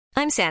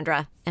I'm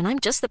Sandra, and I'm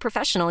just the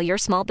professional your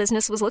small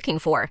business was looking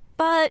for.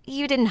 But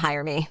you didn't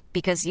hire me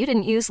because you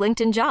didn't use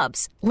LinkedIn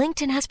Jobs.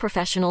 LinkedIn has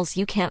professionals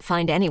you can't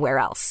find anywhere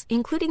else,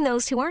 including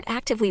those who aren't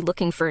actively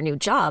looking for a new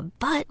job,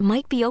 but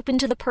might be open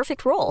to the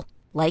perfect role,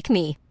 like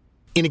me.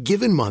 In a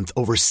given month,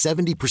 over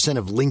 70%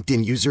 of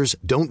LinkedIn users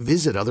don't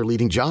visit other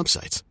leading job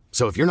sites.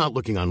 So if you're not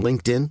looking on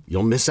LinkedIn,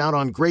 you'll miss out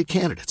on great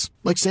candidates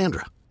like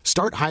Sandra.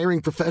 Start hiring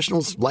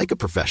professionals like a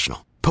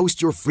professional.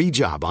 Post your free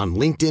job on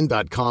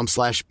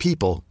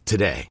linkedin.com/people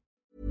today.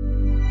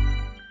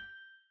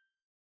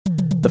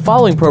 The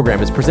following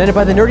program is presented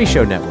by the Nerdy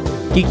Show Network,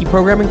 geeky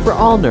programming for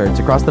all nerds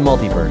across the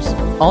multiverse.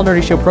 All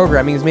Nerdy Show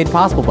programming is made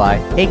possible by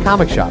A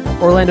Comic Shop,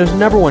 Orlando's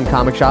 #1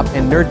 comic shop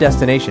and nerd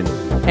destination,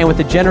 and with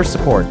the generous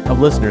support of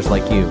listeners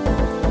like you.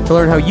 To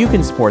learn how you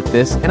can support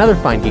this and other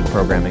fine geek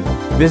programming,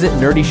 visit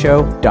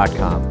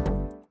nerdyshow.com.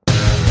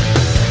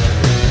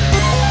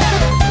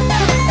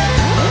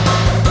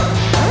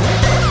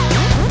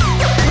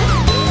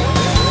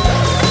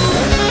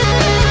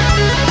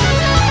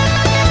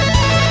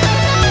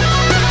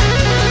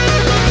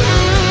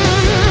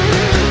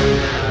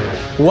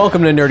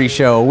 Welcome to Nerdy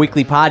Show, a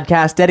weekly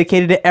podcast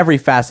dedicated to every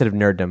facet of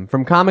nerddom,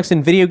 from comics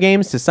and video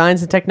games to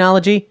science and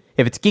technology.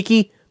 If it's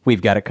geeky,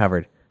 we've got it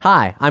covered.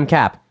 Hi, I'm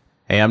Cap.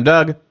 Hey, I'm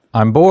Doug.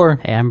 I'm Boar.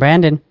 Hey, I'm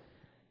Brandon.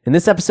 In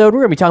this episode, we're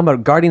going to be talking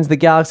about Guardians of the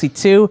Galaxy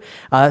 2,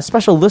 a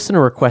special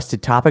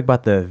listener-requested topic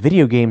about the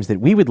video games that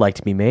we would like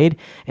to be made,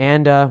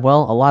 and, a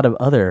lot of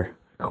other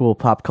cool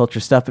pop culture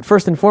stuff. But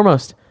first and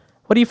foremost,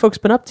 what have you folks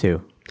been up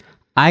to?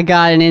 I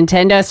got a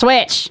Nintendo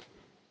Switch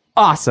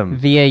Awesome.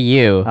 via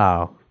you.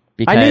 Oh,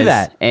 I knew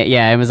that.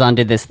 Amazon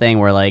did this thing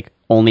where like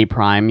only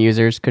Prime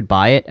users could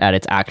buy it at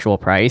its actual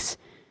price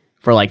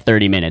for like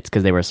 30 minutes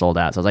because they were sold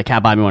out. So I was like,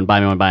 "Cat, buy me one, buy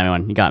me one, buy me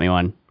one." He got me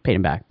one, paid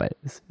him back, but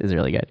it's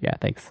really good. Yeah,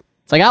 thanks.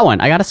 So I got one.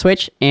 I got a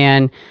Switch,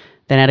 and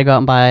then I had to go out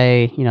and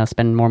buy,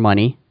 spend more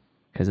money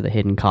because of the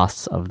hidden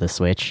costs of the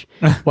Switch.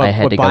 What, I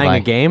had to buying go buy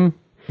a game?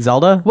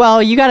 Zelda?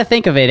 Well, you got to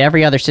think of it.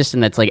 Every other system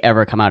that's like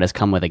ever come out has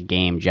come with a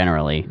game.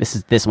 Generally,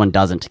 this one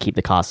doesn't, to keep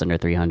the cost under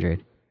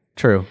 $300.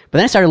 True. But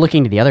then I started looking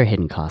into the other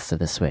hidden costs of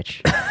the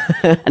Switch.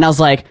 And I was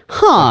like,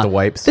 the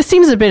wipes. This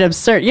seems a bit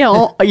absurd. Yeah,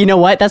 well, you know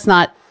what? That's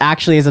not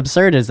actually as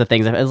absurd as the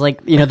things. It's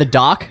like, the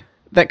dock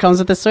that comes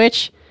with the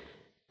Switch.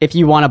 If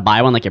you want to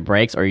buy one, like it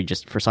breaks, or you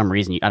just, for some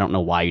reason, I don't know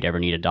why you'd ever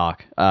need a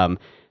dock.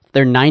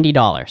 They're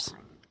 $90.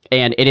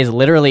 And it is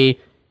literally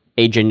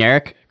a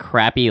generic,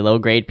 crappy,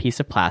 low-grade piece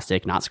of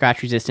plastic, not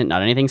scratch-resistant,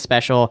 not anything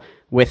special,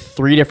 with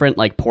 3 different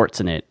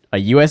ports in it. A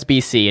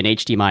USB-C, an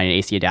HDMI, and an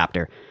AC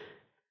adapter.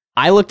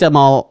 I looked them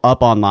all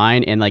up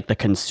online, and the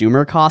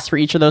consumer cost for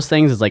each of those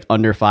things is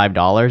under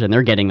 $5, and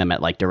they're getting them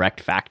at direct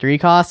factory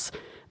costs.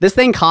 This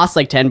thing costs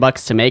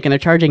 $10 to make, and they're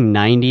charging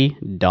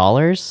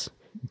 $90.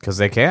 Because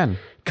they can.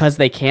 Because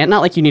they can't.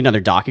 Not like you need another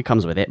dock, it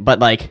comes with it.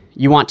 But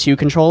you want 2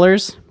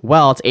 controllers?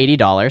 Well, it's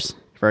 $80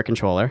 for a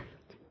controller.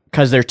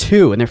 Because they're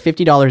 2, and they're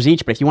 $50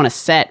 each. But if you want a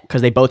set,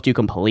 because they both do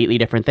completely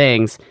different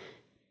things,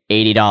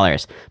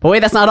 $80. But wait,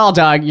 that's not all,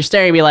 Doug. You're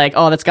staring at me like,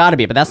 oh, that's got to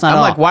be, but that's not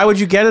all. I'm why would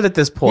you get it at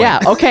this point?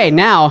 Yeah, okay,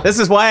 now. This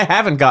is why I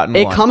haven't gotten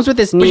it one. It comes with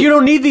this neat... But you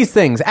don't need these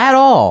things at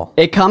all.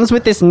 It comes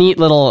with this neat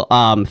little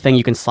thing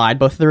you can slide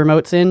both of the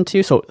remotes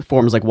into, so it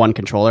forms one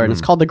controller, and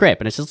it's called the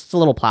grip, and it's just a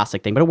little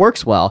plastic thing, but it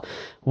works well.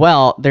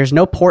 Well, there's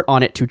no port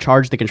on it to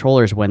charge the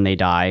controllers when they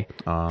die,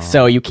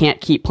 so you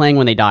can't keep playing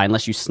when they die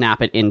unless you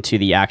snap it into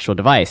the actual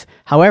device.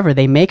 However,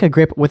 they make a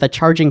grip with a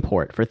charging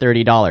port for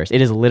 $30.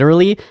 It is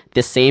literally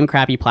the same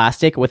crappy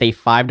plastic with a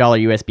 $5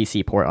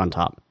 USB-C port on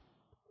top.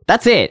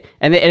 That's it.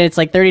 And it's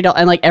 $30.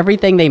 And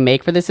everything they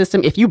make for this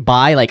system, if you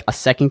buy a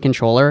second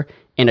controller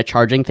and a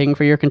charging thing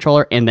for your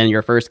controller and then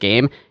your first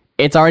game,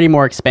 it's already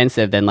more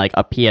expensive than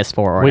a PS4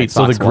 or Wait, Xbox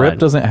so the grip One.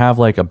 Doesn't have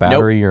a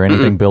battery or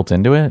anything built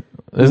into it?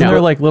 Isn't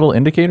there little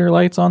indicator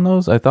lights on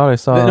those? I thought I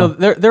saw. No,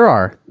 there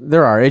are.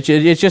 It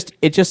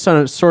just sort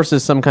of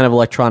sources some kind of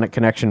electronic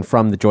connection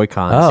from the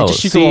Joy-Cons. Oh, It just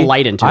shoots a little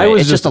light into it. I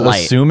was It's just a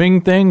light.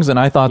 assuming things, and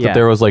I thought Yeah. that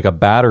there was a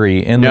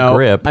battery in the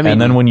grip, I mean-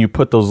 and then when you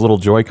put those little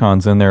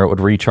Joy-Cons in there, it would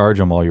recharge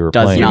them while you were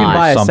Does playing. You can not.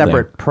 buy a Something.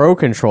 separate Pro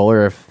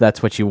controller if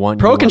that's what you want.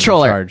 Pro you want to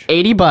controller, charge.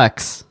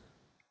 $80.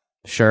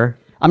 Sure.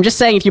 I'm just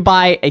saying, if you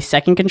buy a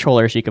second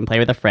controller so you can play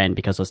with a friend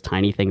because those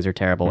tiny things are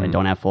terrible and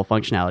don't have full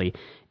functionality,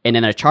 and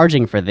then a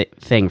charging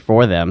thing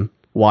for them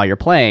while you're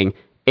playing,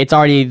 it's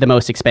already the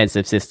most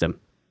expensive system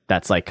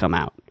that's come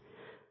out.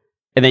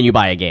 And then you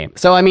buy a game.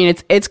 So I mean,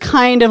 it's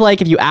kind of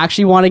if you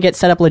actually want to get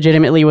set up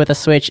legitimately with a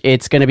Switch,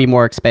 it's going to be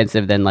more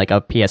expensive than a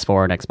PS4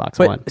 or an Xbox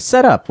But One.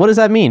 set up, what does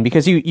that mean?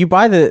 Because you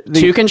buy the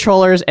 2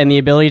 controllers and the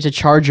ability to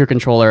charge your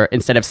controller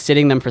instead of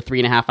sitting them for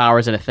 3.5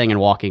 hours in a thing and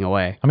walking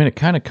away. I mean, it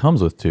kind of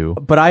comes with 2.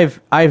 But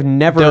I've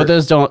never.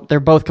 Those don't. They're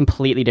both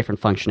completely different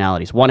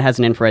functionalities. One has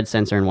an infrared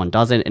sensor and one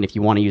doesn't. And if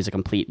you want to use a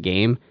complete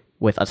game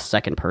with a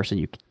second person,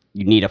 you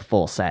need a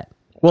full set.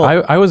 Well,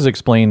 I was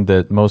explained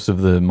that most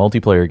of the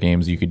multiplayer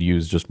games you could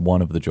use just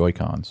one of the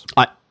Joy-Cons.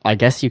 I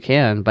guess you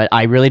can, but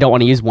I really don't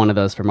want to use one of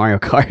those for Mario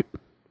Kart.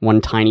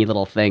 One tiny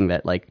little thing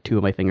that 2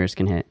 of my fingers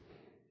can hit.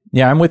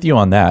 Yeah, I'm with you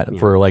on that.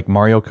 For like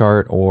Mario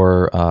Kart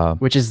or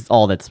which is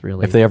all that's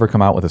really. if they ever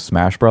come out with a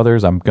Smash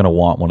Brothers, I'm gonna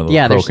want one of those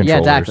Pro controllers. Yeah,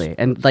 exactly.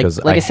 And like 'cause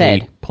I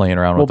said, hate playing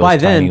around Well, with those by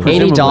then, tiny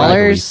presumably-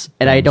 $80,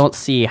 and I don't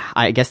see.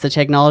 I guess the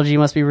technology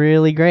must be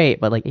really great,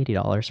 but like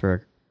 $80 for a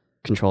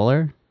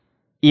controller.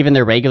 Even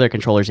their regular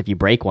controllers, if you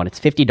break one, it's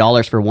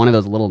 $50 for one of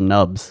those little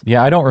nubs.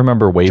 Yeah, I don't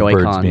remember Wavebirds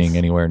Joy-Cons. being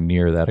anywhere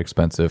near that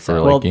expensive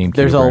for Well, like GameCube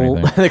there's or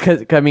anything.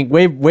 because I mean,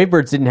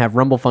 Wavebirds didn't have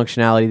rumble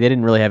functionality. They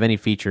didn't really have any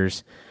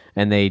features,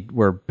 and they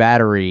were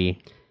battery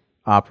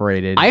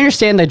operated. I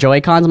understand the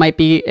Joy-Cons might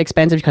be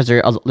expensive because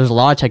there's a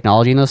lot of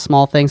technology in those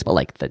small things, but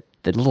like the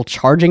little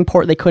charging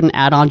port they couldn't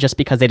add on just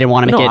because they didn't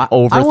want to make it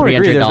over I won't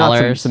agree, $300. there's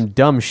not some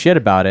dumb shit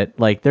about it.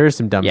 Like there is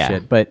some dumb Yeah.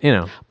 shit, but you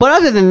know, But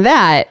other than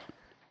that,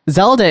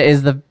 Zelda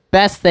is the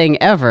best thing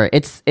ever.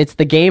 It's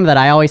the game that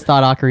I always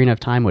thought Ocarina of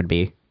Time would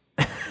be.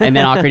 And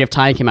then Ocarina of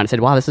Time came out and said,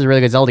 wow, this is a really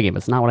good Zelda game. But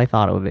it's not what I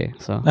thought it would be.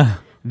 So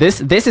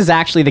this is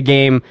actually the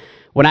game.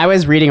 When I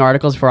was reading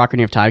articles before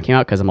Ocarina of Time came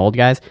out, because I'm old,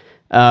 guys,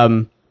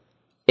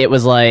 it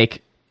was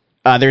like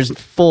there's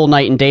full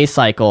night and day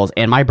cycles,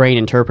 and my brain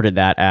interpreted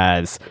that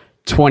as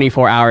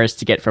 24 hours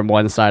to get from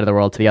one side of the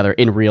world to the other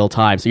in real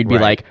time. So you'd be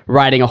like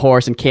riding a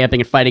horse and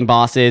camping and fighting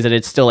bosses, and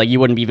it's still like you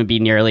wouldn't even be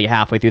nearly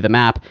halfway through the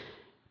map.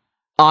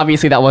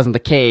 Obviously, that wasn't the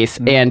case.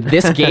 And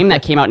this game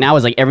that came out now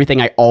is like everything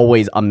I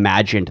always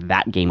imagined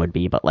that game would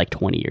be, but like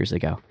 20 years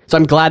ago. So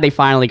I'm glad they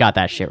finally got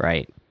that shit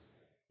right.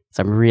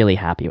 So I'm really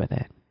happy with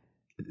it.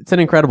 it's an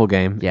incredible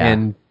game. Yeah.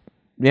 And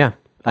yeah.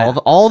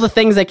 All the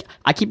things that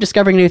I keep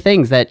discovering new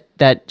things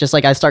that just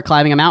like I start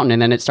climbing a mountain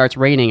and then it starts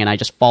raining and I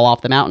just fall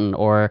off the mountain,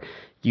 or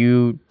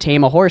you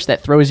tame a horse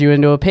that throws you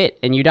into a pit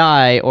and you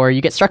die, or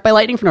you get struck by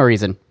lightning for no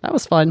reason. That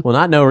was fun. Well,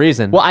 not no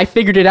reason. Well, I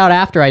figured it out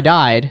after I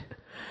died.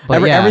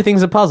 But yeah,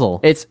 Everything's a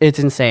puzzle. it's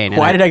insane.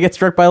 Why did I get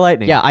struck by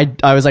lightning? Yeah,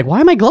 I was like, why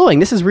am I glowing?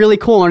 This is really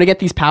cool. I'm going to get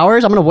these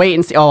powers. I'm going to wait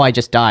and see. Oh, I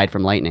just died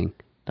from lightning.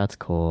 That's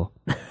cool.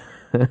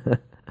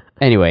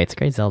 Anyway, it's a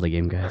great Zelda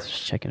game, guys.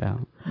 Just check it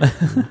out.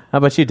 How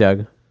about you,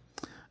 Doug?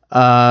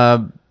 I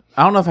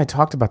don't know if I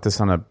talked about this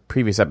on a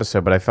previous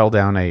episode, but I fell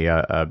down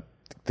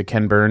the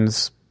Ken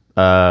Burns.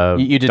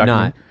 You did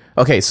not.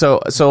 Okay, so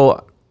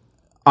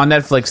on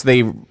Netflix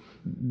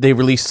they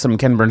released some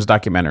Ken Burns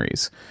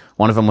documentaries.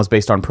 One of them was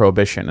based on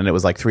Prohibition, and it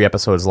was like 3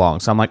 episodes long.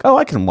 So I'm like, oh,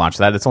 I can watch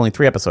that. It's only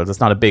 3 episodes. It's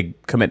not a big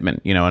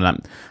commitment, you know. And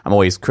I'm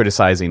always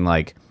criticizing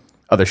like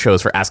other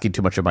shows for asking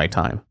too much of my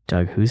time.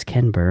 Doug, who's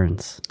Ken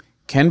Burns?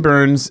 Ken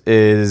Burns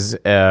is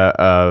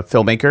a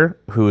filmmaker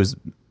who's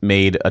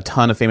made a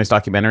ton of famous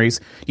documentaries.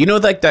 You know,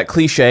 like that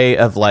cliche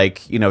of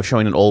like, you know,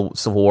 showing an old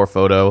Civil War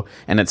photo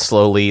and it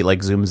slowly like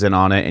zooms in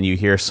on it and you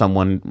hear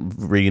someone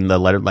reading the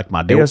letter like,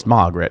 "My dearest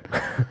Margaret."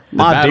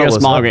 My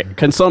dearest Margaret,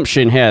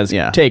 consumption has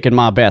taken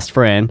my best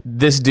friend.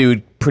 This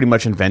dude pretty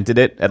much invented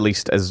it, at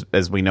least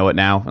as we know it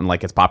now, and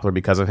like it's popular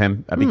because of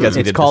him. Because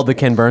It's called the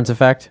Ken Burns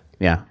effect.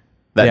 Yeah.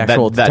 The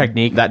actual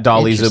technique. That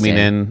dolly zooming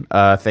in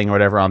thing or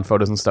whatever on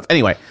photos and stuff.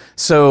 Anyway,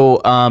 so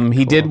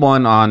he did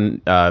one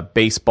on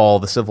baseball,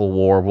 the Civil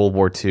War, World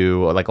War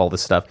II, like all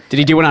this stuff. Did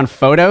he do one on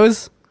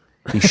photos?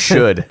 He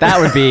should.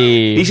 That would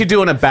be... He should do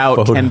one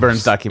about Ken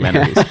Burns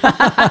documentaries.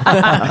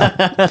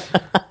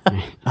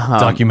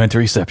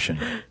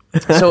 Documentaryception.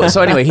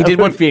 So anyway, he did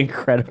That one. would be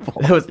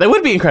incredible. That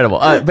would be incredible.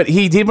 But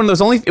he did one of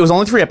those. It was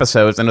only 3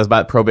 episodes, and it was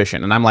about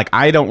Prohibition. And I'm like,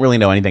 I don't really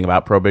know anything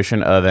about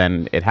Prohibition other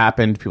than it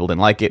happened, people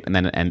didn't like it, and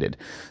then it ended.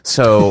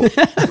 So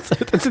that's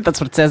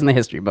what it says in the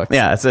history books.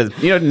 yeah, it's a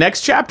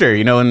next chapter.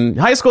 You know, in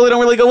high school they don't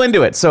really go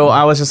into it. So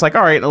I was just like,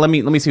 all right, let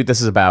me see what this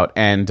is about.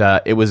 And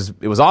it was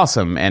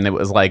awesome, and it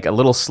was like a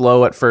little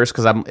slow at first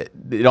because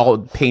it all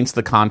paints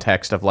the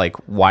context of like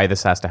why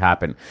this has to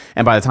happen.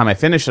 And by the time I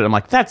finished it, I'm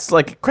like, that's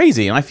like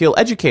crazy, and I feel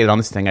educated on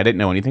this thing I didn't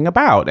know anything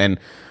about. And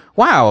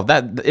wow,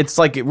 that it's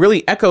like it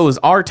really echoes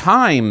our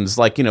times.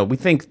 Like, you know, we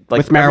think like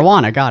With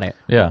marijuana, got it.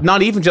 Yeah.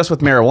 not even just with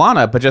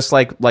marijuana, but just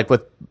like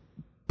with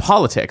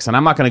politics. And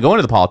I'm not going to go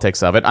into the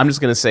politics of it. I'm just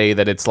going to say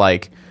that it's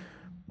like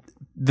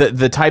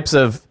the types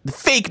of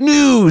fake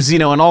news, you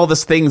know, and all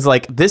these things.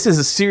 Like this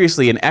is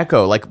seriously an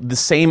echo, like the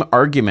same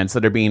arguments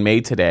that are being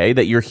made today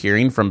that you're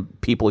hearing from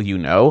people you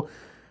know.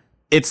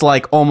 It's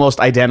like almost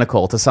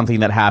identical to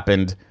something that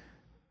happened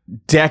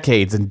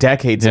decades and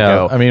decades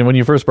ago. I mean, when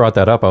you first brought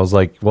that up, I was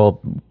like,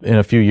 well, in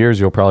a few years,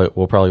 we'll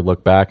probably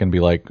look back and be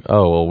like,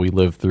 oh, well, we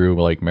lived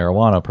through like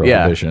marijuana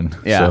prohibition.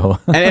 Yeah. So.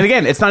 and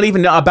again, it's not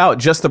even about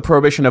just the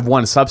prohibition of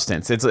one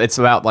substance. It's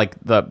about like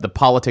the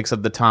politics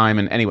of the time.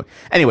 And anyway,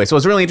 so it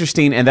was really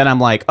interesting. And then I'm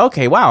like,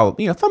 okay, wow,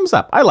 you know, thumbs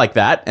up. I like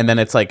that. And then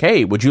it's like,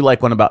 hey, would you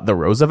like one about the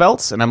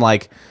Roosevelts? And I'm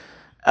like,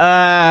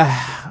 well,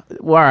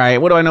 all right,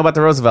 what do I know about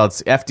the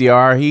Roosevelts?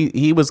 FDR,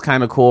 he was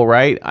kind of cool,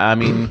 right? I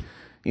mean,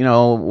 you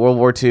know, World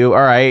War II. All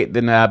right,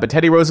 then. But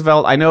Teddy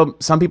Roosevelt, I know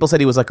some people said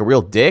he was like a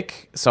real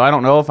dick, so I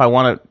don't know if I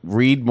want to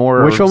read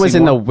more. Which one was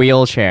in the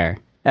wheelchair?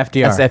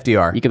 FDR. That's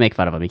FDR. You can make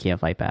fun of him. You can't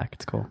fight back.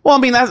 It's cool. Well, I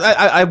mean,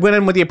 I went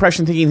in with the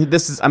impression thinking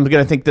I'm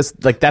going to think this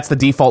like that's the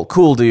default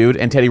cool dude,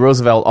 and Teddy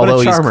Roosevelt, although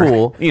he's charmer.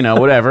 cool, you know,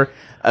 whatever.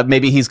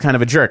 Maybe he's kind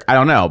of a jerk. I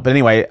don't know. But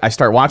anyway, I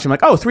start watching. I'm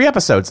like, oh, 3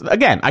 episodes.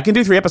 Again, I can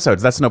do 3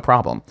 episodes. That's no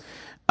problem.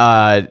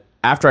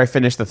 after I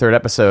finish the third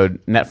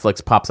episode,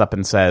 Netflix pops up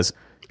and says,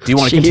 do you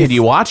want to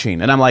continue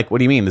watching? And I'm like, what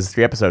do you mean? There's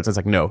 3 episodes. And it's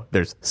like, no,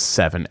 there's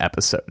 7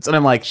 episodes. And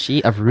I'm like,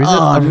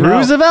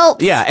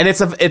 Roosevelt? Yeah, and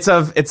it's of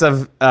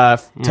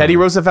Teddy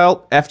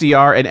Roosevelt,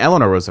 FDR, and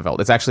Eleanor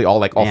Roosevelt. It's actually all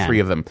 3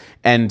 of them.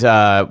 And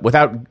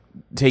without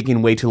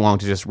taking way too long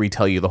to just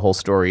retell you the whole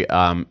story,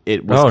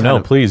 it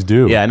was please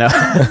do. Yeah, no.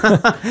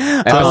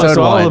 Tell us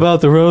all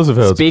about the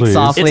Roosevelts, Speak please.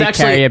 softly,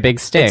 carry a big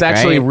stick. It's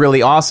actually right?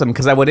 really awesome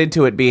because I went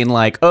into it being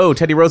like, oh,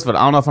 Teddy Roosevelt,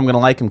 I don't know if I'm going to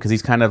like him because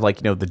he's kind of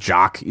like, the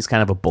jock. He's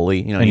kind of a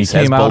bully. And he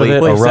says came out bully.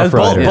 of it a rough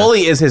rider.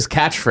 Bully is his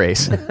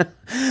catchphrase.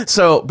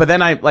 So, but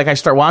then I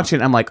start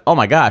watching, I'm like, oh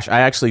my gosh,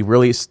 I actually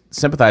really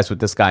sympathize with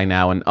this guy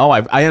now. And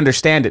I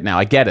understand it now.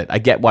 I get it. I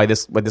get why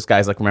this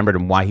guy's remembered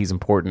and why he's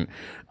important.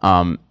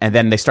 And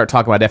then they start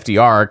talking about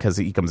FDR because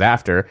he comes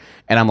after.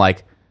 And I'm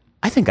like,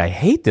 I think I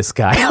hate this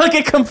guy.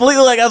 It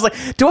completely, I was like,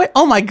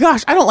 oh my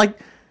gosh, I don't like,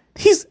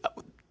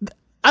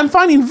 I'm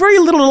finding very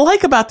little to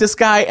like about this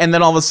guy. And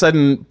then all of a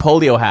sudden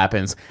polio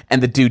happens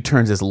and the dude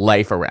turns his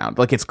life around.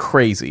 It's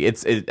crazy. He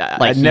gets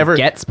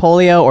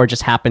polio or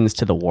just happens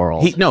to the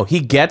world? He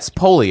gets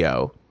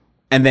polio.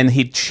 And then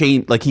he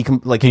changes. He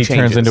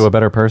turns into a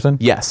better person?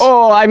 Yes.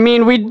 Oh, I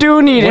mean, we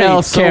do need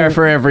health care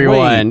for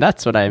everyone.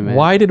 That's what I meant.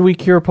 Why did we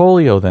cure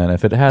polio then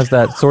if it has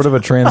that sort of a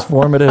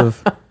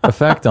transformative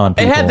effect on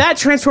people? It had that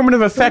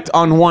transformative effect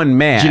on one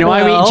man. Do you know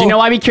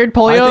why we cured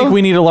polio? I think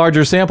we need a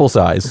larger sample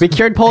size. We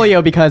cured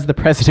polio because the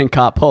president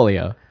caught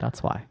polio.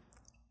 That's why.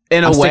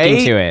 In I'm a way,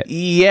 sticking to it.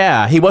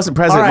 Yeah, he wasn't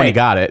president when he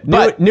got it.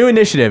 But New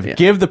initiative.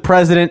 Give the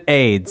president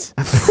AIDS.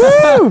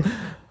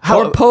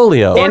 Or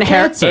polio. And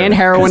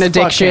heroin 'Cause fuck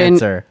addiction.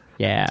 cancer.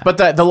 Yeah. But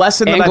the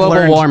lesson And that I've global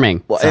learned,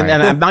 warming. well, and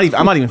I'm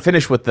not even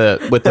finished with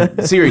the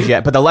series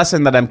yet. But the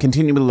lesson that I'm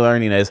continually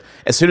learning is,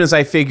 as soon as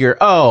I figure,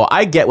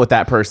 I get what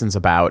that person's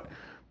about.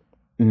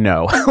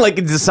 No,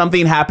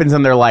 something happens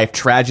in their life,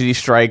 tragedy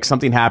strikes,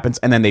 something happens,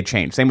 and then they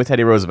change. Same with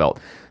Teddy Roosevelt.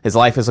 His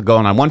life is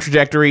going on one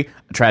trajectory,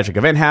 a tragic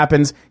event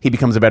happens, he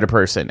becomes a better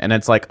person. And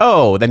it's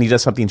then he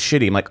does something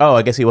shitty. I'm like,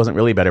 I guess he wasn't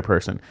really a better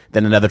person.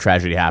 Then another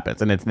tragedy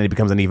happens, and then he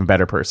becomes an even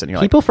better person. You're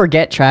People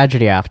forget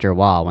tragedy after a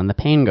while. When the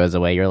pain goes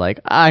away, you're like,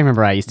 I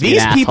remember I used to be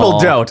these an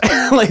people asshole.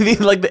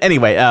 don't.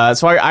 Anyway,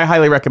 so I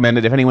highly recommend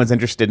it if anyone's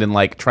interested in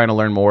trying to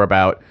learn more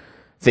about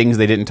things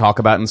they didn't talk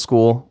about in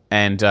school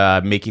and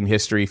making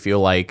history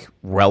feel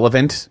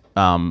relevant.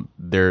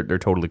 They're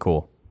totally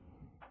cool.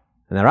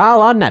 And they're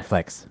all on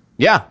Netflix.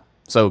 Yeah,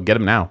 so get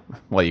them now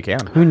while you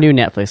can. Who knew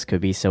Netflix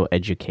could be so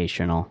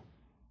educational?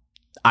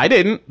 I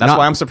didn't. That's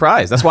why I'm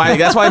surprised. That's why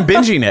I'm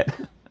binging it.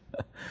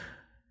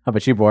 How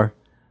about you, Bor?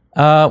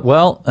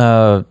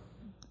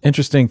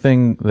 Interesting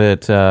thing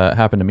that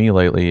happened to me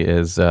lately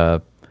is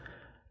I'm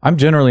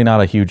generally not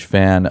a huge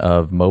fan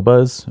of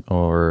MOBAs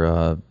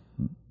or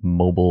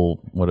mobile.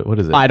 What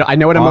is it? I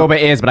know what a MOBA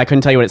is, but I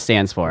couldn't tell you what it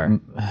stands for.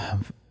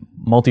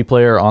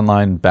 Multiplayer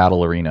online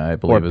battle arena, I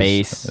believe. Or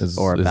base is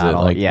or is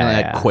battle. It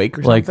Yeah. Quake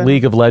or like something?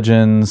 League of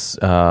Legends,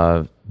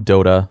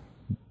 Dota.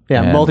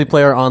 Yeah, And-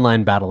 multiplayer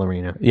online battle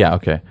arena. Yeah,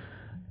 okay.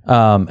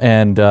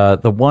 And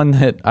the one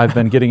that I've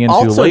been getting into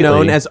Also lately,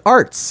 known as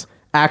ARTS,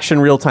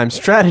 Action Real-Time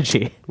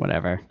Strategy.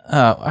 Whatever.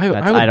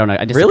 I don't know.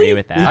 I disagree Really?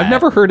 with that. I've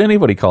never heard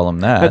anybody call them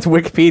that. That's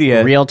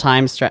Wikipedia. Real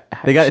time It's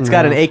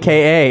got an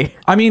AKA.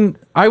 I mean,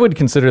 I would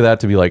consider that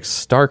to be like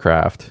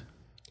StarCraft.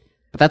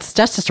 But that's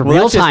just a Well,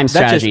 real that's just- time that's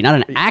strategy, just-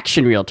 not an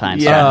action real time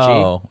strategy.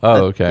 Oh,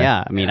 okay.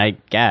 Yeah, I mean, I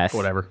guess.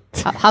 Whatever.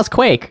 How's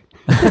Quake?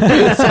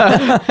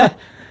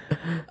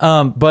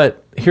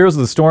 But Heroes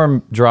of the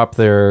Storm dropped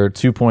their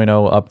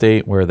 2.0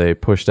 update where they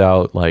pushed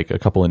out like a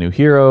couple of new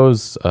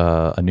heroes,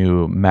 a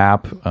new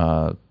map,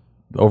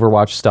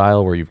 Overwatch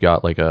style where you've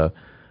got like a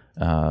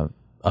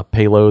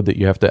payload that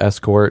you have to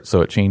escort, so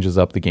it changes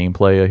up the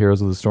gameplay of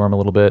Heroes of the Storm a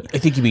little bit. I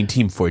think you mean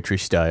Team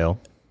Fortress style.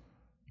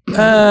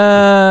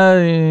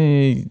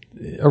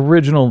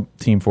 Original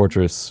Team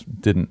Fortress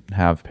didn't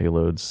have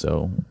payloads,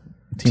 so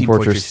Team Team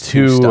Fortress Fortress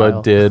 2 2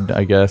 style. did,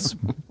 I guess.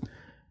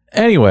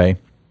 Anyway,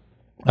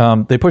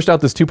 they pushed out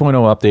this 2.0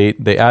 update.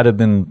 They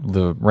added in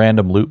the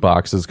random loot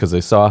boxes because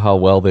they saw how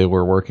well they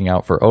were working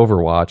out for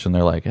Overwatch, and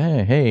they're like,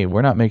 hey,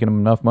 we're not making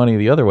enough money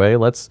the other way.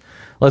 Let's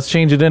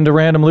change it into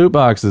random loot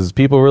boxes.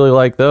 People really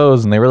like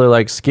those, and they really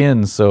like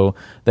skins, so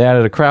they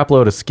added a crap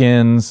load of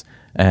skins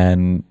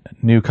and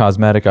new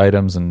cosmetic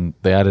items, and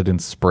they added in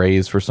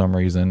sprays for some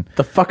reason.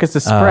 The fuck is the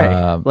spray?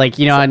 Like,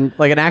 you know, on,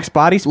 like an Axe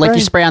body spray? like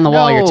you spray on the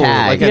wall your No,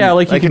 tag.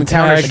 like You can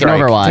tag,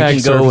 Counter-Strike. Overwatch. tag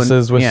You can go and-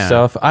 surfaces with yeah.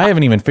 stuff. I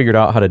haven't even figured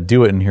out how to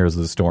do it in Heroes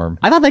of the Storm.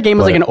 I thought that game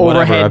was like an But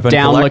whatever, overhead I've been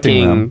down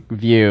collecting looking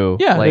view.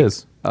 Yeah, like, it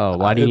is. Oh,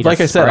 why do you need Like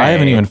a I said, I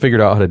haven't spray? even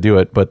figured out how to do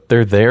it, but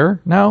they're there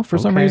now for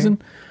some Okay.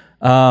 reason.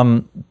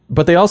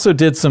 But they also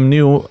did some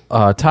new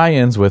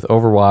tie-ins with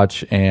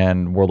Overwatch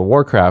and World of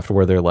Warcraft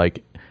where they're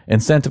like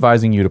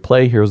incentivizing you to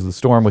play Heroes of the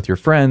Storm with your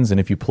friends, and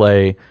if you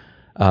play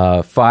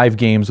 5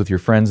 games with your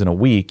friends in a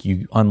week,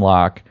 you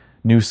unlock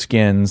new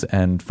skins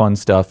and fun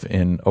stuff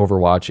in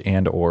Overwatch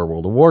and or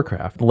World of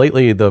Warcraft.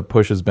 Lately, the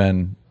push has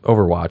been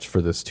Overwatch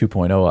for this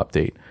 2.0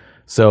 update.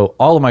 So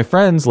all of my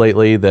friends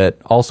lately that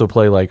also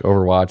play like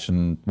Overwatch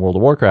and World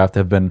of Warcraft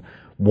have been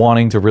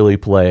wanting to really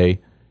play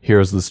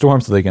Heroes of the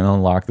Storm so they can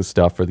unlock the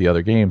stuff for the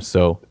other games.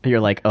 So You're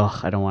like, oh,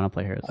 I don't want to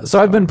play Heroes. so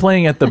I've been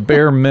playing at the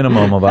bare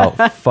minimum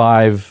about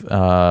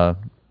 5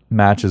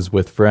 matches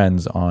with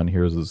friends on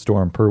Heroes of the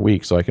Storm per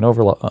week, so I can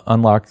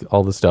unlock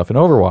all the stuff in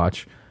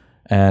Overwatch.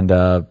 And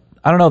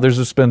I don't know, there's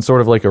just been sort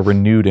of like a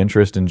renewed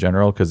interest in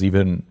general, because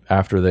even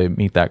after they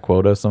meet that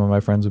quota, some of my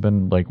friends have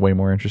been like way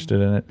more interested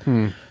in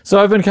it.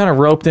 So I've been kind of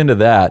roped into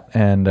that,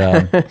 and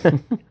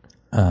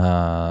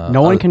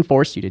no one can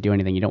force you to do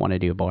anything you don't want to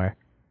do, boy.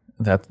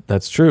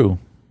 that's true.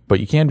 But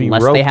you can be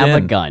Unless roped they have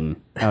in. a gun.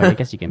 Oh, I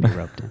guess you can be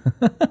roped in.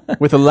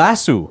 With a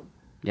lasso.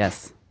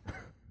 Yes.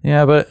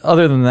 Yeah, but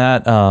other than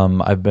that,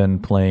 I've been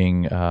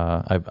playing.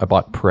 I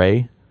bought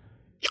Prey.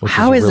 Which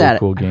How is is a really that?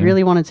 cool game. I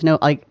really wanted to know,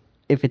 like,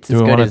 if it's Do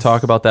as we good want to as...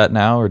 talk about that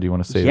now, or do you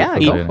want to save Yeah, it for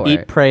go later? for it.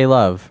 Eat, pray,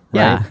 love.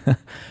 Right?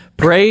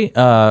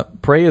 Yeah.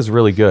 Prey is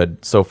really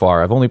good so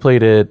far. I've only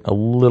played it a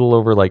little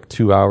over like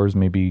 2 hours,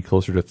 maybe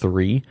closer to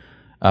 3.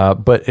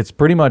 But it's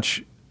pretty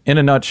much, in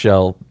a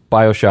nutshell,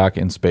 BioShock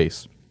in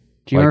space.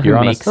 Do you remember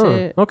who makes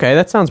it? Okay,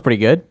 that sounds pretty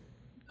good.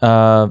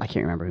 I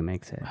can't remember who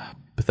makes it.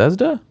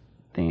 Bethesda?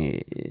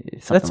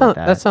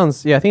 That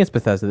sounds. Yeah, I think it's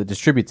Bethesda that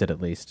distributes it at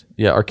least.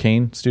 Yeah,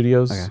 Arcane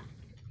Studios. Okay.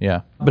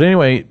 Yeah. But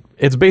anyway,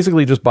 it's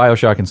basically just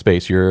BioShock in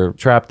space. You're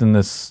trapped in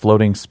this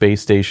floating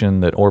space station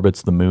that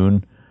orbits the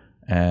moon,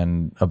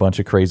 and a bunch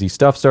of crazy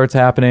stuff starts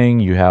happening.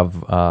 You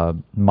have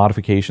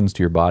modifications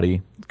to your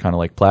body, kind of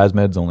like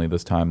plasmids, only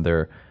this time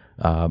they're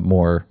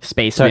more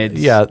Space nids.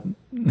 Yeah,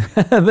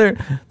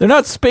 they're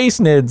not space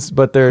nids,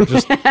 but they're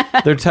just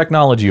they're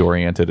technology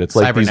oriented. It's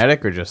like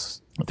Cybernetic or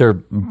just they're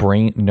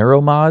brain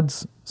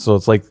neuromods. So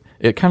it's like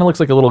it kind of looks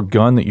like a little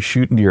gun that you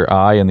shoot into your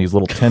eye, and these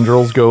little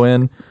tendrils go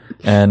in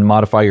and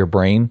modify your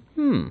brain.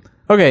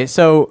 Okay,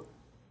 so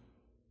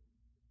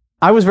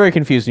I was very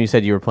confused when you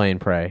said you were playing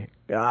Prey.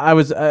 I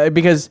was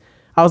because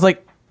I was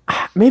like,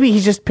 maybe he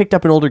just picked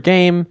up an older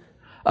game.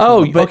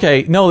 Oh, But-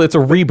 okay. No, it's a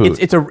reboot.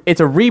 It's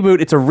a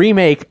reboot. It's a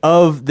remake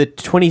of the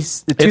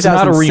 2006. It's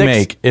not a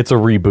remake. It's a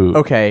reboot.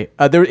 Okay,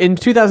 there in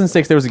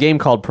 2006 there was a game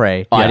called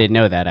Prey. Oh, I didn't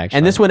know that, actually.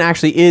 And this one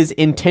actually is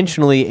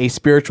intentionally a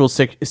spiritual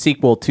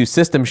sequel to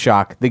System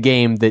Shock, the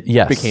game that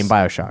Yes. became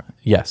BioShock.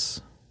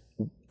 Yes.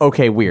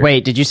 Okay, weird.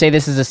 Wait, did you say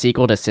this is a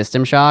sequel to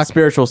System Shock?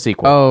 Spiritual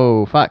sequel.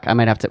 Oh, fuck. I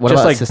might have to... What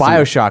Just about like System...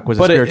 BioShock was a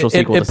But spiritual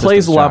sequel it to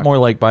plays System a lot Shock. more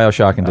like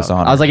BioShock and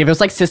Dishonored. I was like, if it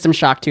was like System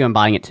Shock 2, I'm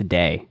buying it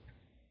today.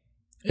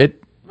 It's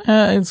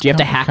Do you have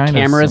to hack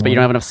cameras, but you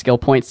don't have enough skill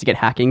points to get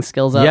hacking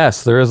skills up?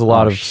 Yes, there is a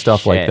lot of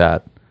stuff like shit.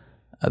 that.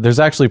 There's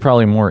actually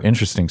probably more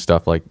interesting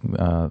stuff like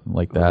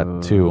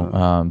that too.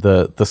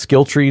 The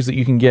skill trees that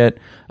you can get,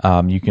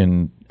 you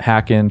can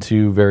hack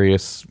into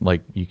various,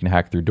 like you can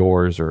hack through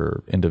doors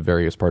or into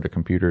various part of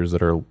computers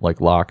that are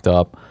like locked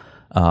up.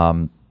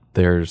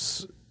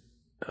 There's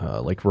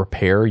like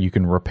repair. You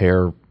can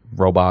repair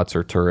robots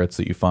or turrets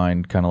that you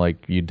find, kind of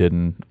like you did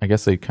in. I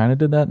guess they kind of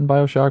did that in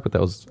BioShock, but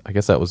that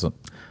was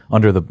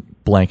under the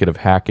blanket of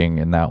hacking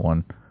in that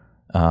one.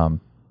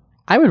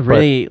 I would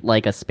really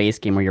like a space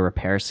game where your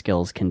repair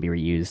skills can be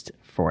reused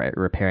for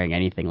repairing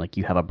anything. Like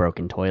you have a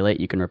broken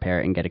toilet, you can repair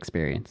it and get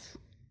experience.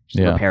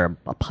 Just Yeah. repair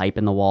a pipe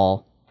in the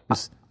wall.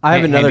 I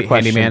have another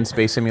question. Handyman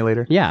Space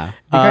Simulator. Yeah,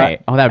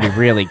 great. Oh, that would be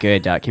really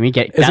good. Can we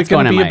get? Is it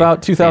going to be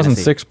about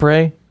 2006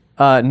 Prey?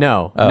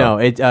 No.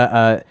 It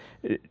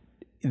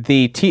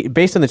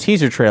based on the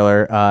teaser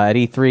trailer at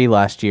E3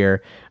 last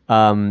year,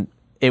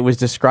 it was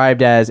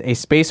described as a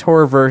space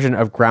horror version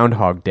of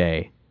Groundhog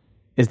Day.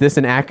 Is this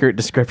an accurate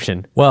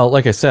description? Well,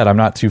 like I said, I'm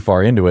not too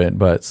far into it,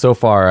 but so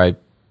far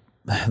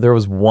there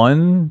was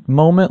one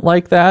moment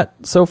like that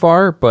so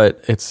far,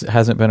 but it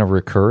hasn't been a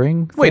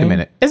recurring Wait a thing.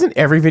 minute. Isn't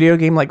every video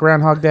game like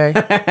Groundhog Day?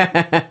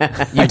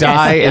 You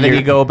die and then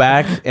you go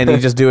back and you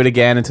just do it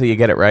again until you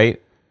get it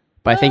right.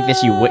 But I think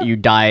you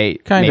die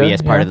Kinda, maybe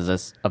as part yeah.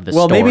 of the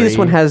Well, story. maybe this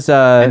one has.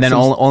 And then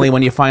only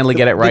when you finally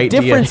get it right. The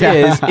difference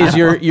is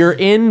you're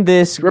in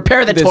this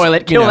repair the this,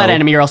 toilet, you kill that know,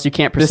 enemy, or else you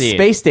can't the proceed.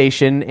 space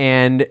station,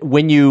 and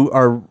when you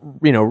are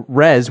when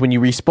you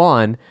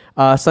respawn,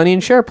 Sonny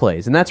and Cher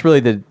plays, and that's really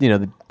the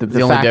only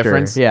factor.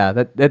 difference? Yeah,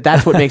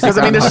 that's what makes it. Because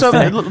I mean, there's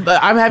Groundhog Day.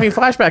 I'm having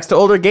flashbacks to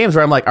older games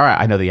where I'm like, all right,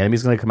 I know the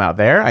enemy's going to come out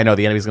there. I know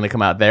the enemy's going to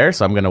come out there,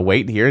 so I'm going to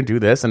wait here and do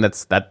this, and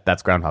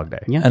that's Groundhog Day.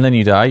 Yeah. And then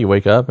you die, you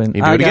wake up, and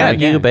You do I it got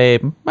again. you, babe.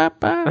 Ba,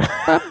 ba,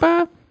 ba,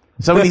 ba.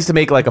 Someone needs to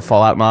make like a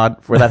Fallout mod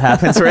where that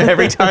happens, where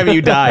every time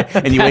you die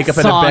and you That wake up in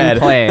a song bed,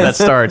 plays. that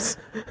starts.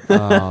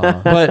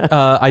 But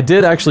I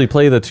did actually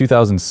play the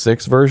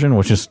 2006 version,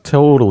 which is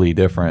totally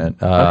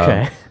different.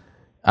 Okay.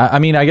 I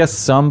mean, I guess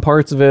some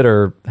parts of it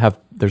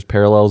there's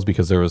parallels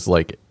because there was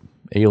like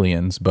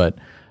aliens, but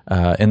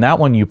in that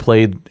one you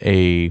played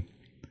a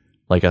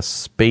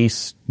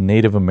space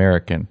Native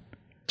American.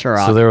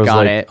 Turok, So there was got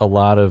like it. a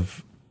lot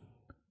of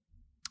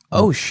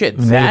Oh shit!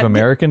 Native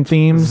American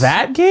themes.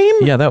 That game?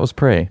 Yeah, that was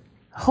Prey.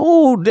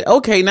 Oh,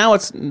 okay. Now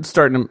it's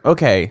starting to.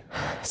 Okay.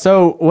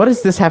 So what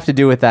does this have to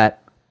do with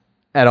that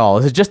at all?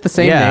 Is it just the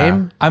same Yeah.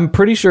 name? I'm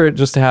pretty sure it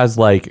just has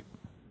like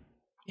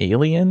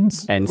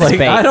aliens And like,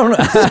 space. I don't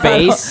know.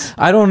 Space.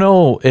 I don't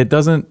know. It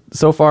doesn't.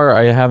 So far,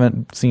 I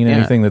haven't seen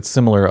anything that's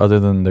similar other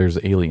than there's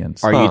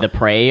aliens. Are you the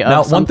prey of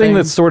Now, something? one thing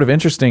that's sort of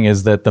interesting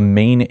is that the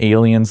main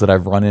aliens that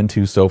I've run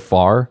into so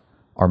far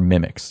are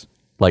mimics,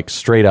 like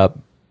straight up.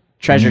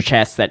 treasure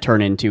chests that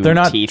turn into They're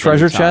not teeth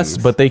treasure and chests,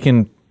 tongues. but they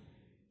can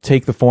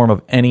take the form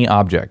of any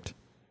object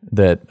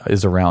that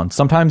is around.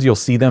 Sometimes you'll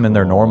see them in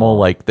their normal,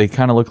 like they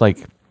kind of look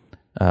like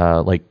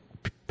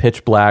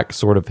pitch black,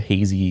 sort of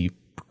hazy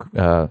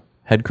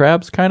head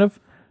crabs, kind of.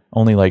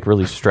 Only like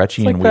really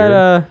stretchy Like and weird.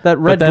 that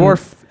Red then-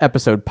 Dwarf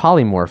episode,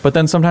 Polymorph. But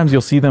then sometimes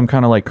you'll see them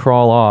kind of like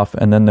crawl off,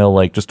 and then they'll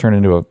like just turn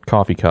into a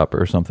coffee cup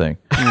or something.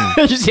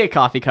 you just see a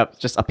coffee cup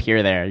just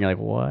appear there, and you're like,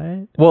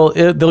 what? Well,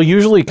 they'll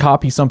usually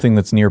copy something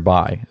that's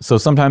nearby. So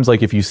sometimes,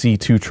 like if you see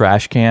two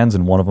trash cans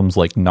and one of them's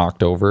like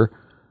knocked over,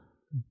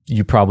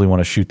 you probably want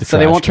to shoot the So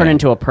trash they won't turn can.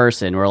 into a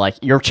person where like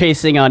you're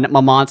chasing a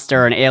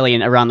monster, an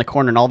alien around the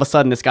corner, and all of a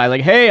sudden this guy's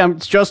like, hey,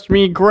 it's just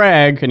me,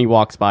 Greg, and he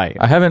walks by you.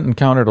 I haven't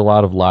encountered a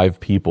lot of live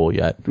people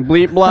yet.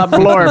 Bleep, blah,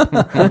 blorp.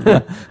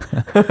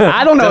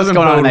 I don't know what's Doesn't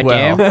going on in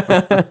bode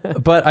that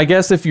game. But I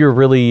guess if you're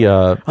really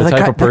the type of that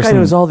guy person,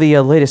 knows all the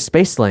latest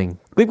space slang.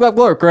 Gleep, glop,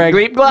 glorp, Greg.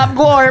 Bleep, blah,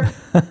 blorp.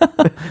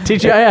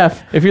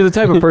 TGIF. if you're the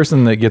type of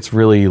person that gets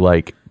really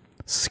like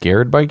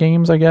scared by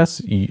games, I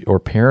guess, or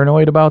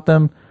paranoid about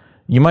them,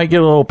 you might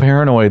get a little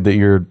paranoid that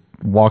you're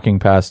walking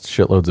past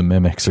shitloads of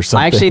mimics or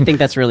something. I actually think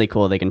that's really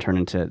cool. They can turn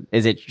into.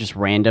 Is it just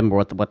random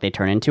what they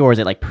turn into, or is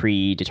it like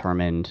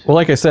predetermined? Well,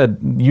 like I said,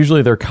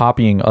 usually they're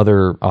copying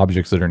other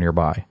objects that are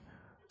nearby.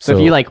 So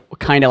if you like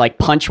kind of like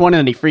punch one and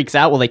then he freaks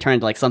out, will they turn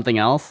into like something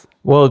else?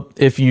 Well,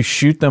 if you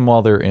shoot them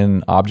while they're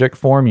in object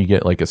form, you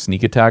get like a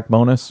sneak attack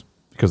bonus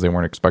because they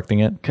weren't expecting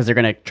it. Because they're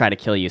gonna try to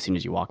kill you as soon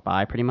as you walk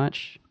by, pretty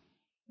much.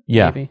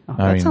 Yeah, Maybe. Oh,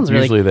 I that mean, sounds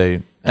really- usually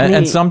they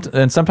and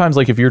sometimes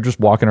like if you're just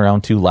walking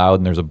around too loud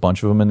and there's a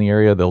bunch of them in the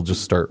area, they'll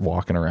just start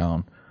walking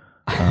around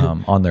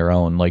on their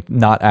own, like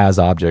not as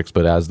objects,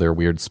 but as their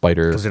weird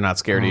spider. Because they're not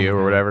scared of you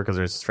or whatever, because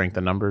there's strength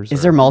in numbers. Is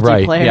or- there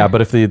multiplayer? Right? Yeah,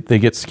 but if they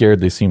get scared,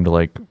 they seem to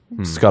like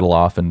scuttle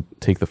off and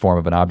take the form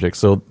of an object.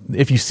 So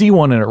if you see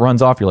one and it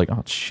runs off, you're like,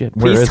 oh shit,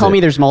 where Please is tell it? me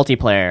there's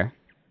multiplayer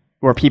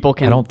where people I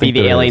can don't be think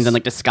the there aliens is. and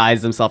like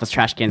disguise themselves as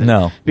trash cans.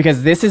 No.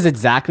 Because this is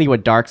exactly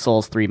what Dark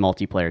Souls 3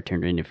 multiplayer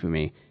turned into for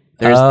me.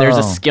 There's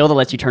a skill that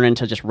lets you turn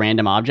into just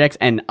random objects,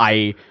 and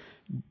I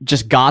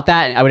just got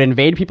that. And I would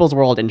invade people's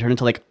world and turn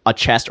into like a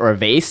chest or a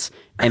vase,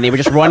 and they would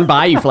just run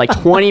by you for like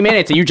 20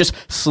 minutes, and you just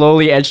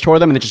slowly edge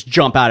toward them and then just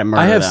jump out and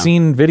murder I have them.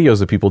 seen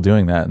videos of people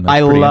doing that, and that's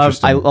I pretty love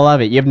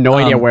interesting. it. You have no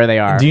idea where they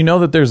are. Do you know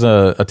that there's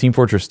a Team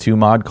Fortress 2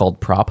 mod called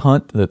Prop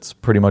Hunt that's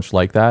pretty much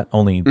like that?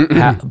 Only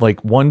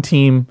like one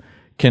team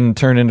can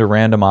turn into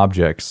random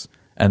objects,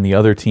 and the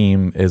other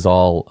team is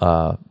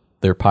all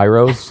they're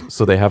pyros,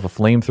 so they have a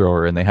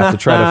flamethrower and they have to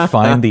try to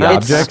find the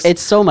objects.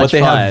 it's so much but they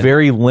fun. have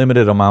very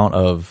limited amount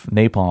of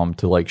napalm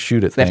to like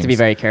shoot at They things. have to be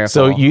very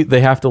careful. So they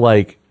have to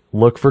like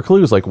look for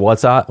clues, like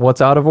what's out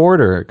of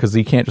order, because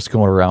you can't just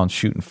go around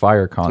shooting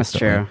fire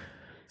constantly. true.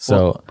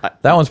 So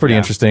that one's pretty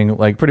interesting.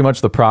 Like pretty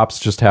much the props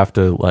just have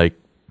to like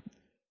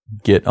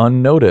get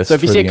unnoticed. So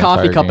if you for see a the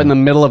coffee entire cup in game. the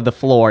middle of the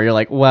floor, you're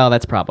like, well,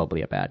 that's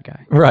probably a bad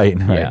guy. right.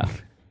 Yeah.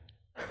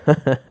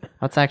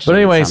 That's actually. But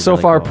anyway, sounds so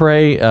really far, cool.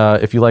 Prey.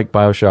 If you like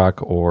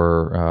Bioshock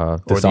or or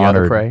the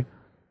Dishonored, other prey.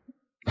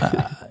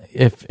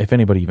 if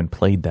anybody even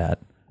played that,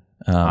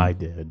 I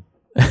did.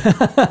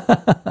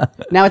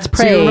 Now it's so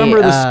Prey. you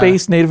remember the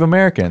Space Native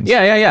Americans?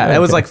 Yeah. It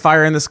was like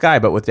Fire in the Sky,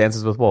 but with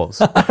Dances with Wolves.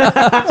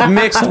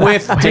 Mixed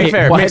with, to be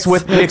fair, what? mixed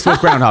with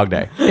Groundhog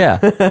Day. yeah,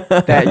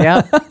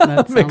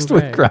 that mixed sounds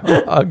with right.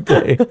 Groundhog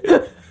Day.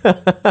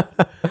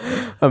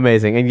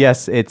 Amazing. And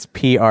yes, it's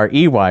Prey,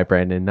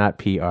 Brandon, not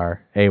Pray. I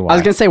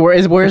was gonna say,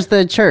 where's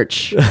the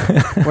church?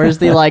 Where's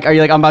the like? Are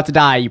you like, I'm about to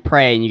die? You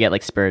pray and you get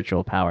like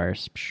spiritual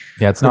powers,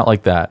 Yeah, it's not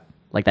like that.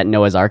 like that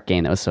Noah's Ark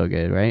game that was so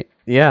good, right?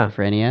 Yeah.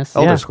 For NES.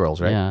 Elder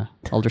Scrolls, right? Yeah,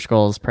 Elder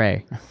Scrolls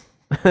Prey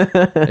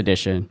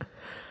edition.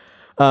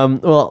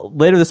 Well,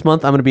 later this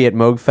month, I'm going to be at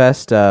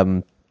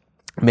MoogFest,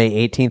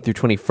 May 18th through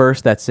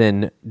 21st. That's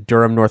in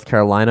Durham, North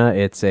Carolina.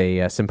 It's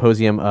a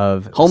symposium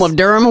of... Home of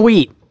Durham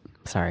wheat.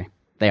 Sorry,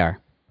 they are.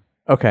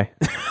 Okay.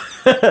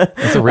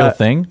 It's a real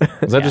thing.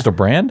 Is that just a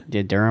brand?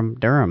 Yeah, Durham.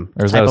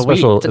 Or is Type that a of wheat.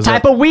 special- It's a is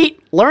type that- of wheat.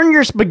 Learn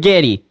your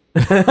spaghetti.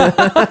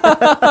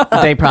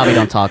 They probably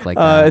don't talk like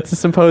that. It's a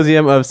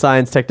symposium of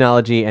science,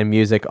 technology, and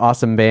music.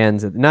 Awesome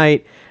bands at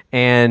night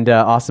and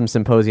awesome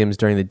symposiums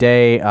during the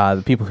day.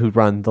 The people who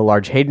run the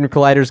Large Hadron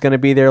Collider is going to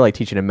be there, like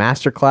teaching a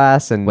master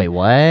class. And Wait,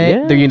 what?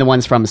 Yeah. They're the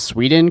ones from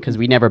Sweden because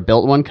we never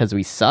built one because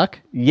we suck.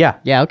 Yeah.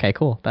 Yeah. Okay.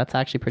 Cool. That's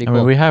actually pretty I cool.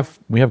 mean, we have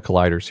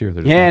colliders here.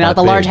 They're just yeah, not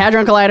that the Large big.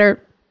 Hadron Collider.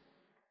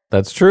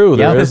 That's true.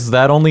 Yeah. There is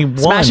that only one.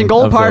 Smashing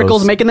gold of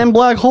particles, those. making them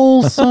black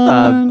holes.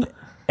 Son.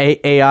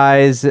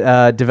 AI's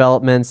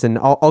developments and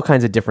all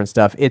kinds of different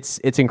stuff. It's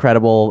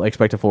incredible.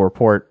 Expect a full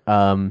report.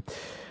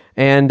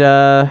 And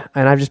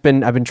I've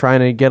been trying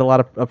to get a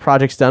lot of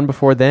projects done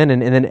before then,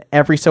 and then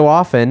every so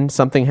often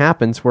something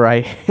happens where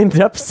I end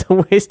up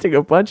wasting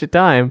a bunch of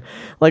time.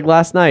 Like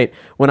last night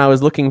when I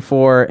was looking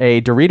for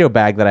a Dorito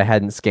bag that I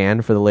hadn't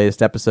scanned for the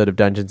latest episode of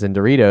Dungeons and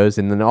Doritos,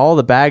 and then all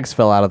the bags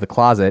fell out of the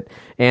closet,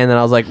 and then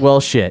I was like, well,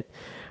 shit.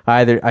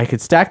 Either I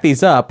could stack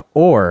these up,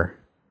 or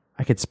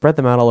I could spread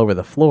them out all over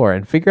the floor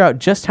and figure out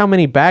just how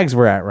many bags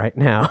we're at right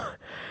now.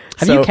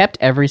 Have you kept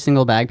every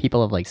single bag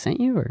people have sent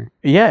you, or?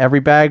 Yeah, every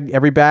bag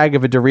of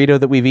a Dorito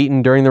that we've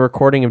eaten during the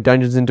recording of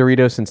Dungeons and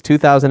Doritos since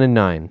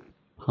 2009.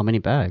 How many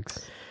bags?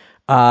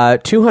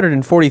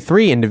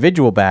 243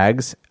 individual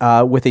bags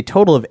with a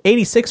total of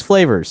 86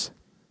 flavors.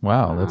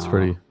 Wow, that's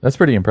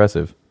pretty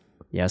impressive.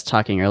 Yeah, I was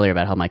talking earlier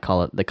about how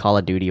the Call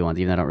of Duty ones,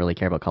 even though I don't really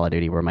care about Call of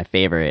Duty, were my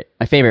favorite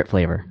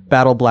flavor.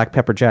 Battle Black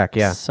Pepper Jack,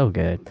 yeah. So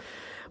good.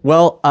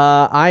 Well,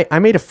 I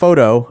made a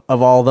photo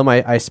of all of them.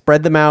 I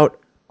spread them out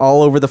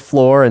all over the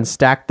floor and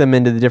stacked them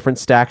into the different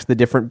stacks, the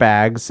different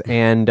bags,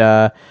 and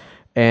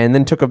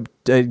then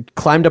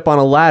climbed up on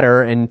a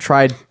ladder and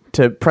tried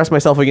to press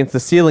myself against the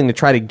ceiling to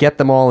try to get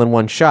them all in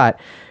one shot.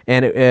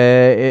 And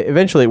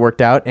eventually it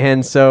worked out,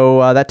 and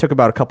so that took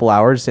about a couple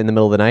hours in the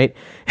middle of the night.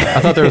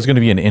 I thought there was going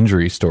to be an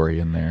injury story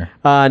in there.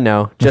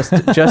 No, just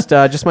my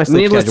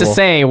sleep Needless schedule. to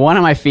say, one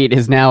of my feet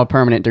is now a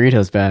permanent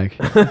Doritos bag.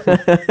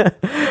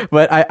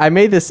 But I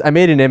made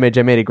an image,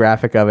 I made a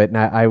graphic of it,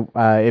 and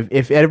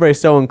if anybody's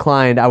so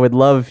inclined, I would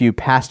love if you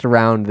passed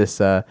around this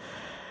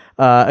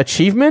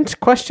achievement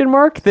question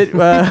mark that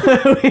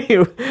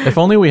If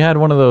only we had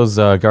one of those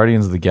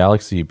Guardians of the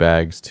Galaxy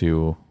bags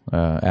to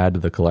add to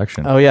the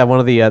collection. Oh yeah, one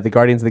of the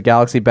Guardians of the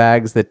Galaxy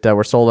bags that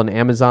were sold on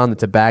Amazon.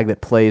 That's a bag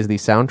that plays the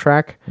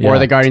soundtrack. Or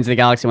the Guardians of the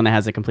Galaxy one that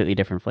has a completely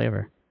different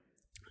flavor.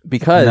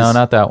 Because No,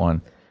 not that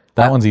one.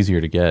 That one's easier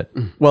to get.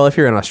 well, if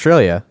you're in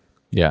Australia.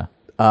 Yeah.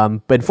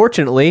 But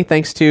fortunately,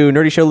 thanks to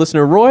Nerdy Show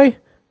listener Roy,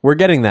 we're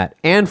getting that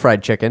and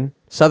fried chicken,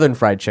 Southern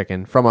fried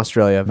chicken from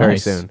Australia very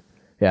Nice. soon.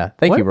 Yeah,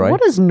 thank you, Roy.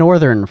 What does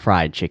Northern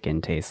fried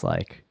chicken taste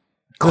like?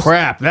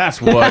 Crap,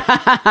 that's what.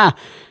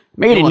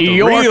 Made in want New the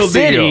York real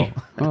City. deal.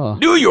 Oh.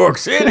 New York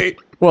City.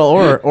 Well,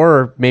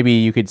 or maybe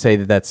you could say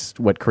that that's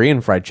what Korean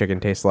fried chicken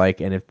tastes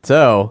like, and if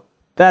so,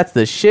 that's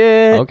the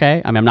shit.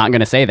 Okay, I'm not going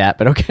to say that,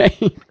 but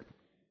okay.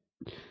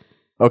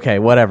 Okay,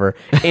 whatever.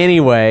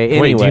 Anyway.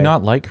 Wait, do you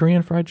not like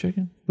Korean fried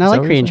chicken? No, I Is that like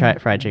what Korean you're saying?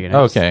 fried chicken.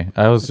 Okay,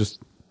 I was just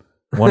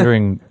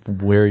wondering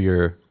where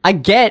your I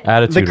get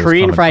attitude the is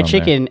Korean coming fried from there.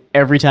 chicken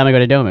every time I go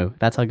to Domu.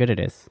 That's how good it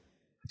is.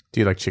 Do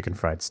you like chicken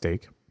fried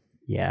steak?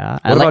 Yeah.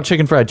 What about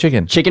chicken fried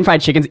chicken? chicken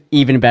fried chicken's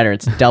even better.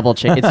 It's double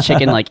chicken. It's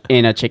chicken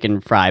in a chicken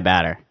fry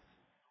batter.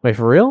 Wait,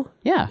 for real?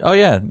 Yeah. Oh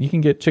yeah, you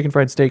can get chicken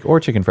fried steak or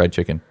chicken fried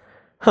chicken.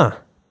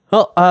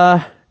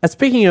 Well,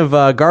 speaking of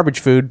garbage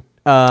food,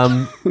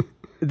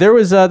 there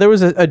was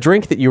a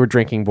drink that you were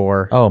drinking,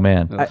 Boar. Oh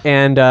man.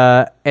 And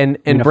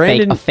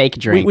Brandon, a fake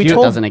drink. It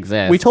doesn't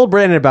exist. We told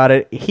Brandon about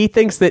it. He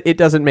thinks that it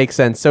doesn't make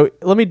sense. So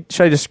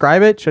should I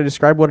describe it? Should I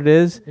describe what it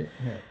is?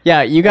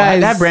 Yeah, you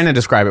guys. Have Brandon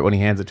describe it when he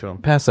hands it to him.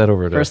 Pass that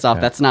over to First off,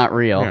 Kat. that's not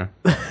real.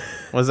 Yeah.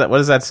 What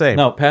does that say?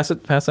 No, pass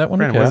that one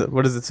to Brandon, Kat.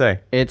 what does it say?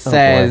 It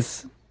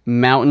says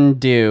Mountain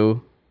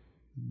Dew,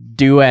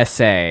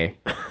 USA.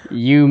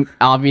 You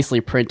obviously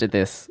printed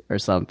this or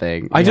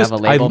something. You have a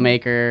label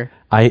maker.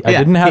 I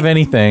didn't have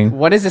anything.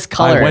 What is this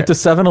color? I went to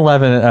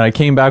 7-Eleven and I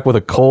came back with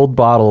a cold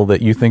bottle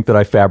that you think that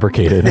I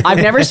fabricated. I've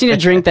never seen a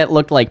drink that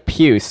looked like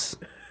puce.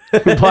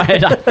 But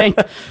I think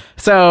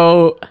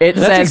so. It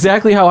That's says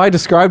exactly how I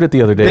described it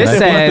the other day. This and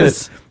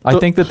says- I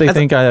think that they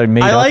think I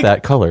made I up like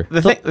that color.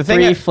 The thing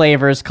three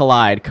flavors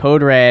collide: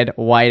 Code Red,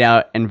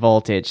 Whiteout, and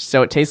Voltage.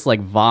 So it tastes like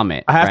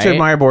vomit. I have to right?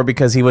 admire Boar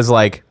because he was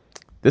like,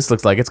 "This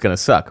looks like it's gonna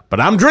suck," but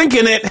I'm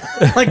drinking it,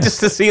 like just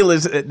to see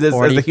as the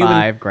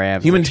 45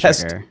 grams human of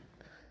test. sugar.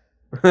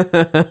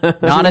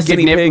 Not a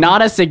Guinea pig.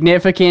 not a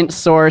significant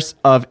source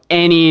of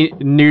any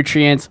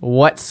nutrients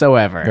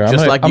whatsoever. Here,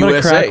 Just like I'm gonna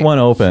USA. crack one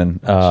open.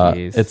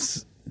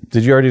 Jeez.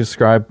 Did you already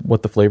describe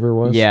what the flavor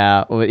was?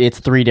 Yeah, well, it's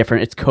three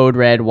different. It's Code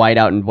Red,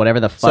 Whiteout, and whatever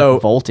the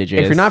fuck Voltage is.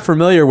 If you're not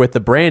familiar with the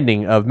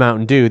branding of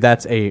Mountain Dew,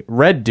 that's a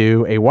red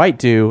Dew, a white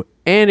Dew,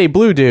 and a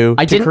blue Dew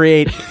to didn't-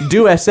 create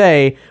Dew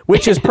SA,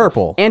 which is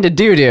purple and a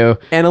doo-doo.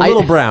 and a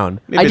little brown.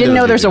 I didn't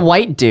know those there's a doo-doo.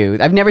 white Dew.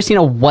 I've never seen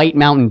a white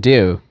Mountain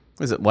Dew.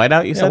 Is it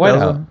whiteout? You said Whiteout.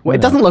 That was a- Well,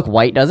 it doesn't look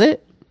white, does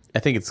it? I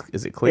think it's.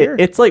 Is it clear?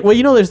 It's like, well,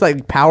 there's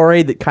like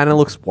Powerade that kind of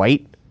looks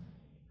white,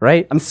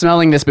 right? I'm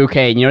smelling this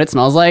bouquet. And you know what it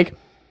smells like?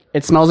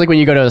 It smells like when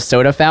you go to a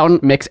soda fountain,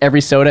 mix every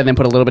soda, and then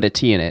put a little bit of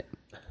tea in it.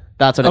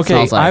 That's what it Okay,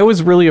 smells like. I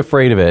was really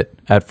afraid of it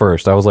at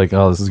first. I was like,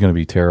 "Oh, this is going to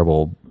be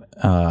terrible."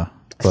 It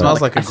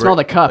smells like I smell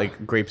the cup.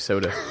 like grape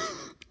soda.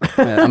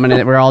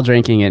 We're all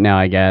drinking it now,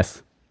 I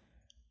guess.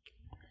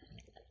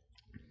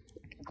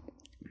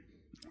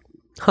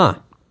 Huh.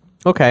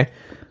 Okay.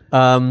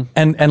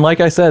 And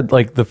like I said,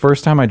 like the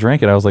first time I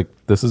drank it, I was like,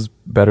 "This is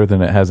better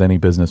than it has any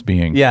business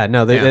being." Yeah,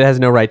 no, it has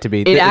no right to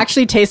be. It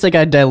actually tastes like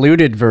a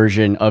diluted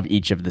version of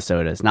each of the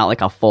sodas, not like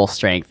a full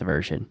strength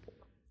version.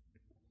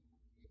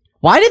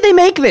 Why did they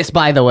make this,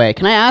 by the way?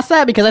 Can I ask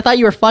that? Because I thought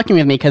you were fucking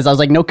with me because I was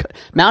like, no,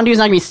 Mountain Dew's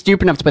not going to be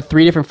stupid enough to put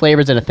 3 different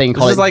flavors in a thing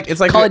called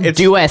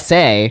Dew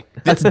SA.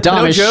 That's dumb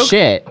No as joke.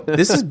 shit.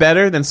 This is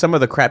better than some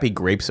of the crappy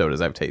grape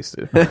sodas I've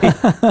tasted.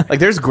 Like,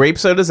 there's grape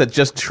sodas that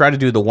just try to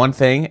do the one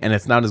thing, and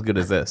it's not as good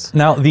as this.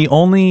 Now, the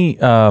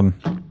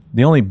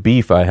only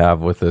beef I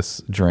have with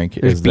this drink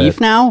is Beef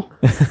that, now?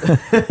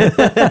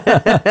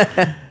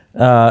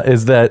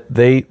 is that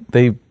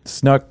they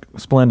snuck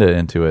Splenda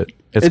into it.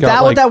 Is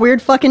that what that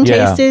weird fucking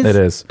taste is? It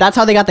is. That's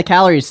how they got the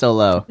calories so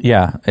low.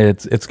 Yeah,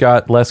 it's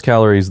got less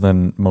calories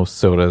than most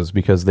sodas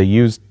because they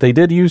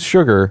did use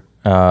sugar.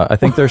 I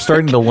think they're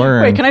starting to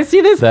learn. Wait, can I see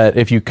this? That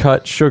if you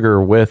cut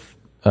sugar with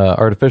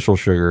artificial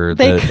sugar,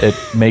 that it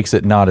makes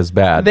it not as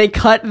bad. They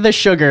cut the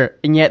sugar,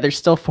 and yet there's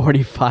still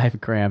 45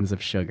 grams of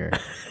sugar.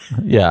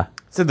 Yeah.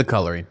 It's in the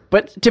coloring.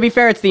 But to be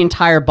fair, it's the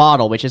entire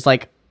bottle, which is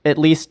like at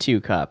least 2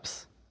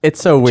 cups. It's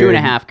so weird.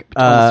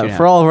 2.5.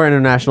 For all of our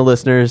international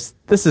listeners,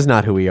 this is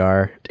not who we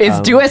are. Is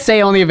Dew SA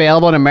only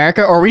available in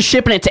America, or are we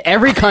shipping it to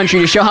every country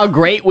to show how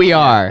great we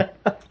are?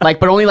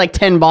 But only like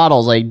 10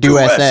 bottles, like Dew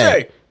SA.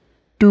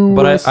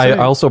 But I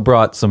also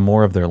brought some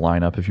more of their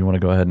lineup if you want to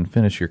go ahead and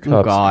finish your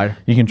cups. God.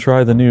 You can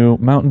try the new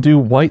Mountain Dew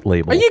White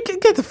Label. Oh, you can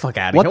get the fuck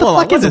out of What here. the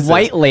fuck is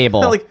White Label?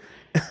 Like,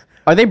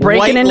 Are they breaking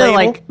White into Label?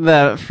 like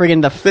the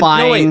friggin' the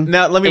fine,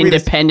 now let me read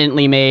this.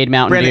 independently made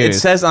Mountain Brandon, Dews? it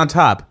says on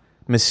top,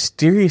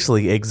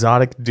 mysteriously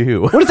exotic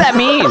dew. What does that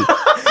mean?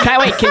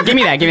 Give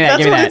me that. Give me that. That's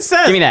give me what that. it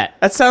says. Give me that.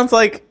 That sounds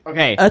like...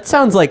 Okay. That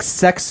sounds like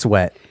sex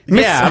sweat.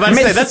 Yeah, I'm about to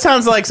say, that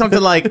sounds like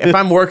something like, if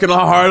I'm working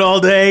hard all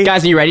day...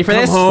 Guys, are you ready for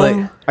this?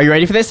 home. Are you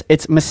ready for this?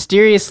 It's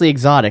mysteriously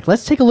exotic.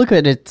 Let's take a look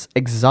at its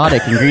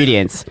exotic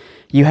ingredients.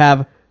 You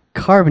have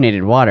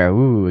carbonated water.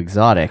 Ooh,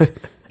 exotic.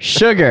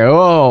 Sugar.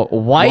 Oh,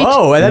 white.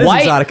 Whoa, that is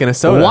exotic in a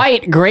soda.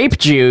 White grape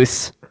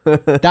juice.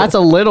 That's a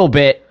little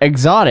bit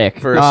exotic.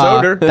 For a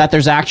soda. That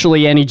there's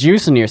actually any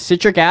juice in here.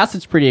 Citric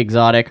acid's pretty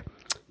exotic.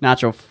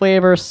 Natural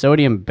flavor,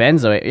 sodium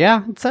benzoate.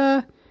 Yeah, it's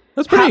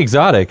That's pretty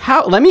exotic.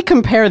 How? Let me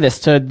compare this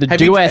to the Have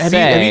Dew you, SA.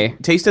 have you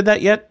tasted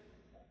that yet?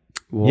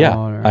 Yeah,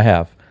 I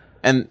have.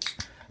 And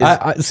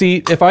I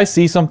see if I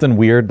see something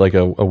weird like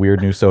a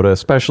weird new soda,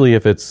 especially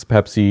if it's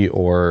Pepsi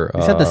or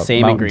These have the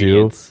same Mountain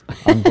ingredients. Dew,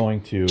 I'm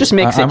going to Just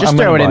mix it. Just I'm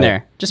throw gonna it in buy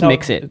there. Just No,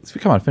 mix it.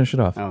 Come on, finish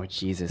it off. Oh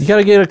Jesus! You got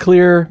to get a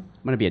clear, I'm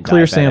gonna be a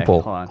clear diabetic.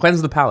 sample. Hold on. cleanse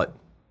the palate.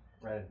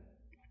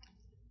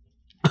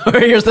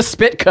 Here's the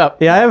spit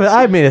cup. Yeah,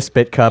 I made a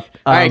spit cup.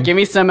 All right, give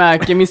me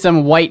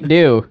some white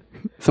dew,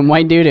 some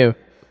white doo.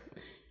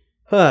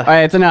 All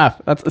right, it's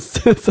enough.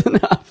 It's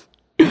enough.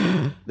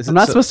 I'm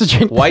not supposed to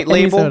drink White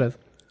any Label? sodas.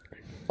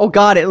 Oh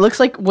God, it looks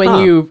like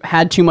when you've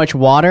had too much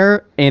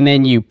water and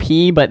then you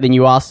pee, but then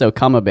you also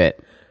come a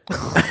bit.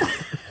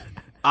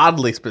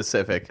 Oddly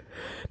specific.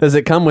 Does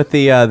it come with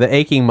the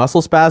aching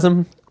muscle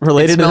spasm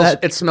related to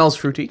that? It smells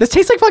fruity. This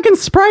tastes like fucking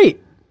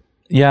Sprite.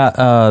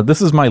 Yeah,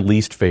 this is my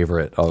least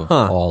favorite of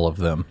all of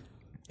them.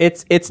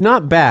 It's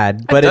not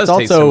bad, but does it's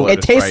taste also similar.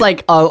 It tastes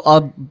Sprite. like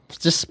a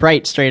just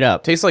Sprite straight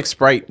up. Tastes like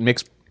Sprite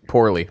mixed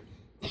poorly.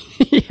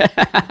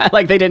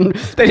 Like they didn't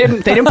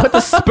put the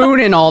spoon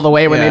in all the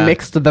way when Yeah. they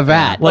mixed the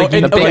vat. Like the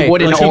you, big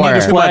wooden like you ore.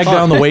 just flag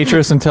down the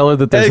waitress and tell her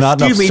that there's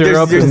not enough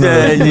syrup in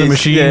the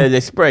machine.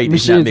 The Sprite is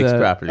Machine's, not mixed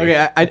properly.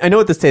 Okay, I know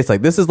what this tastes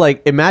like. This is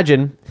like,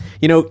 imagine,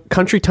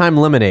 Country Time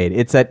lemonade.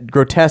 It's that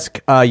grotesque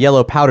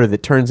yellow powder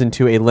that turns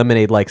into a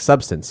lemonade-like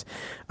substance.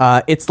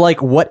 It's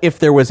like, what if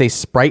there was a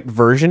Sprite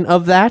version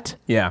of that?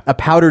 Yeah. A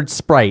powdered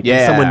Sprite. Yeah.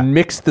 And someone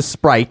mixed the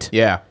Sprite.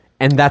 Yeah.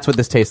 And that's what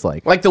this tastes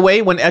like. Like the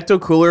way when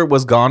Ecto Cooler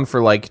was gone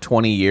for like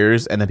 20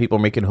 years and then people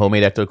are making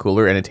homemade Ecto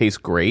Cooler and it tastes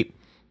great.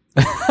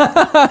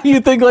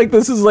 You think like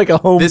this is like a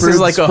home? This is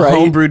like a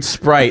homebrewed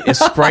Sprite. If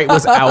Sprite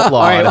was outlawed.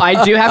 All right,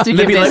 I do have to And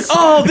give they'd be this. like,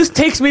 oh, this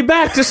takes me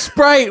back to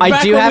Sprite. I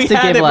back do when have we to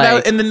had give, it when I-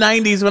 like- in the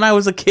 90s when I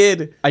was a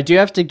kid. I do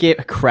have to give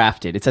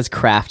crafted. It says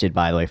crafted,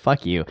 by the way.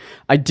 Fuck you.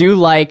 I do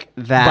like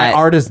that. By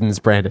artisans,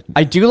 Brandon.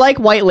 I do like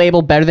White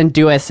Label better than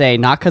Dew SA,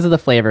 not because of the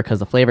flavor, because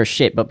the flavor's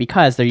shit, but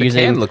because they're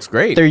using. can looks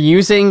great. They're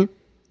using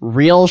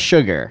real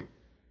sugar.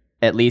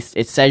 At least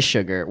it says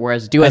sugar,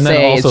 whereas Dew And SA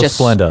then is also just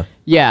Splenda.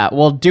 Yeah,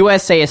 well, Dew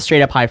SA is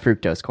straight up high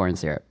fructose corn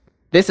syrup.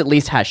 This at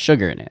least has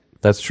sugar in it.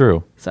 That's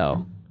true.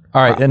 So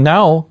All right, and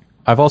now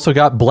I've also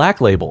got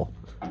Black Label.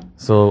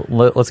 So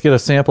let's get a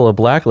sample of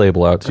Black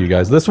Label out to you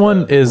guys. This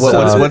one is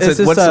what's Is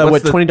this what's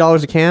what, the-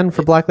 $20 a can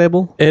for Black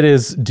Label? it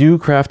is dew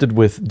crafted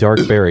with dark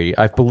berry.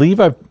 I believe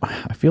I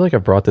feel like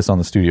I've brought this on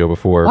the studio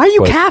before. why are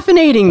you but-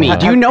 caffeinating me?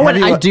 Do you know what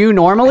have you- I do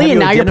normally, have and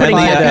you now you're putting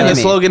identified caffeine that? And in the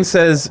me? slogan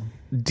says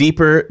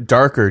deeper,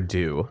 darker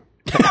dew.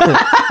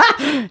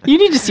 You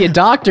need to see a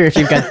doctor if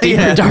you've got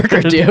deeper,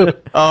 darker dew.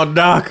 Oh,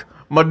 Doc,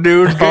 my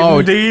dude's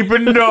getting deep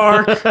and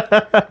dark.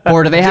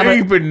 Or do they have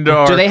Deep and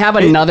dark. do they have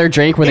another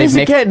drink where they is it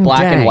mix getting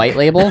black and dank? white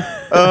label?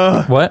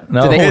 What?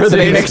 No. Do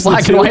they mix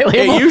black and white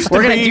label? It used to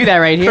We're gonna be do that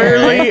right here.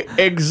 fairly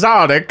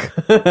exotic,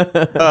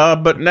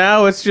 but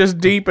now it's just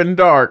deep and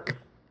dark.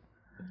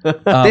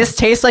 This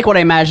tastes like what I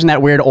imagine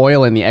that weird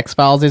oil in the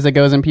X-Files is that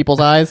goes in people's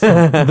eyes.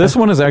 This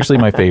one is actually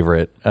my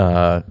favorite.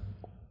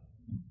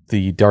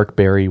 the dark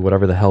berry,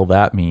 whatever the hell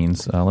that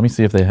means. Let me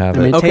see if they have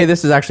it. Okay,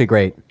 this is actually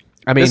great.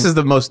 I mean, This is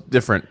the most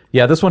different.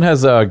 Yeah, this one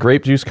has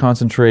grape juice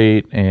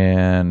concentrate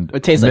and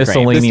It tastes like grape.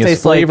 miscellaneous This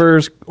tastes like-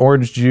 flavors,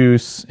 orange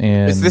juice,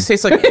 and This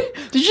tastes like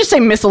Did you just say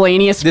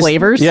miscellaneous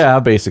flavors? yeah,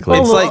 basically.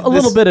 a, It's little, like a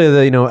little this- bit of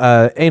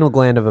the anal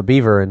gland of a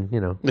beaver and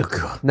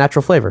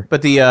natural flavor.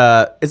 but the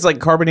it's like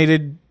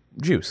carbonated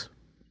juice.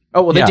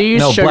 Oh well, they do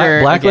use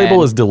sugar. Black again.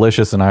 Label is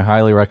delicious, and I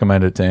highly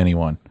recommend it to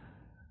anyone.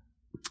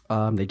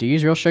 They do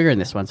use real sugar in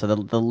this one. So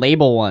the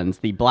label ones,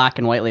 the black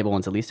and white label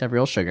ones, at least have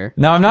real sugar.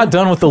 Now I'm not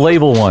done with the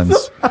label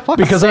ones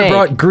because I sake.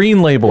 brought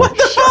green label.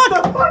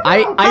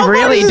 I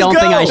really does this don't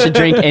think go? I should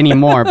drink any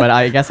more, but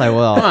I guess I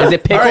will. Is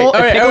it pickle? All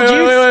right, pickle wait,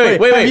 juice?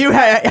 wait. Have you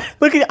had?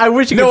 Look at. I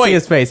wish you could No, see wait.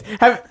 his face.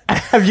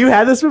 Have you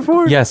had this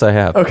before? Yes, I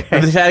have. Okay.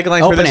 The tagline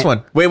for Open this it.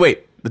 one.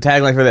 Wait. The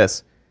tagline for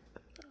this.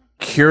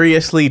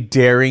 Curiously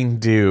daring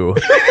do.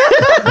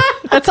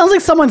 That sounds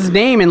like someone's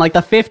name in like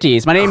the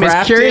 50s. My name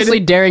Crafted- is Curiously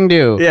Daring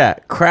Do. Yeah,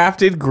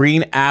 crafted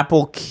green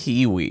apple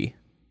kiwi.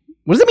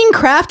 What does it mean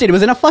crafted? It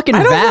was in a fucking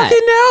I don't vat.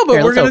 fucking know, but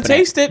Here, we're let's gonna open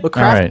taste it. Well,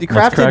 All right, let's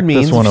crafted crack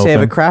means this one if you say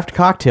have a open. craft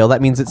cocktail,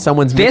 that means that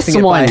someone's This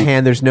mixing it by one.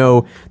 hand. There's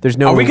no.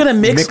 Are we gonna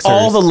mix mixers.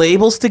 all the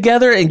labels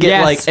together and get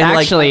Yes, like and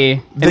actually.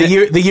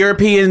 like the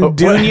European Oh,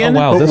 Dunion?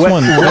 wow, this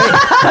one.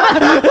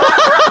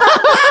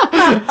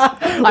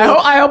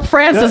 I hope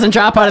France doesn't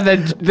drop out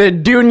of the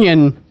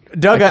Dunion.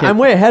 Doug, I'm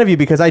way ahead of you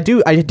because I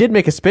did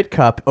make a spit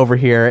cup over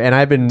here, and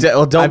I've been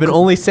don't- I've been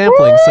only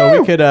sampling, so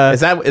we could. Is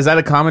that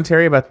a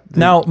commentary about?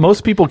 Now,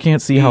 most people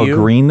can't see how EU?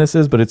 green this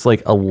is, but it's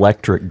like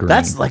electric green.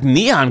 That's like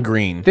neon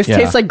green. This Yeah.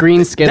 tastes like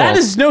green Skittles. That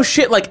is no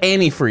shit like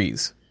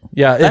antifreeze.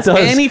 yeah, it That's does.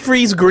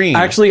 antifreeze green.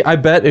 Actually, I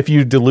bet if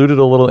you diluted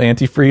a little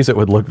antifreeze, it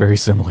would look very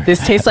similar.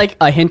 This tastes like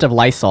a hint of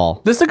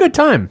Lysol. This is a good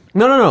time.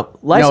 No. No,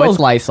 Lysol's it's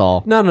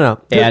Lysol. No.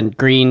 And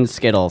green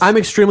Skittles. I'm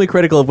extremely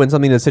critical of when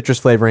something has citrus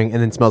flavoring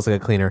and then smells like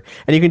a cleaner.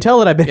 And you can tell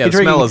that I've been Yeah, the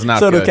drinking smell is not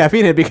soda with good.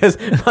 caffeine in it because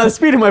the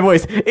speed of my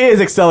voice is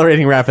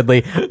accelerating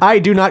rapidly. I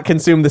do not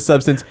consume this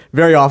substance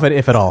very often,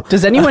 if at all.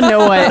 Does anyone know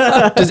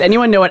what? Does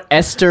anyone know what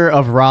ester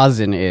of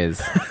rosin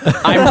is?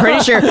 I'm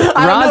pretty sure I don't know,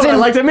 but rosin. I'd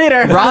like to meet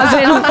her.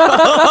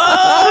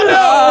 Rosin.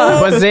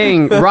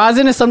 Bazing.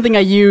 Rosin is something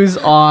I use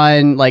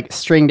on like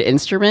stringed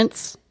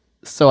instruments.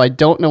 So I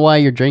don't know why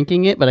you're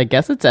drinking it, but I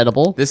guess it's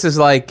edible. This is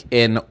like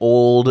an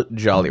old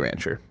Jolly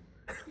Rancher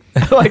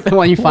Like the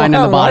one you find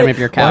in the bottom of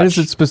your couch. Why does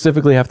it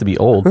specifically have to be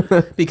old?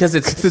 because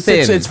it's It's-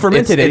 thin. it's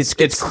fermented. It's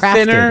crafted.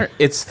 thinner.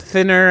 It's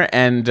thinner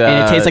and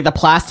and it tastes like the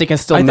plastic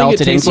has still I think it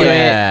melted tastes into like-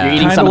 it. You're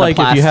eating Kind some of of like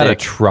the if plastic. you had a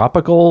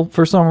tropical,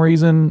 for some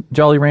reason,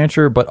 Jolly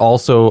Rancher, but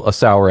also a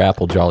sour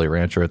apple Jolly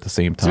Rancher at the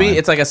same time. to me.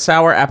 It's like a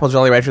sour apple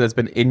Jolly Rancher that's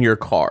been in your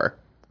car.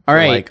 All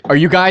right, like- are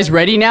you guys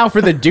ready now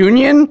for the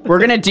Dunion? We're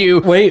gonna do.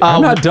 Wait,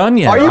 I'm not done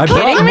yet. Are you I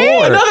brought kidding me?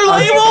 more. Another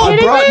label? I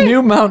brought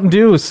new Mountain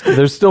Dew.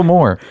 There's still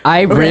more.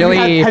 I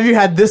really. Have you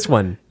had this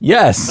one?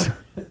 Yes.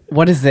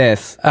 What is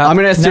this? I'm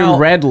gonna assume Now,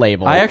 red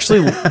label. I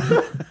actually,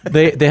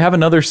 they have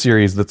another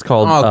series that's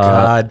called. Oh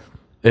God!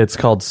 It's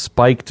called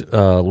Spiked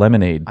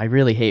Lemonade. I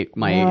really hate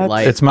my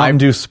life. It's Mountain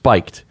Dew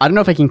Spiked. I don't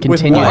know if I can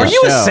continue. what? Are this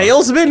you a show.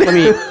 salesman? Let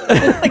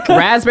me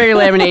raspberry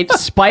lemonade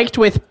spiked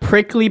with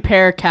prickly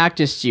pear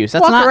cactus juice.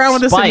 That's walk not around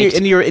with this spiked.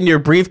 in your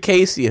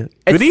briefcase. Good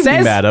It evening,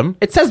 says- madam.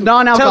 It says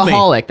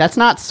non-alcoholic. That's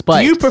not Do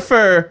spiked. you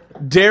prefer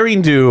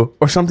Daring Do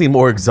or something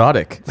more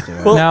exotic?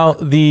 Now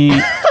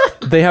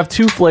they have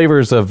two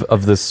flavors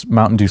of this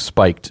Mountain Dew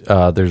Spiked.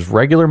 There's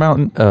regular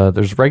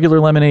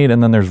lemonade,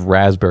 and then there's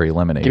raspberry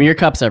lemonade. Give me your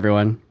cups,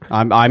 everyone.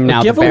 I'm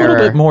now Give the a little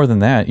bearer. bit more than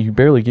that. You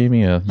barely gave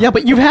me a. Yeah,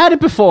 but you've had it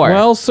before.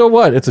 Well, so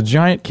what? It's a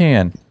giant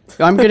can.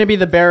 I'm gonna be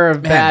the bearer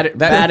of bad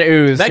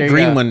ooze. That Here you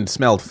green go. one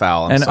smelled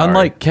foul. I'm And sorry.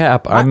 unlike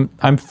Cap,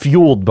 I'm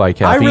fueled by I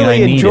caffeine.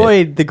 really need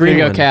enjoyed the Here green you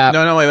go, one. Cap.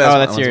 No, wait, Oh, that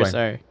that's one's yours.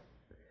 mine.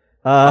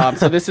 Sorry.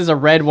 So this is a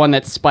red one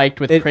that's spiked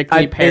with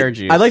prickly pear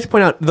juice. I'd like to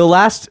point out the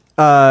last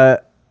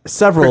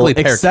several,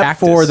 Prickly pear except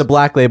cactus. for the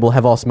black label,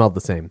 have all smelled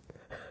the same.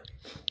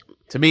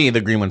 To me,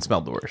 the green one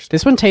smelled the worst.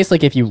 This one tastes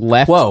like if you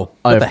left Whoa,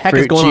 what a the heck is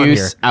fruit going on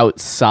juice here?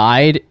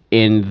 outside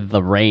in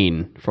the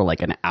rain for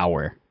like an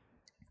hour.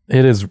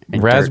 It is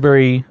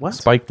raspberry What?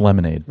 spiked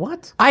lemonade.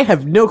 What? I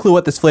have no clue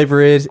what this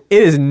flavor is.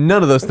 It is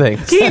none of those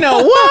things.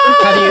 Kino, what?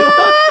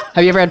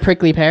 Have you ever had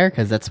prickly pear?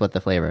 Because that's what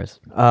the flavor is.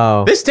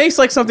 This tastes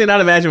like something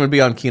I'd imagine would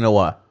be on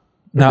quinoa.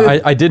 Now,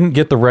 I didn't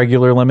get the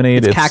regular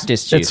lemonade. It's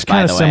cactus juice, It's by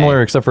kind of the way.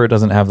 similar, except for it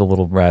doesn't have the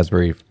little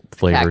raspberry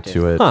flavor Cactus.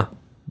 to it.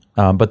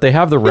 Huh. But they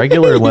have the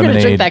regular You're gonna drink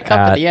lemonade that cup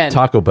at the end.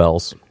 Taco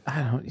Bell's.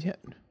 I don't yet.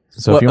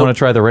 So if you want to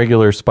try the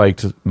regular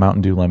spiked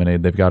Mountain Dew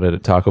lemonade, they've got it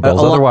at Taco Bell's.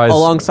 Alo- Otherwise,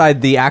 alongside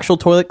the actual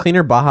toilet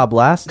cleaner, Baja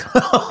Blast.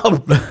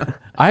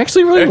 I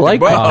actually really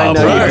like Well, Baja I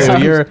know Blast.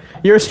 you do.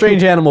 You're a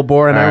strange animal,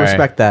 Bor, and I All right.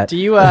 respect that. Do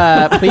you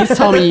please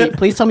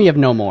tell me you have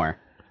no more.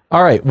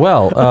 All right,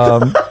 well,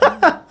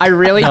 I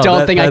really don't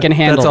that- think I that- can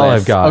handle that's all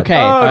this. I've got.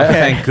 Okay.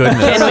 Thank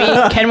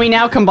goodness. Can we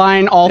now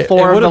combine all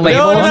four of the would've been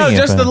labels? No, funny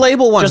just if the I-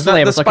 label ones. Just the not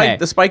labels, spike, okay.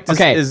 The spike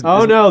Okay. is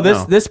Oh no,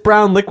 this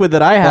brown liquid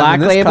that I have Black in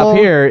this label? cup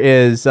here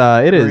is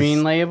it is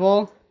Green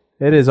label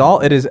it is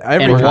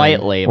every and kind.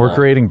 white label. we're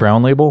creating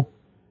brown label.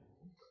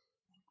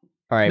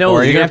 All right, No,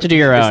 or you're gonna have to do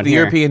your own. It's the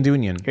Here. European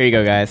Union. Here you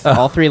go, guys.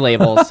 All 3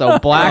 labels. So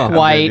black,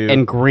 white,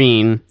 and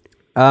green.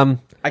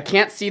 I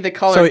can't see the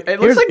color. So it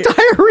looks like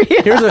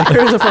diarrhea.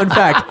 Here's a fun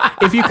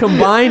fact. If you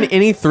combine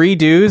any 3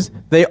 dews,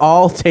 they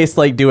all taste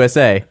like Dew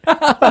SA.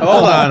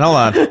 Hold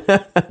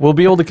on. We'll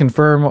be able to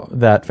confirm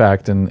that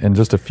fact in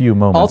just a few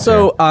moments.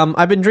 Also,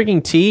 I've been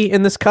drinking tea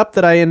in this cup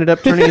that I ended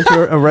up turning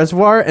into a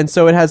reservoir, and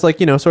so it has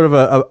sort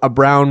of a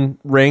brown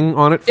ring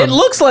on it. It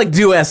looks like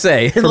Dew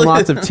SA. From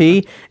lots of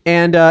tea,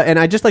 and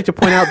I just like to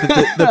point out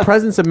that the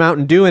presence of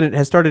Mountain Dew in it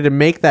has started to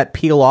make that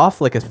peel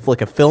off like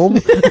a film.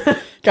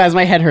 Guys,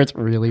 my head hurts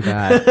really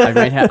bad.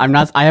 I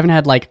haven't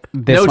had like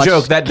this No much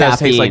joke, that does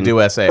taste like caffeine.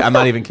 Dew SA. I'm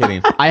not even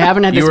kidding. I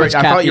haven't had this much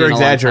I caffeine thought you were in a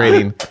long time.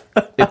 exaggerating.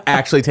 It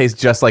actually tastes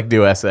just like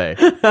Dew SA.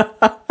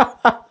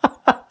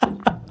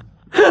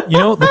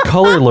 the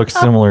color looks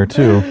similar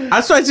too.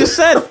 That's what I just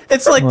said.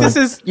 It's like this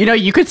is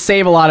You could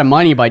save a lot of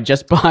money by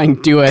just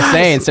buying Dew SA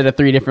instead of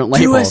 3 different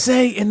Dew labels. SA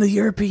in the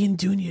European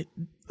Union.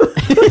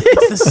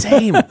 It's the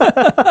same.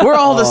 We're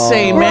all the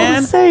same, We're all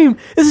man. the same.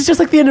 This is just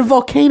like the end of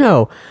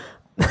Volcano.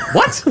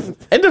 What?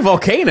 End of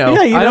Volcano?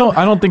 Yeah,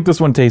 I don't think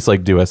this one tastes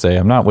like Dew SA.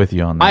 I'm not with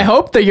you on that. I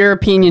hope the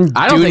European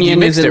I don't think you Union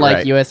mixed isn't it like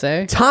right.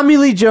 USA. Tommy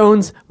Lee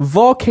Jones,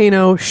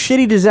 Volcano,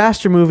 shitty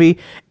disaster movie.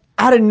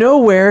 Out of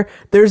nowhere,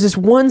 there's this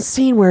one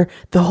scene where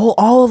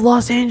all of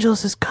Los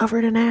Angeles is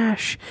covered in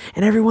ash,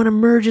 and everyone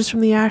emerges from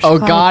the ash. Oh,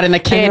 cloud, God, and the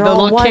they're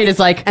all little white. kid is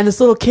like- and this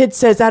little kid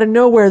says out of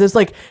nowhere, "There's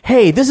like,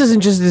 hey, this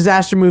isn't just a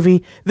disaster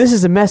movie. This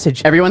is a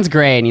message. Everyone's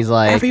gray, and he's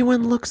like,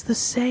 Everyone looks the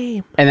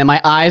same." and then my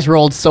eyes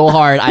rolled so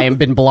hard, I have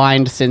been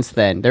blind since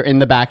then. They're in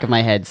the back of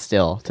my head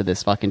still to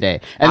this fucking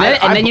day. And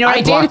then you know what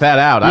I did? blocked that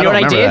out. You I know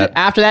don't what I remember did that.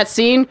 after that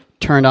scene?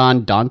 Turned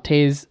on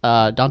Dante's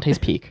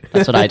Peak.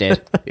 That's what I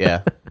did.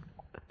 Yeah.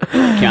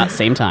 Came out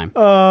same time.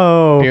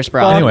 Oh, Pierce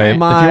Brosnan. Anyway, if you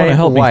my want to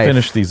help wife. me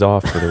finish these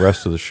off for the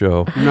rest of the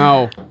show,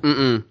 No.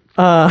 Mm-mm.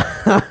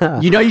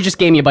 You just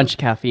gave me a bunch of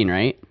caffeine,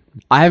 right?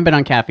 I haven't been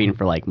on caffeine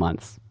for like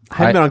months. I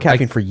haven't been on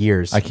caffeine for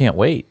years. I can't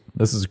wait.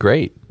 This is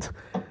great.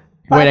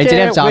 Wait, I did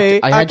have Dr.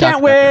 Wait. I I had can't Dr.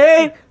 Pepper.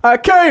 wait. I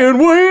can't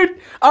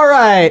wait. All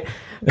right.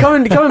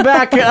 Coming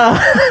back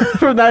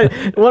from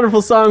that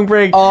wonderful song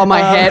break. Oh, my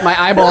head, my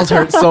eyeballs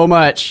hurt so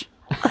much.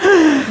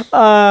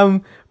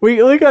 We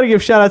got to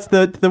give shout outs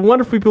to the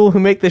wonderful people who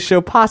make this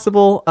show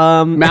possible.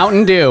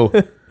 Mountain Dew.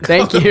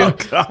 Thank you.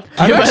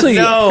 I'm actually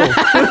No.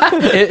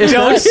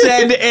 Don't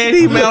send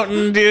any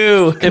Mountain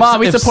Dew. Come on,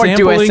 we support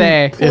sampling-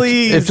 USA.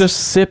 Please. If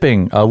just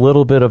sipping a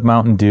little bit of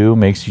Mountain Dew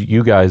makes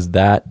you guys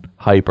that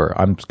hyper,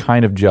 I'm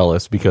kind of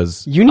jealous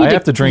because You need I to-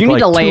 have to drink you need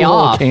like to lay 2 little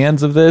off.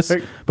 cans of this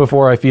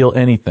before I feel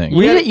anything.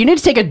 You need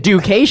to take a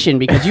Ducation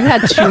because you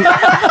had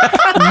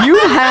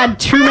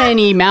too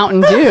many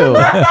Mountain Dew.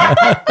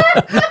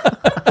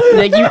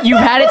 Like you've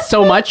had it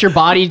so much, your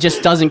body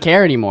just doesn't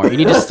care anymore. You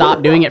need to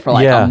stop doing it for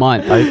like yeah, a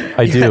month.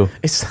 I do.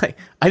 It's like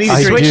I need to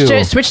I drink.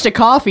 do. Switch to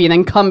coffee and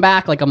then come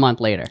back like a month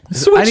later.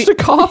 Switch to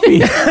coffee.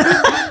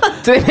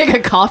 Do they make a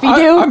coffee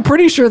dew? I'm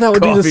pretty sure that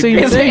would be the Coffee same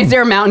bean. is thing.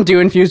 there a Mountain Dew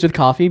infused with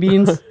coffee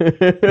beans?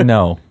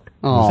 No.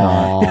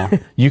 Oh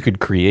You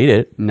could create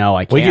it. no,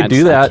 I can't. We could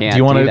do I that. can't Do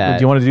you want to? that.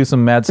 Do you want to do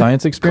some mad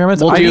science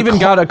experiments? We'll I do even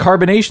got a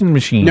carbonation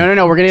machine.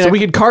 No. We're gonna So we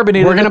could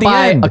carbonate We're it gonna at the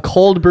buy end. a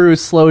cold brew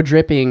slow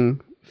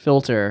dripping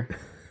filter.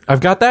 I've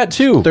got that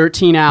too.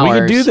 13 hours. We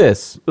could do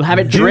this. We'll have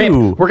it drip.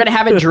 Dew. We're gonna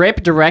have it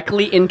drip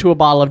directly into a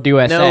bottle of Dew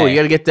SA. No, you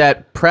got to get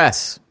that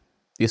press.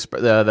 The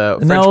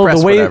French No, press,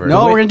 the way whatever.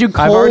 No, we're gonna do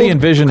I've already cold-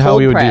 envisioned how cold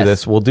we would do press.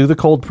 this. We'll do the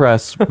cold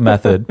press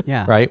method.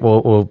 Yeah. Right.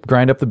 We'll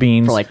grind up the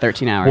beans For like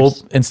 13 hours. We'll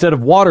instead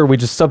of water, we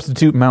just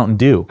substitute Mountain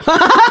Dew,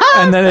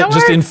 and then it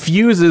just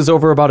infuses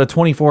over about a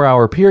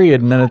 24-hour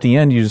period. And then at the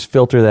end, you just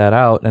filter that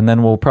out, and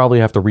then we'll probably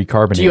have to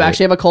recarbonate. Do you it.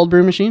 actually have a cold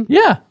brew machine?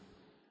 Yeah,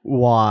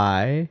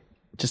 Why?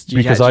 Just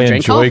because do you I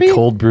drink enjoy coffee?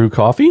 cold brew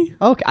coffee.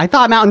 Okay, I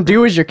thought Mountain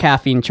Dew was your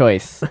caffeine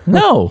choice.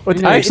 No,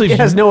 I actually it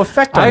has no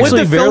effect on I it. actually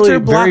Would the filter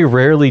very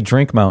rarely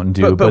drink Mountain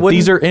Dew, But but wouldn't-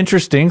 these are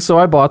interesting, so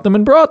I bought them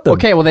and brought them.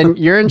 Okay, well then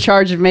you're in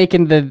charge of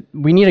making the.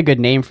 We need a good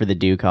name for the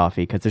Dew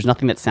coffee because there's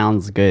nothing that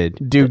sounds good.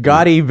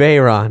 Dugatti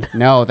Veyron.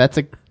 No, that's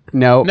a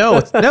no.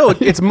 No,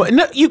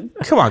 you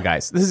come on,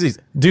 guys. This is easy.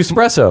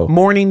 Dewspresso.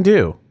 Morning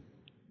Dew.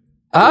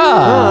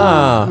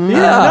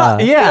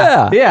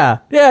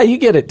 Yeah, you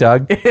get it,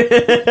 Doug.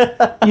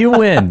 You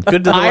win.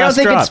 Good to the I don't last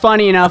think drop. it's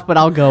funny enough, but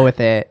I'll go with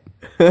it.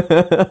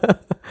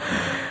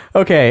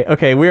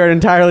 Okay. We are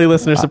entirely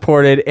listener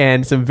supported,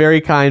 and some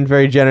very kind,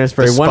 very generous,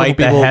 very wonderful Despite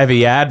the people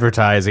heavy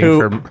advertising who,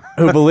 from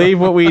who believe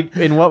what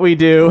we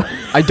do.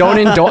 I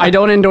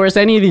don't endorse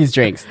any of these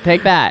drinks.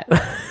 Take that.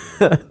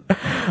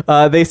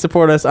 They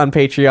support us on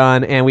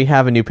Patreon, and we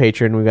have a new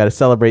patron. We've got to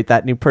celebrate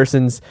that new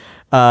person's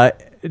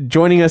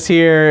joining us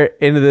here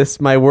into this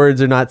My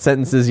Words Are Not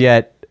Sentences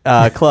Yet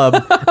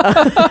club.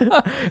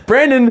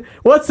 Brandon,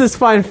 what's this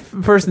fine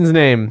person's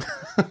name?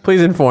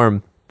 Please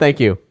inform. Thank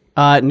you.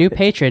 New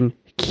patron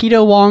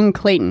Keto Wong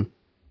Clayton.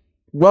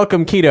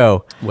 Welcome,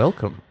 Keto.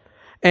 welcome.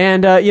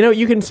 And,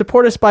 you can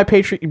support us by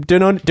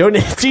Patreon. Don't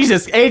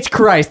Jesus H.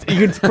 Christ.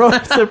 You can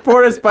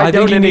support us by I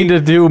think you donating. need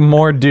to do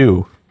more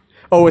Dew.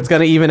 Oh, it's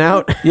gonna even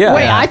out. Yeah.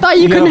 Wait, I thought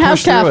you gotta couldn't have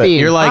push through it. caffeine.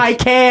 You're like, I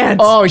can't.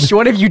 oh,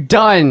 what have you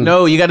done?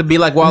 no, you got to be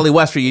like Wally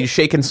West, where you're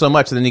shaking so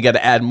much, and then you got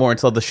to add more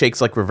until the shakes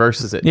like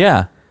reverses it.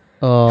 Yeah.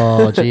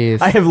 Oh, jeez.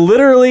 I have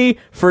literally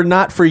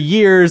not for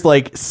years,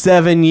 like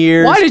 7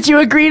 years. Why did you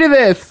agree to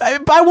this?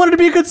 I wanted to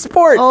be a good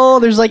sport.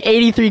 Oh, there's like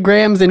 83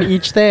 grams in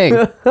each thing.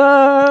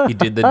 You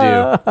did the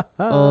do.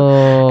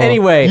 Oh.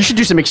 Anyway, You should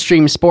do some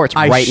extreme sports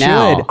right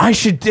now. I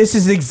should. This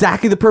is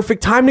exactly the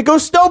perfect time to go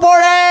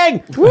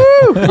snowboarding. Woo!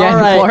 Yeah, All in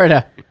right.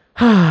 Florida.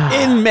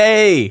 In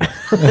May.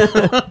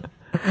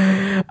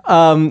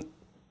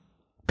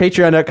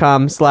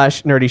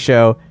 Patreon.com/nerdy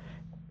show.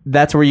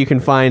 That's where you can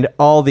find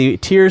all the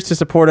tiers to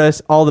support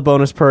us, all the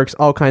bonus perks,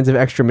 all kinds of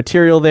extra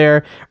material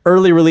there.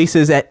 Early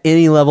releases at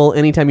any level.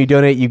 Anytime you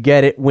donate, you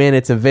get it when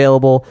it's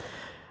available.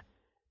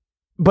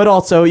 But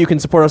also, you can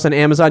support us on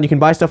Amazon. You can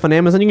buy stuff on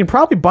Amazon. You can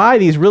probably buy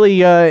these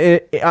really,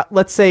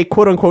 let's say,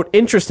 quote-unquote,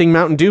 interesting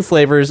Mountain Dew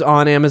flavors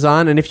on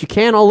Amazon. And if you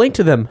can, I'll link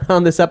to them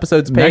on this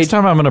episode's page. Next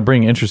time I'm going to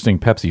bring interesting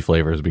Pepsi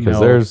flavors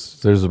because No.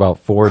 there's about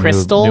 4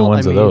 Crystal? new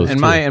ones I of mean, those. In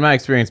too. my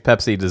experience,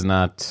 Pepsi does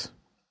not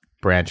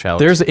branch out.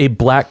 There's a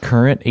Black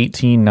Currant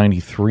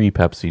 1893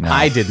 Pepsi now.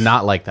 I did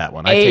not like that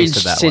one. I Aged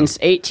tasted that since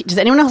 18. Does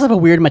anyone else have a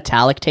weird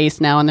metallic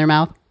taste now in their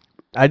mouth?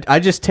 I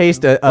just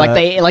taste a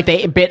Like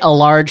they bit a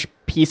large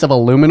piece of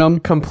aluminum.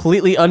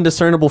 completely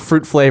undiscernible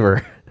fruit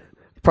flavor.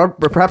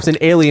 Perhaps an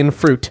alien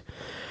fruit.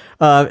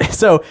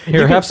 So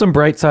Here, have some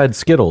Bright Side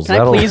Skittles.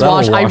 Can I please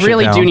wash? I it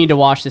really down. do need to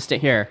wash this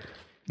here.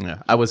 one. Yeah,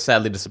 I was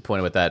sadly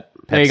disappointed with that.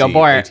 Pepsi There you go,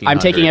 boy. I'm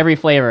 1800. taking every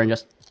flavor and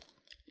just.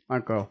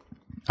 Thank you.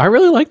 I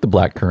really like the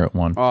Black Currant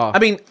one. I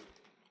mean,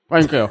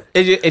 Thank you.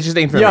 it just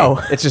ain't for Yo.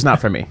 me. It's just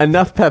not for me.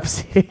 enough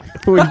Pepsi.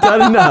 We've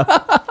done enough.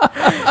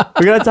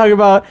 We got to talk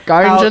about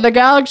Guardians how- of the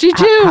Galaxy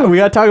 2. We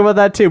got to talk about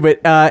that too.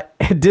 But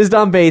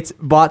Dizdon Bates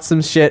bought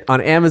some shit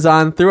on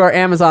Amazon through our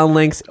Amazon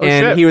links,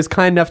 and shit. he was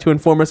kind enough to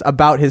inform us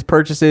about his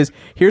purchases.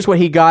 Here's what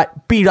he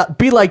got. Be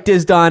like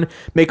Dizdon.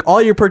 Make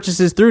all your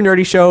purchases through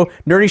Nerdy Show,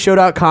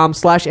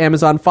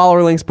 nerdyshow.com/Amazon. Follow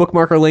our links,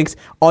 bookmark our links.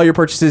 All your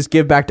purchases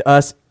give back to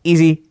us.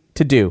 Easy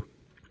to do.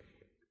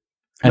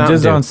 And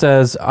Mountain Dew. Dizdon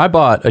says, I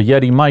bought a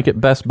Yeti mic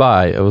at Best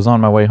Buy. It was on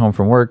my way home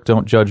from work.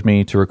 Don't judge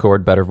me to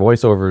record better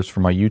voiceovers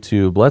for my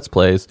YouTube Let's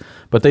Plays,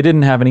 but they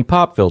didn't have any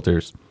pop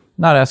filters.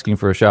 Not asking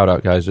for a shout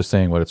out, guys, just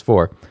saying what it's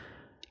for.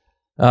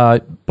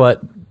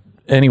 But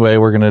anyway,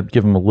 we're going to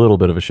give him a little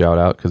bit of a shout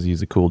out because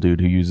he's a cool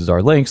dude who uses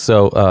our links.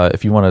 So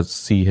if you want to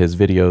see his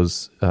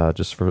videos,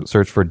 just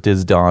search for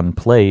Dizdon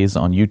Plays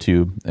on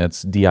YouTube.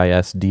 It's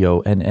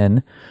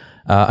DISDONN.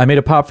 I made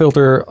a pop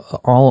filter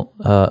all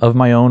of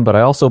my own, but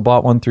I also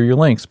bought one through your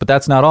links. But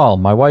that's not all.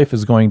 My wife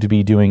is going to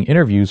be doing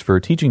interviews for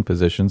teaching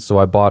positions, so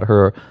I bought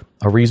her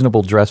a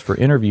reasonable dress for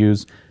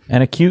interviews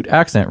and a cute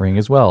accent ring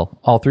as well,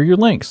 all through your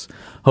links.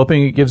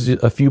 Hoping it gives you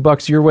a few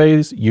bucks your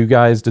ways. You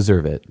guys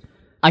deserve it.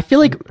 I feel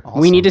like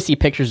we need to see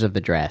pictures of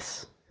the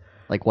dress.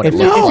 Like what If it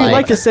you'd looks like.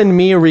 like to send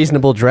me a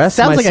reasonable dress,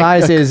 Sounds my like a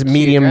size is cute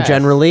medium dress.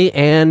 generally,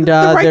 and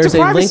right there's to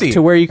a privacy. link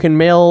to where you can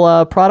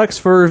mail products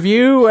for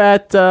review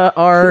at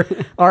our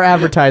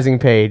advertising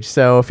page.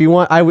 So if you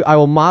want, I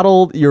will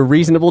model your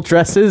reasonable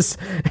dresses.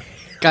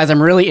 Guys,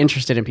 I'm really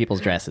interested in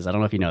people's dresses. I don't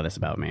know if you know this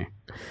about me.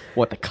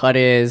 What the cut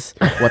is,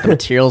 what the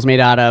material's made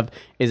out of.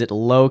 Is it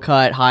low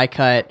cut, high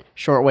cut,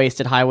 short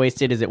waisted, high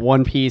waisted? Is it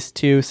one piece,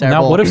 two,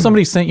 several? Now, what if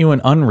somebody sent you an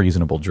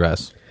unreasonable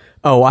dress?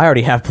 Oh, I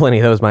already have plenty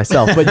of those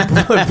myself, but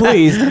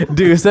please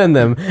do send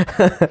them.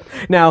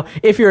 Now,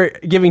 if you're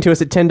giving to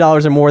us at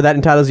 $10 or more, that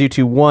entitles you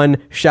to one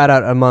shout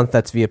out a month.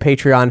 That's via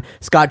Patreon.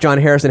 Scott John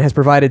Harrison has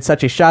provided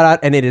such a shout out,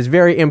 and it is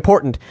very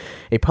important.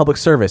 A public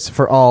service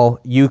for all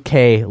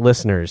UK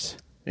listeners.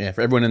 Yeah,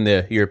 for everyone in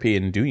the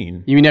European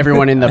Union. You mean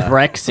everyone in the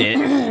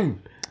Brexit?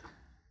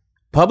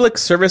 Public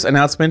service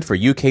announcement for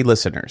UK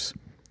listeners.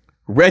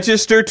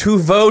 Register to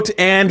vote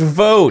and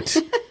vote.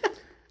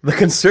 The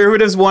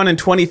Conservatives won in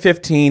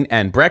 2015,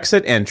 and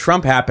Brexit and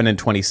Trump happened in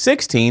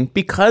 2016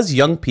 because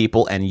young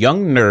people and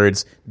young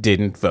nerds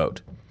didn't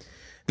vote.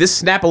 This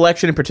snap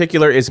election in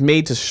particular is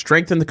made to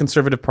strengthen the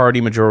Conservative Party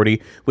majority,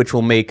 which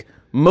will make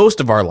most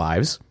of our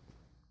lives,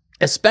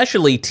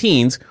 especially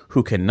teens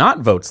who cannot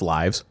vote's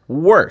lives,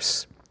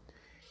 worse.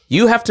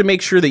 You have to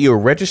make sure that you are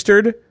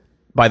registered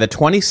by the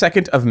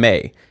 22nd of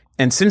May.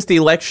 And since the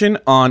election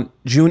on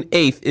June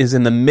 8th is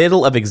in the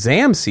middle of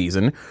exam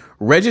season,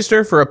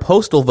 register for a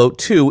postal vote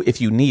too if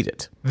you need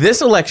it.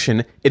 This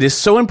election, it is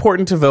so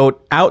important to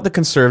vote out the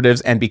Conservatives,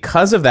 and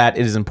because of that,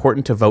 it is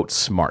important to vote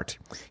smart.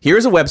 Here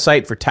is a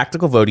website for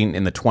tactical voting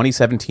in the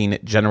 2017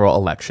 general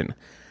election.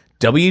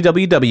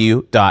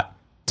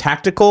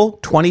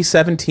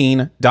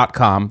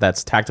 www.tactical2017.com.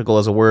 That's tactical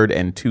as a word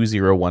and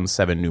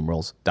 2017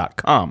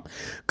 numerals.com.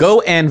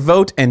 Go and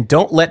vote, and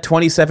don't let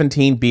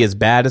 2017 be as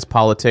bad as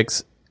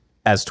politics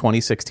as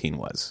 2016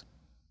 was.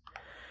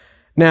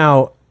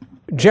 Now,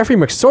 Jeffrey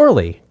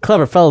McSorley,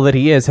 clever fellow that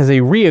he is, has a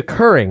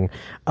reoccurring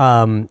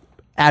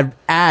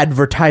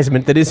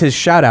advertisement that is his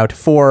shout out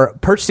for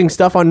purchasing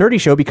stuff on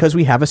Nerdy Show because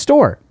we have a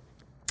store.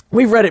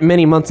 We've read it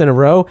many months in a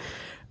row.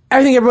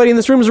 I think everybody in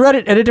this room has read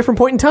it at a different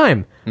point in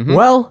time.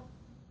 Well,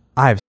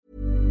 I've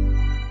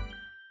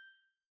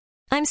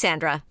I'm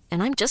Sandra,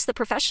 and I'm just the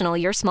professional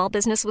your small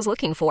business was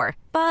looking for.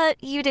 But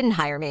you didn't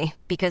hire me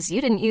because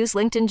you didn't use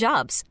LinkedIn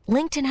Jobs.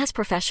 LinkedIn has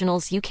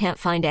professionals you can't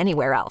find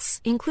anywhere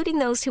else, including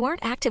those who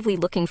aren't actively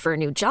looking for a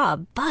new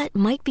job, but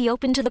might be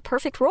open to the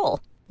perfect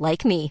role,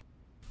 like me.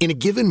 In a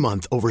given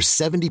month, over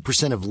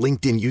 70% of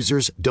LinkedIn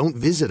users don't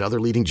visit other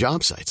leading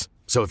job sites.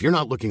 So if you're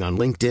not looking on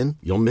LinkedIn,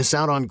 you'll miss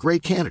out on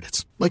great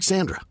candidates like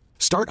Sandra.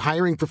 Start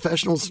hiring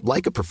professionals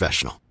like a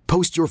professional.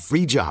 Post your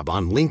free job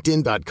on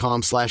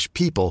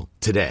linkedin.com/people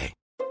today.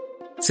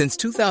 Since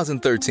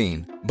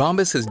 2013,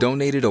 Bombas has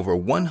donated over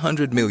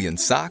 100 million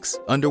socks,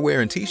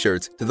 underwear, and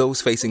T-shirts to those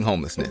facing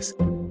homelessness.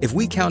 If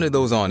we counted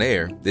those on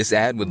air, this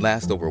ad would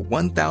last over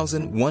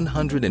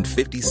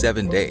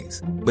 1,157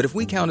 days. But if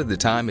we counted the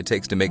time it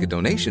takes to make a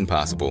donation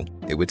possible,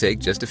 it would take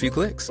just a few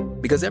clicks.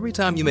 Because every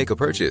time you make a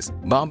purchase,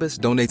 Bombas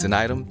donates an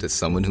item to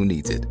someone who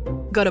needs it.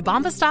 Go to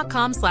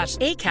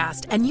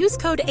bombas.com/ACAST and use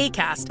code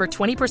ACAST for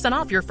 20%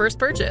 off your first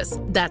purchase.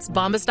 That's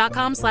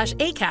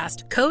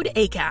bombas.com/ACAST, code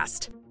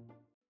ACAST.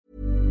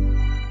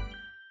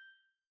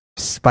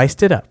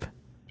 Spiced it up.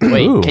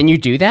 Wait, Ooh. can you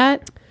do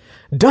that?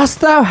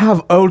 Dost thou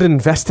have olden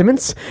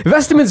vestments?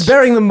 Vestments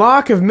bearing the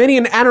mark of many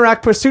an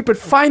anorak pursuit, but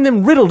find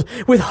them riddled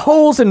with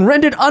holes and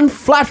rendered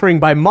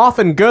unflattering by moth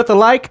and girth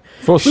alike?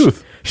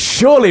 Forsooth.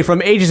 Surely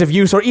from ages of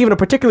use or even a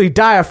particularly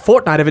dire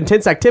fortnight of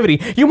intense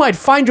activity, you might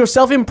find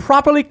yourself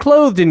improperly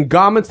clothed in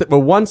garments that were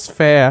once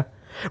fair.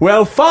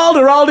 Well,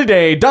 Falderaldy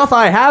day, doth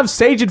I have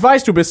sage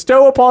advice to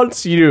bestow upon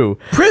you.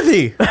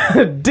 Prithee!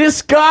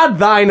 Discard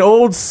thine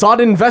old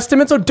sodden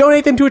vestments or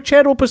donate them to a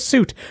charitable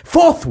pursuit.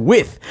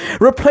 Forthwith,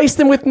 replace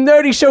them with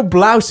Nerdy Show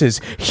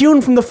blouses, hewn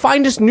from the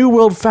finest New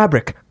World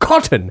fabric,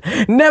 cotton.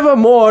 Never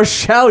more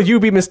shall you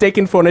be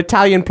mistaken for an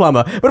Italian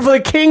plumber, but for the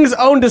king's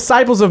own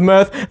disciples of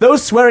mirth,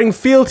 those swearing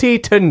fealty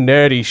to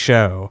Nerdy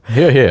Show.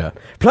 Hear, hear.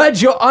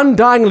 Pledge your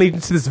undying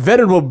allegiance to this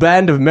venerable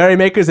band of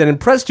merrymakers and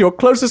impress your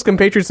closest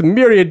compatriots with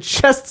myriad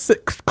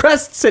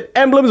crests and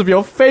emblems of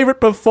your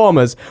favorite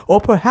performers, or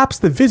perhaps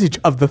the visage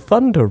of the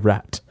Thunder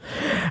Rat.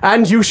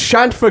 And you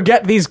shan't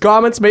forget these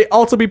garments may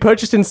also be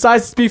purchased in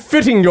sizes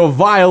befitting your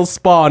vile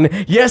spawn.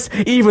 Yes,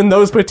 even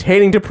those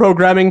pertaining to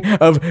programming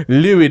of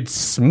lewd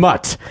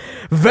smut.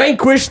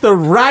 Vanquish the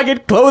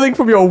ragged clothing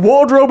from your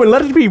wardrobe and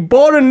let it be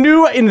born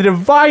anew in the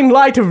divine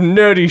light of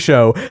Nerdy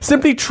Show.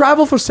 Simply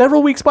travel for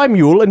several weeks by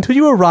mule until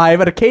you arrive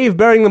at a cave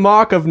bearing the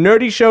mark of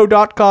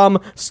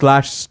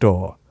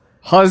nerdyshow.com/store.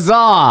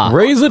 Huzzah!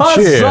 Raise a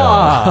cheer.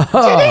 Huzzah!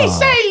 Did he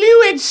say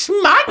lewd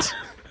smut?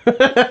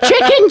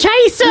 Chicken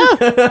chaser!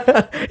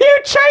 You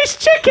chase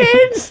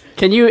chickens!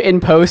 Can you,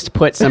 in post,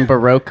 put some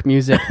Baroque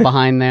music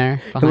behind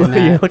there? Behind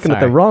that? You're looking at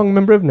the Sorry. wrong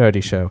member of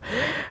Nerdy Show.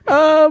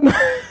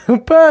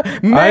 But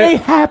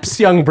mayhaps,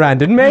 young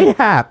Brandon,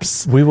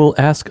 mayhaps. We will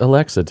ask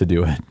Alexa to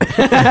do it.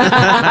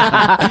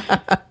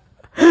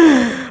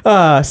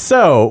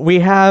 So, we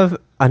have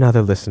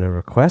another listener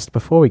request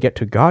before we get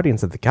to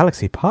Guardians of the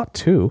Galaxy Part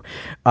 2.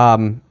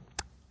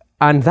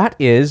 And that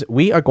is,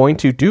 we are going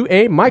to do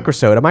a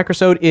microsode. A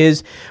microsode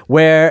is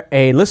where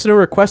a listener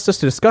requests us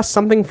to discuss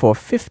something for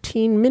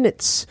 15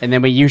 minutes. And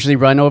then we usually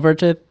run over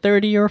to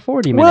 30 or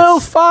 40 minutes. We'll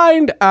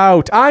find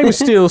out. I'm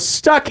still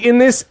stuck in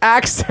this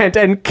accent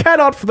and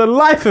cannot for the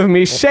life of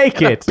me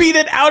shake it. Beat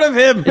it out of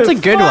him! It's a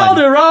good one.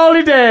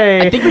 Falderaldy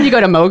day. I think when you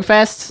go to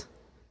Moogfest,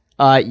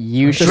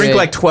 you should... Drink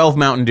like 12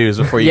 Mountain Dews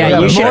before you Yeah,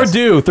 go. you should- More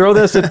do. Throw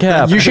this at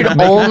Cap. You should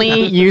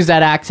only use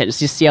that accent.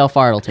 Just see how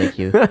far it'll take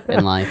you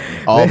in life.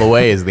 All the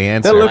way is the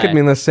answer. They'll look at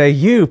me and they'll say,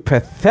 "You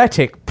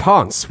pathetic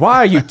ponce, why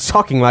are you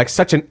talking like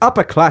such an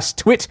upper-class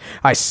twit?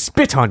 I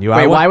spit on you."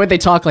 Wait, why would they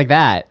talk like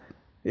that?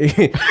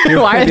 Why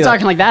are they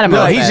talking like that?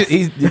 No, Moogfest?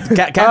 he's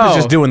Cap is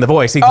just doing the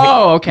voice.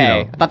 Oh,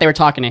 okay. I thought they were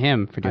talking to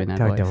him for doing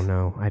that I voice. don't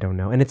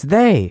know. And it's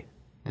they.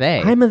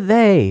 They. I'm a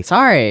they.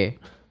 Sorry.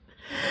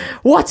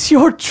 What's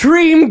your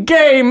dream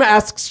game?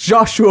 Asks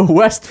Joshua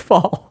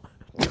Westfall.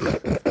 You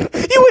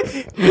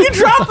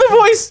dropped the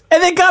voice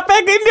and then got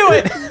back into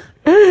it.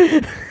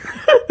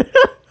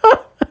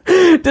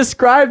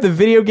 Describe the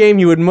video game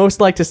you would most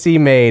like to see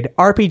made.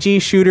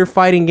 RPG, shooter,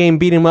 fighting game,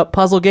 beat 'em up,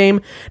 puzzle game.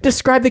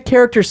 Describe the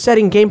character,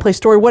 setting, gameplay,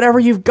 story, whatever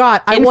you've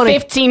got. In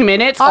 15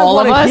 minutes, all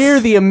of I want us? to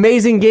hear the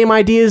amazing game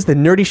ideas the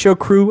Nerdy Show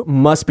crew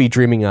must be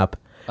dreaming up.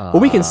 Well,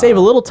 we can save a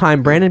little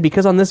time, Brandon,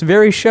 because on this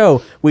very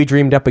show, we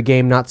dreamed up a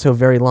game not so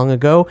very long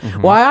ago.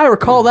 Why, I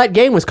recall that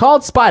game was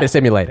called Spider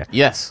Simulator.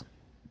 Yes.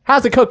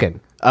 How's it cooking?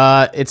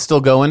 It's still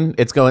going.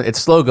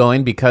 It's slow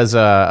going because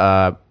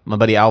my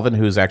buddy Alvin,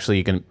 who's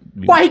actually going to...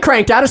 Why, he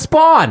cranked out a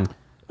Spawn!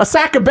 A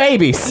sack of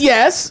babies!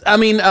 Yes, I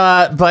mean,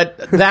 but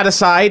that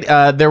aside,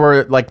 there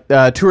were like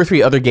 2 or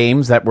 3 other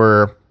games that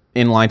were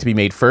in line to be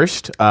made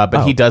first.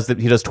 But he does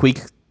tweak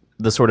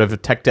the sort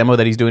of tech demo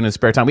that he's doing in his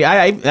spare time.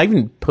 I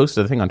even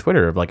posted a thing on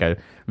Twitter of like a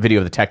video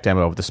of the tech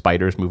demo of the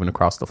spiders moving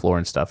across the floor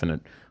and stuff, and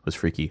it was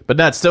freaky. But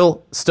that's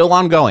still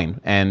ongoing,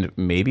 and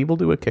maybe we'll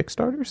do a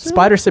Kickstarter soon?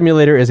 Spider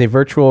Simulator is a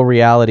virtual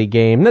reality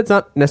game. That's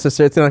not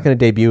necessary. It's not going to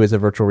debut as a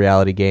virtual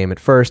reality game at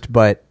first,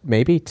 but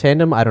maybe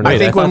Tandem. I don't know. I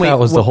think that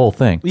was the whole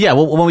thing. Yeah,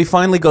 well, when we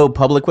finally go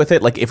public with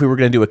it, like if we were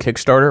going to do a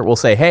Kickstarter, we'll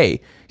say,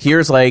 hey,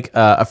 here's like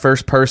a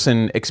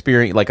first-person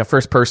experience, like a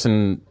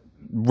first-person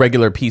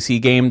regular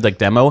PC game, like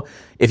demo.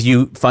 If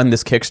you fund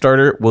this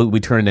Kickstarter, we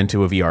turn it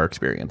into a VR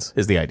experience,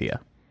 is the idea.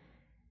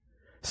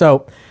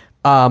 So,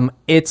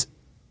 it's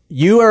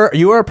you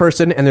are a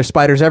person, and there's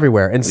spiders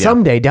everywhere. And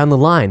someday down the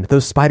line,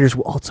 those spiders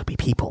will also be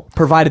people,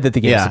 provided that the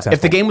game is successful.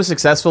 If the game was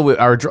successful,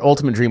 our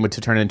ultimate dream would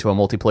to turn it into a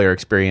multiplayer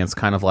experience,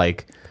 kind of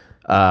like,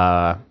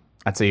 I'd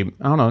say,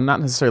 I don't know,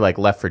 not necessarily like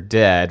Left 4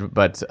 Dead,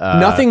 but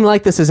nothing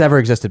like this has ever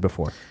existed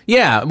before.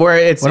 Yeah, where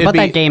it's What about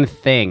that game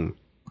Thing?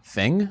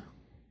 Thing?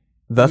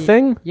 The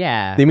Thing?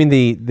 Yeah. You mean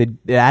the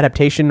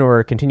adaptation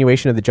or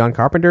continuation of the John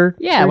Carpenter?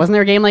 Yeah, series? wasn't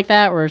there a game like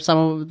that where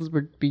some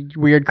would be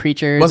weird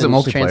creatures? Was it and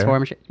multiplayer?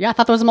 transform shit? Yeah, I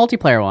thought there was a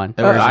multiplayer one.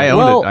 I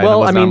owned it.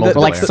 I mean,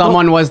 Like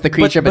someone was the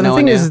creature, but the no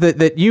thing one is knew.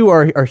 that you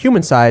are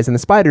human size and the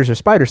spiders are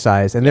spider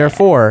size, and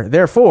therefore, when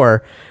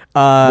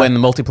the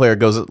multiplayer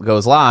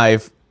goes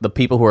live, the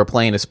people who are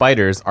playing as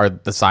spiders are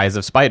the size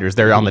of spiders.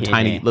 They're on the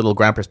tiny little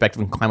ground perspective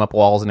and climb up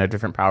walls and have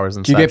different powers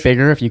and Do you Uh, get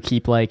bigger if you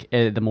keep like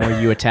the more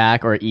you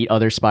attack or eat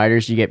other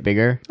spiders? You get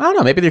bigger I don't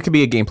know. Maybe there could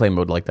be a gameplay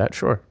mode like that.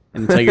 Sure.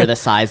 until you're the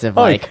size of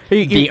like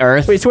you- the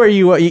Earth. It's where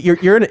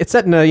you're in. It's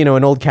set in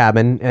an old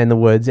cabin in the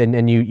woods,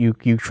 and you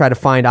try to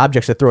find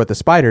objects to throw at the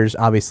spiders,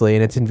 obviously,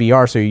 and it's in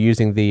VR, so you're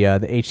using the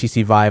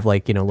HTC Vive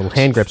little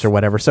hand grips or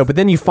whatever. So, but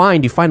then you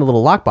find a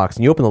little lockbox,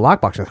 and you open the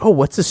lockbox, and you're like, oh,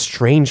 what's this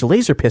strange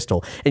laser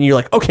pistol? And you're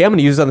like, okay, I'm going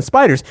to use it on the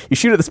spiders. You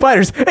shoot at the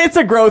spiders. It's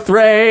a growth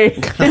ray.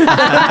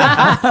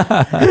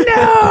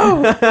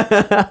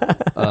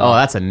 Oh,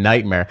 that's a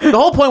nightmare. The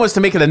whole point was to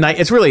make it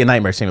it's really a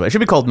nightmare simulator. It should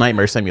be called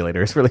Nightmare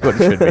Simulator. It's really what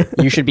it should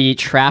be. You should be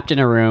trapped in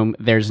a room.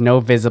 There's no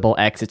visible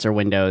exits or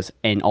windows,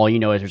 and all you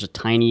know is there's a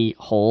tiny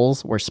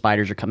holes where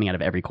spiders are coming out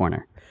of every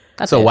corner.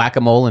 That's So it.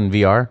 Whack-A-Mole in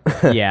VR.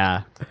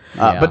 Yeah.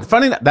 But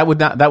funny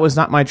that was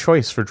not my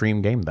choice for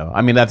dream game though.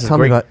 I mean, that's Tell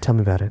me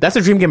about it. That's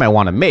a dream game I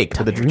want to make.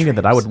 But the dream game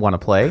that I would want to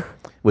play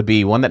would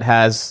be one that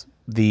has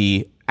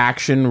the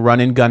action run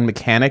and gun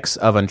mechanics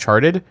of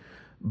Uncharted,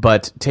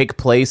 but take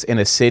place in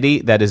a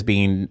city that is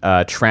being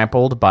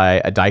trampled by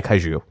a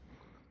Daikaiju,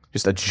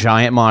 just a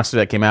giant monster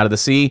that came out of the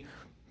sea.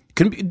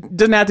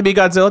 Doesn't have to be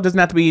Godzilla. Doesn't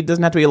have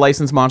to be a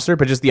licensed monster.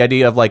 But just the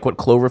idea of like what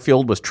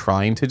Cloverfield was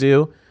trying to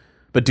do,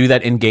 but do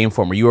that in game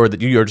form, where you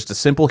are just a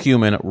simple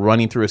human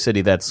running through a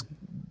city that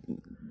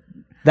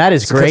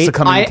is great.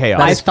 succumbing to chaos.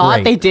 I is thought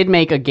great. they did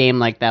make a game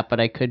like that, but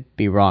I could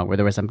be wrong. Where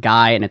there was some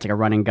guy and it's like a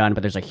running gun,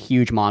 but there's a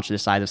huge monster the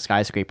size of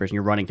skyscrapers, and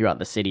you're running throughout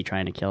the city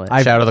trying to kill it.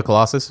 Shadow of the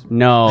Colossus.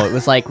 No, it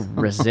was like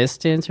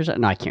Resistance or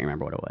something. No, I can't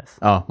remember what it was.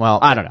 Oh well,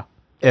 I don't know.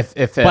 If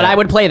But I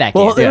would play that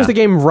game. Well, there was the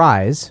game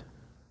Rise.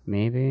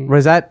 Maybe.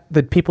 Was that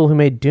the people who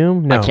made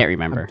Doom? No, I can't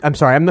remember. I'm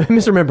sorry. I'm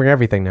misremembering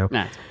everything now.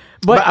 Nah.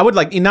 But I would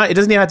like. It doesn't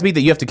even have to be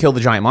that you have to kill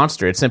the giant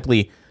monster. It's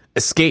simply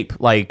escape.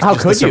 Like How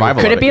just could the you?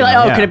 survival. Could of it be you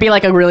like know? could it be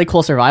like a really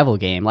cool survival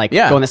game? Like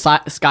Yeah. go in the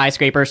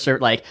skyscraper,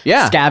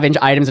 scavenge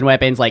items and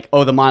weapons. Like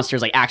the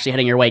monster's like actually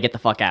heading your way. Get the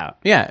fuck out.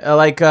 Yeah,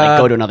 like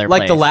go to another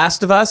like The place.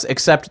 Last of Us,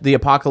 except the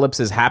apocalypse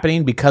is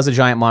happening because a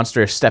giant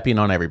monster is stepping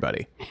on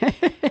everybody.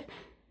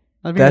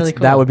 That'd be really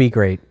cool. That would be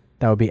great.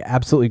 That would be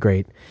absolutely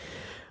great.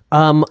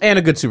 And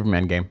a good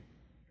Superman game.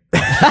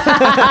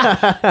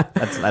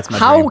 That's my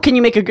How dream. can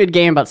you make a good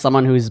game about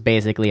someone who's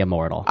basically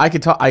immortal? I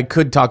could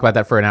talk about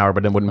that for an hour,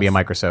 but it wouldn't be a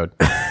microsode.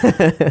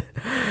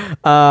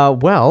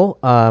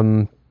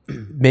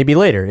 Maybe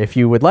later. If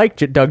you would like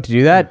Doug to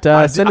do that,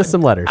 send us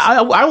some letters.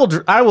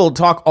 I will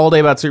talk all day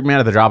about Superman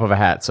at the drop of a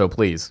hat. So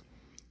please.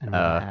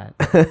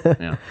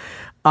 Yeah.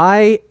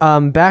 I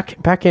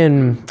back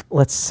in,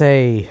 let's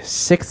say,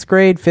 6th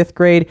grade, 5th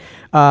grade,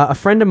 a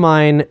friend of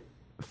mine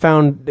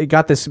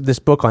got this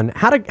book on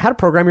how to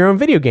program your own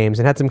video games,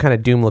 and had some kind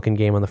of Doom looking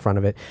game on the front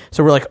of it.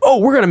 So we're like, oh,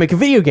 we're gonna make a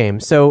video game.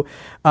 So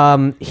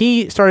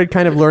he started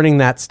kind of learning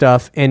that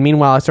stuff, and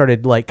meanwhile I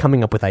started like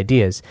coming up with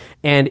ideas,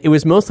 and it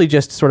was mostly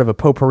just sort of a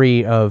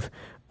potpourri of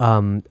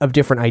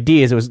different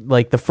ideas. It was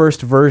like the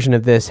first version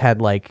of this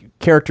had like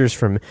characters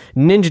from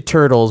Ninja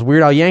Turtles.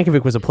 Weird Al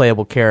Yankovic was a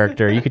playable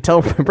character. You could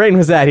tell Brayden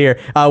was at here.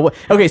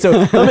 Okay, so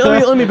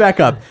let me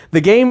back up.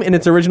 The game in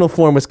its original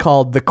form was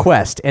called The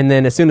Quest, and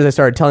then as soon as I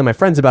started telling my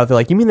friends about it, they're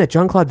like, "You mean that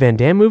Jean-Claude Van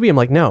Damme movie?" I'm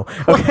like, "No."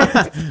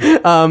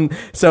 Okay.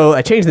 So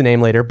I changed the name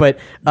later, but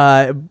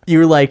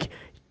you're like,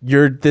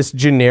 you're this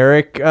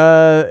generic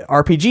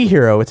RPG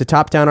hero. It's a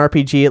top-down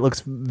RPG. It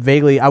looks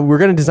vaguely... we're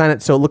going to design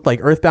it so it looked like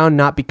Earthbound,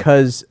 not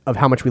because of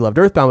how much we loved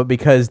Earthbound, but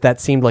because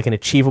that seemed like an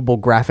achievable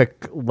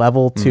graphic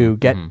level to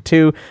get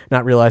to,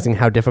 not realizing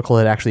how difficult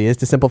it actually is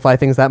to simplify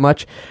things that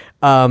much.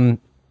 One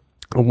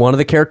of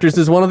the characters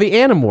is one of the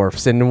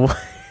Animorphs, and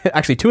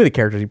actually two of the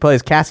characters. You play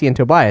as Cassie and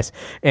Tobias,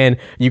 and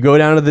you go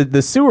down to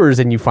the sewers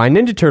and you find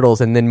Ninja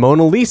Turtles, and then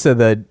Mona Lisa,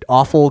 the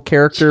awful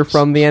character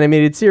from the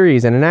animated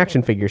series, and an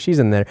action figure. She's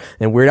in there.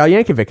 And Weird Al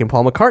Yankovic and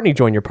Paul McCartney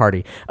join your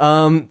party.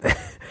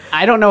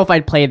 I don't know if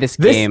I'd play this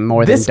game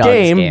more than Doug's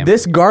game.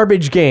 This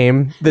garbage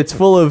game that's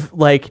full of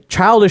like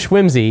childish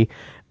whimsy,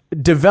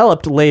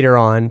 developed later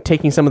on,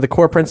 taking some of the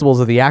core principles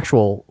of the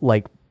actual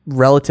like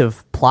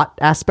relative plot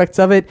aspects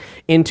of it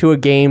into a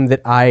game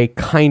that I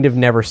kind of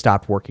never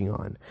stopped working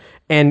on.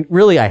 And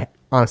really, I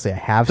have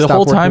stopped The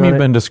whole time you've on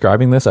been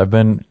describing this, I've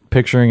been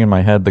picturing in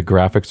my head the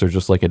graphics are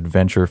just like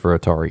adventure for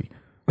Atari.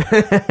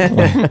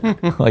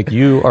 like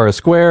you are a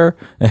square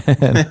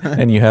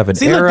and you have an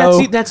arrow.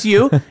 Look, that's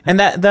you, and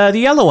that the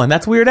yellow one,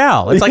 that's Weird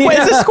Al. It's like, wait,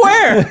 it's a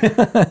square.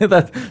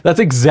 that's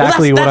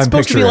exactly what I'm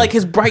supposed picturing. to be like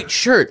his bright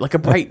shirt, like a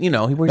bright, he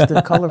wears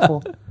the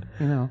colorful,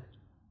 We're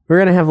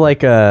gonna have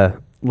like a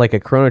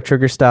Chrono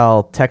Trigger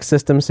style tech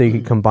system, so you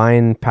can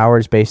combine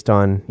powers based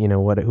on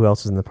who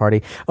else is in the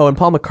party. Oh, and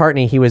Paul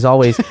McCartney, he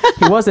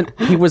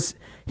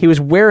was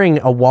wearing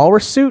a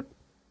walrus suit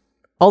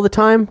all the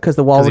time because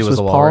the walrus was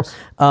Paul.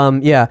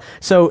 Yeah.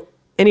 So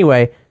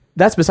anyway,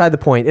 that's beside the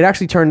point. It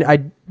actually turned. I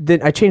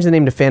changed the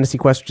name to Fantasy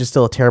Quest, which is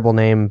still a terrible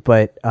name,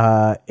 but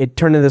it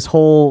turned into this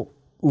whole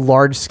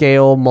large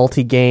scale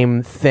multi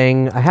game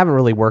thing. I haven't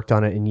really worked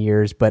on it in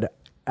years, but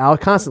I'll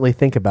constantly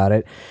think about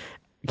it.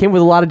 It came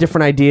with a lot of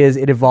different ideas.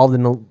 It evolved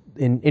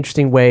in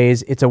interesting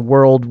ways. It's a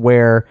world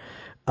where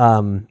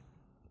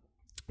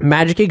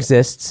magic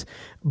exists,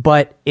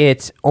 but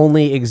it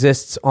only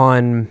exists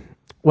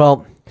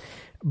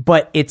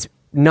but it's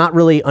not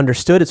really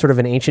understood. It's sort of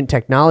an ancient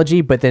technology,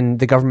 but then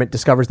the government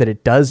discovers that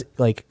it does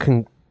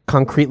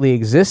concretely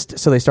exist.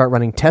 So they start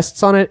running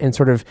tests on it and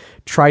sort of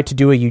try to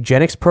do a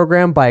eugenics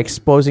program by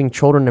exposing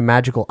children to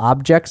magical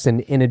objects and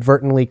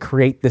inadvertently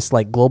create this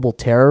like global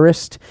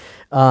terrorist.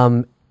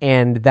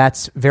 And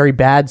that's very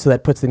bad. So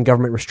that puts in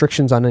government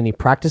restrictions on any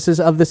practices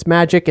of this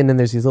magic. And then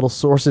there's these little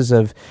sources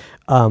of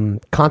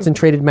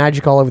concentrated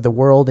magic all over the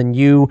world. And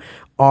you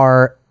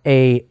are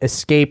a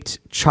escaped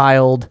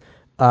child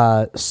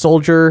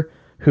soldier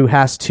who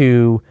has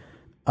to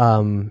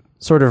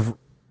sort of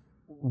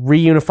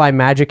reunify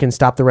magic and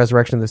stop the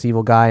resurrection of this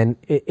evil guy. And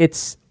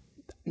it's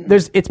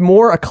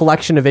more a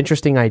collection of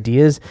interesting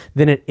ideas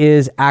than it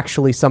is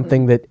actually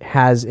something that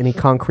has any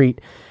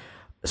concrete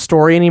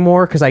story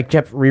anymore, because I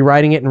kept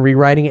rewriting it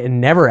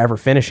and never ever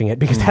finishing it,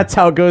 because that's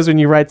how it goes when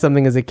you write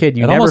something as a kid.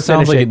 You never almost finish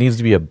sounds like it. it needs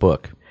to be a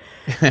book.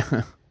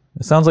 It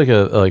sounds like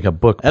a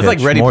book. That's pitch,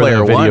 like Ready more Player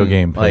than a video One,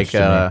 game pitch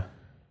to me.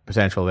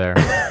 Potential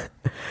there.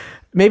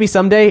 Maybe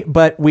someday,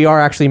 but we are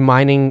actually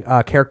mining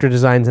character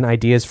designs and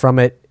ideas from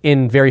it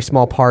in very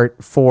small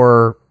part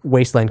for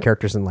Wasteland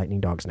characters and Lightning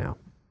Dogs now.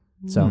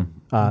 So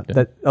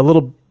that a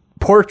little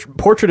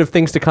portrait of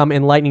things to come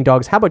in Lightning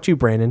Dogs. How about you,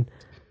 Brandon?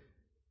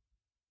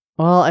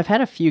 Well, I've had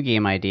a few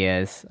game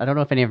ideas. I don't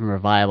know if any of them are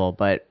viable,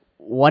 but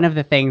one of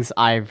the things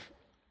I've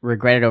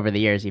regretted over the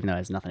years, even though it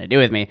has nothing to do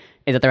with me,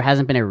 is that there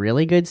hasn't been a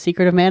really good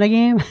Secret of Mana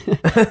game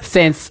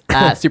since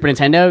Super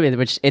Nintendo,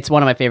 which it's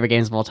one of my favorite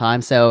games of all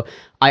time. So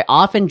I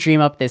often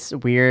dream up this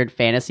weird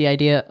fantasy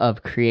idea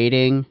of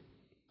creating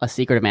a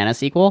Secret of Mana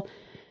sequel,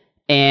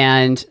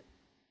 and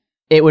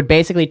it would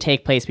basically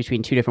take place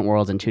between two different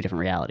worlds and two different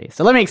realities.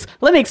 So let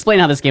me explain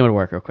how this game would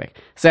work real quick.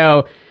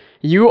 So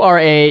you are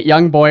a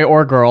young boy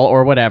or girl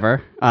or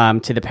whatever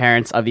to the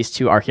parents of these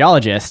two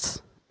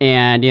archaeologists.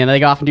 And, they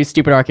go off and do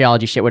stupid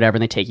archaeology shit, whatever,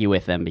 and they take you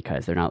with them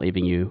because they're not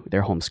leaving you.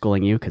 They're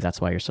homeschooling you because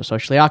that's why you're so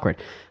socially awkward.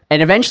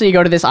 And eventually you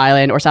go to this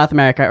island or South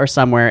America or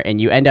somewhere,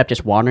 and you end up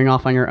just wandering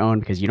off on your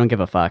own because you don't give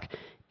a fuck.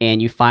 And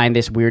you find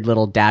this weird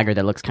little dagger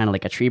that looks kind of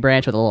like a tree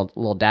branch with a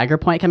little dagger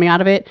point coming out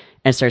of it,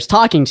 and starts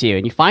talking to you.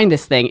 And you find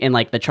this thing in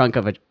like the trunk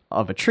of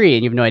a tree,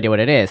 and you have no idea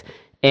what it is.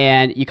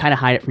 And you kind of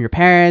hide it from your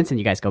parents, and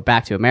you guys go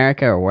back to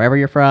America or wherever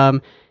you're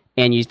from,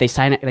 and they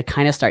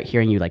kind of start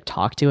hearing you like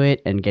talk to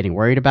it and getting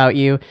worried about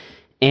you.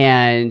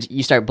 And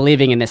you start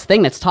believing in this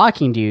thing that's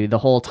talking to you the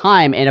whole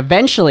time. And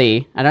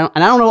eventually, I don't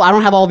know, I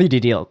don't have all the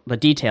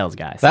details,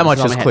 guys. That much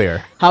is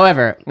clear.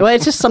 However,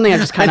 it's just something I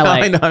just kind of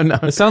like. I know.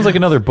 It sounds like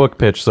another book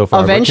pitch so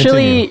far.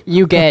 Eventually,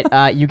 you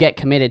get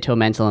committed to a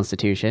mental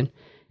institution,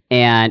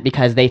 and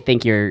because they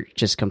think you're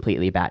just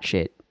completely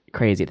batshit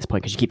crazy at this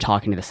point, because you keep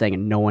talking to this thing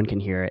and no one can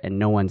hear it and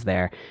no one's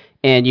there,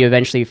 and you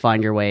eventually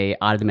find your way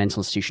out of the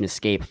mental institution,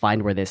 escape,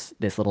 find where this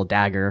little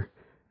dagger,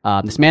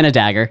 this mana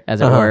dagger,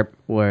 as it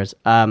were,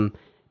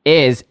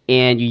 is,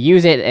 and you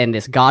use it, and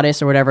this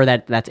goddess or whatever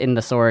that's in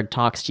the sword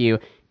talks to you,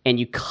 and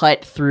you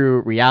cut through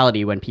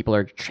reality when people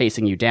are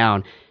chasing you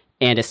down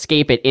and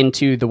escape it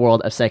into the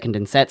world of Seiken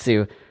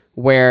Densetsu,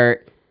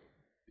 where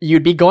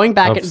you'd be going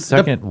back it's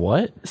the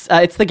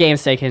game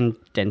Seiken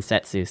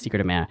Densetsu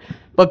Secret of Mana,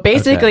 but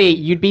basically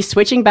you'd be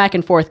switching back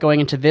and forth going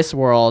into this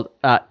world,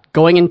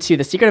 going into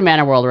the Secret of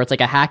Mana world, where it's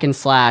like a hack and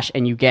slash,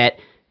 and you get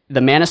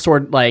the mana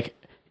sword like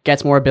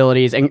gets more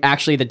abilities, and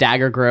actually the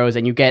dagger grows,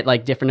 and you get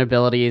like different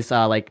abilities,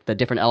 like the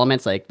different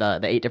elements, like the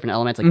 8 different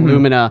elements, like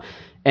Lumina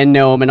and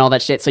Gnome and all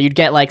that shit. So you'd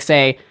get like,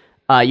 say,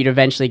 you'd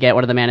eventually get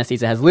one of the mana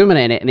seeds that has Lumina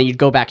in it, and then you'd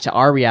go back to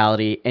our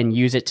reality and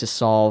use it to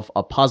solve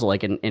a puzzle.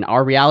 Like in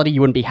our reality,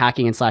 you wouldn't be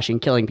hacking and slashing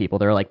and killing people.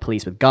 They're like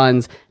police with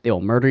guns. They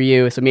will murder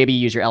you. So maybe you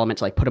use your element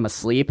to like put them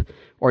asleep,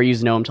 or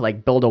use Gnome to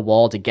like build a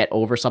wall to get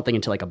over something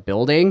into like a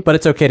building. But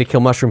it's okay to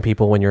kill mushroom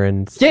people when you're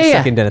in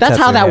second Denetsu. That's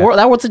how that works.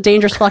 That world's a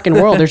dangerous fucking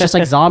world. There's just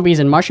like zombies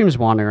and mushrooms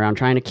wandering around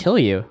trying to kill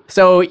you.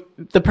 So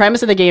the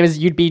premise of the game is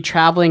you'd be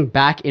traveling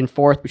back and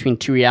forth between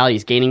two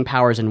realities, gaining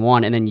powers in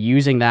one, and then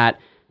using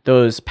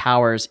those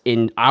powers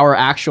in our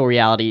actual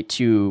reality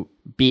to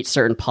beat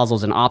certain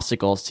puzzles and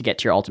obstacles to get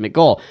to your ultimate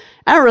goal.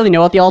 I don't really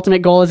know what the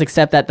ultimate goal is,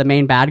 except that the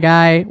main bad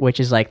guy, which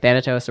is like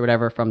Thanatos or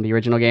whatever from the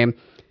original game,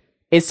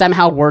 is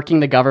somehow working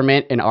the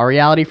government in our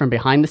reality from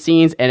behind the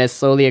scenes and has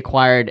slowly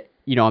acquired,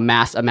 a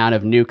mass amount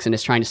of nukes and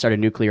is trying to start a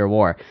nuclear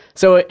war.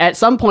 So at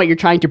some point you're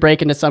trying to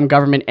break into some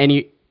government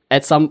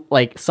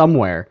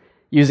somewhere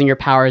using your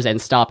powers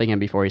and stopping him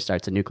before he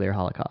starts a nuclear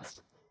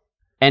holocaust.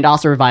 And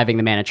also reviving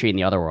the mana tree in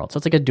the other world. So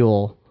it's like a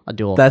dual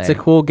That's thing. a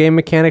cool game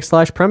mechanic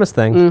 / premise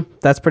thing.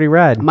 That's pretty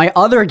rad. My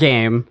other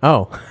game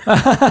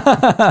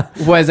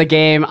was a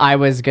game I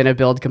was going to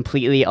build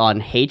completely on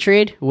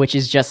hatred, which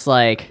is just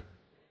like,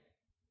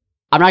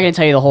 I'm not going to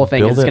tell you the whole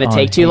thing because it's going to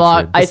take too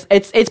long. It's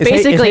basically...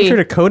 Is hatred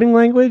a coding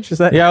language? Is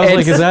that? Yeah, I was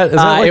like, is that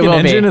like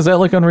an engine? Is that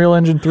like Unreal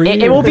Engine 3?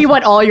 It will be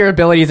what all your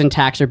abilities and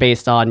attacks are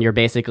based on. You're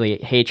basically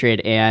hatred,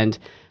 and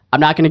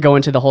I'm not going to go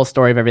into the whole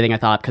story of everything I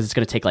thought because it's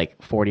going to take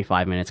like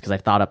 45 minutes because I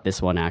thought up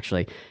this one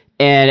actually.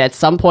 And at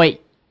some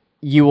point,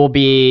 you will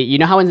be,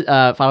 how in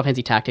Final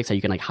Fantasy Tactics, how you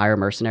can like hire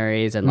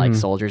mercenaries and like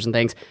soldiers and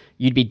things,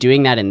 you'd be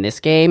doing that in this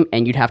game,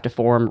 and you'd have to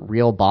form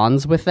real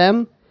bonds with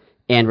them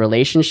and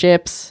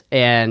relationships,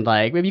 and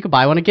like maybe you could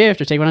buy one a gift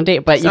or take one on a date.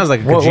 But sounds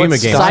like a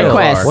Kojima game. Side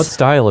quests. What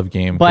style of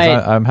game?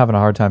 Because I'm having a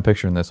hard time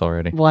picturing this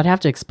already. Well, I'd have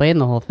to explain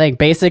the whole thing.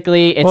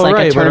 Basically, it's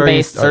a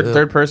turn-based...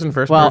 Third person,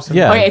 first person?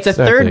 Yeah, okay, it's a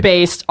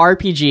third-based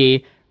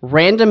RPG,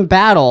 random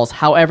battles.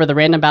 However, the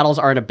random battles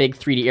are in a big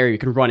 3D area. You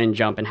can run and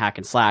jump and hack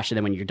and slash, and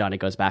then when you're done, it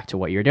goes back to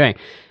what you're doing.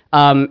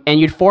 And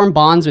you'd form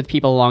bonds with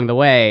people along the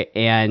way,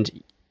 and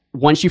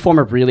once you form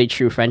a really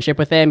true friendship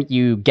with them,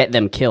 you get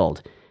them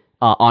killed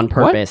on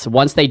purpose. What?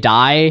 Once they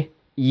die...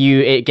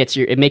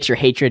 it makes your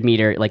hatred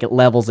meter, like it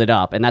levels it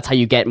up, and that's how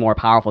you get more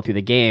powerful through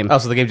the game. Oh,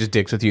 so the game just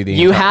dicks with you.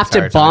 You have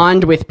to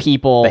bond with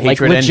people like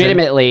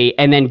legitimately,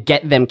 and then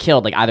get them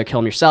killed. Like either kill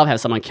them yourself, have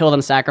someone kill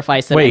them,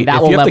 sacrifice them. Wait, and that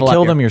if will you have to level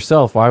kill up them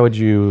yourself, why would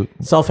you?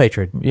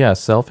 Self-hatred. Yeah,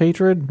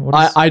 self-hatred.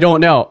 I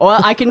don't know.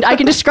 Well, I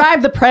can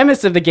describe the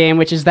premise of the game,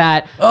 which is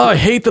that I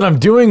hate that I'm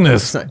doing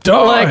this.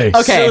 Die. Like,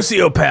 okay,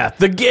 sociopath.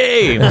 The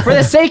game. For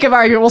the sake of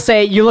argument, we'll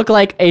say you look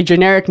like a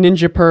generic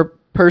ninja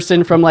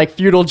person from like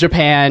feudal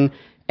Japan.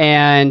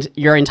 And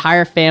your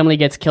entire family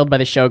gets killed by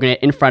the shogunate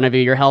in front of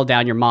you. You're held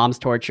down. Your mom's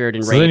tortured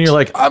and raped. So then you're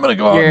like, I'm gonna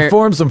go out and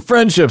form some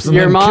friendships and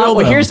then kill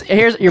them.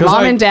 Here's your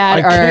mom and dad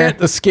I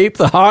can't escape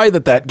the high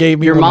that gave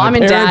me. Your when mom my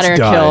and dad parents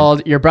are died.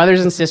 killed. Your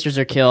brothers and sisters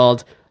are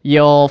killed.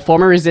 You'll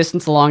form a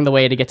resistance along the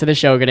way to get to the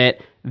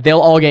shogunate. They'll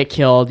all get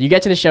killed. You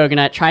get to the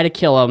shogunate, try to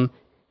kill him.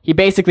 He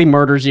basically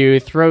murders you,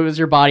 throws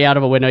your body out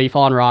of a window. You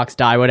fall on rocks,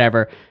 die,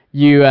 whatever.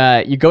 You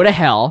go to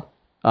hell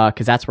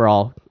because that's where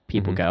all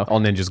people go. All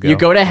ninjas go. You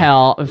go to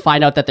hell and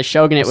find out that the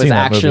shogunate was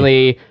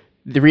actually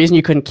the reason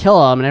you couldn't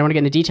kill him, and I don't want to get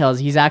into details.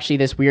 He's actually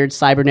this weird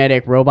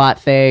cybernetic robot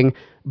thing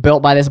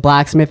built by this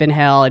blacksmith in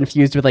hell,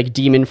 infused with like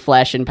demon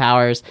flesh and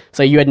powers.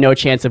 So you had no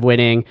chance of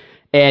winning,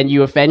 and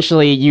you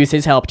eventually use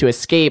his help to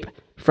escape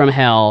from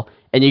hell,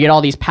 and you get all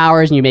these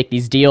powers and you make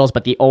these deals.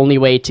 But the only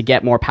way to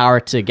get more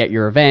power to get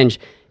your revenge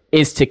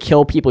is to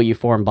kill people you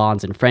form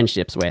bonds and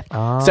friendships with.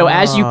 So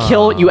as you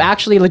kill, you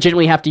actually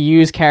legitimately have to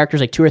use characters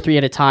like 2 or 3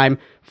 at a time,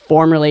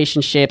 form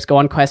relationships, go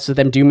on quests with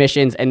them, do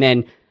missions, and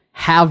then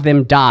have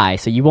them die.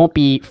 So you won't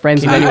be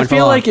friends with anyone. I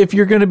feel like if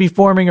you're going to be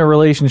forming a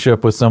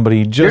relationship with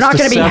somebody just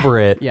to sever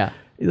it,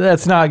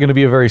 that's not going to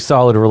be a very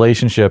solid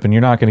relationship, and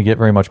you're not going to get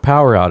very much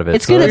power out of it.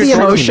 It's going to be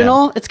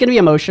emotional. It's going to be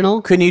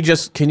emotional. Can you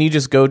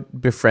just go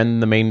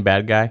befriend the main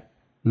bad guy?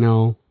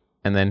 No.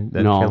 And then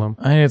kill him?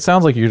 I mean, it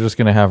sounds like you're just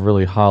going to have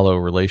really hollow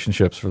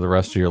relationships for the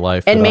rest of your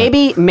life. And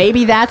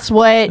maybe that's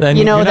what, then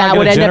that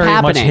would end up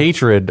happening. Much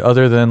hatred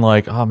other than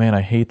like, oh man,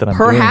 I hate that I'm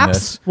doing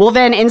this. Well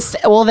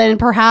then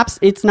perhaps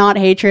it's not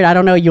hatred. I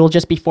don't know. You'll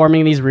just be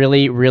forming these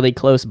really, really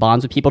close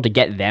bonds with people to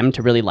get them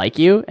to really like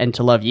you and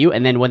to love you.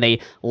 And then when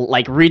they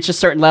like reach a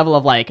certain level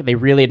of like, they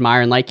really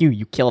admire and like you,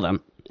 you kill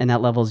them. And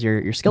that levels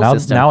your skill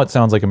system. Now it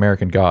sounds like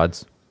American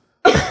Gods.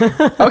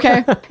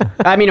 Okay,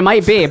 I mean it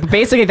might be, but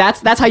basically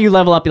that's how you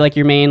level up like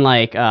your main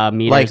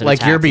meters.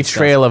 Like your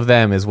betrayal of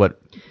them is what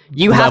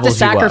you have to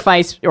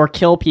sacrifice or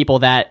kill people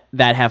that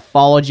have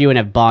followed you and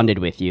have bonded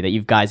with you, that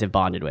you guys have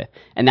bonded with,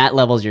 and that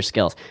levels your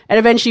skills. And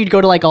eventually you'd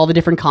go to like all the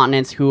different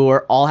continents who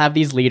all have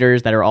these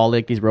leaders that are all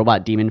like these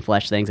robot demon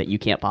flesh things that you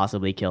can't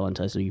possibly kill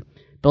until you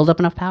build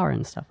up enough power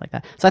and stuff like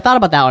that. So I thought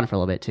about that one for a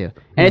little bit too.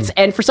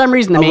 And for some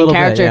reason the main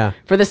character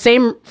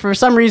for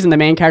some reason the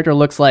main character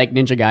looks like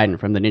Ninja Gaiden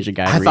from the Ninja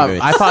Gaiden reboot.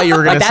 I thought you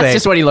were going to say that's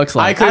just what he looks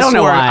like. I don't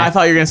know why. I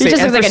thought you were going to say he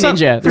just looks like a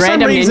ninja. For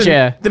random some reason,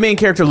 ninja. The main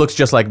character looks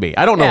just like me.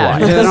 I don't know why. I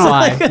don't know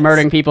why.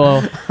 Murdering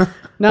people.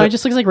 No, it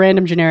just looks like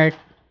random generic.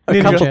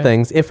 A couple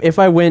things. If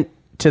I went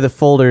to the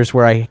folders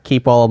where I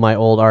keep all of my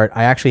old art,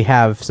 I actually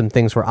have some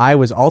things where I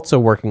was also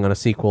working on a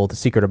sequel to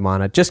Secret of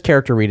Mana, just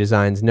character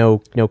redesigns,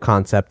 no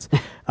concepts,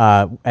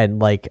 and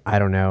like I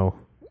don't know.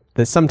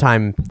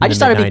 Sometime I just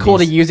thought it'd be cool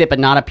to mid-90s. use it, but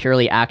not a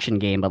purely action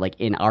game, but like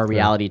in our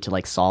reality to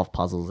like solve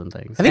puzzles and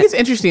things. I think it's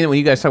interesting that when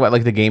you guys talk about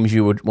like the games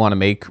you would want to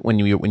make when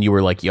you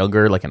were like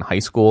younger, like in high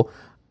school,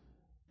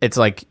 it's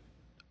like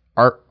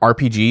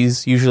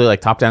RPGs, usually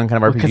like top-down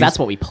kind of RPGs. Because that's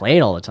what we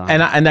played all the time.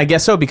 And I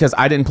guess so, because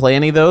I didn't play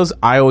any of those.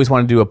 I always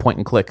wanted to do a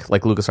point-and-click,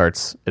 like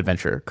LucasArts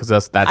Adventure, because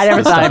that's I never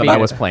the thought stuff of that I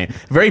it. was playing.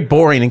 Very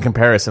boring in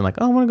comparison. Like,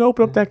 oh, I want to go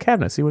open up that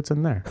cabinet, see what's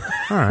in there.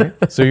 All right.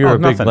 So you're Oh, a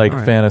big nothing. like All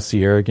right. fan of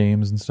Sierra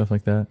games and stuff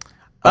like that.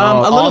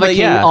 A little bit,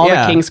 yeah. all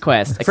yeah. the King's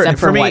Quest, except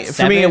for me, what,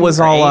 for me, it 7 was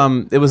or all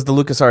 8? it was the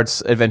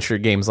LucasArts adventure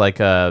games, like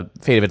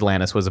Fate of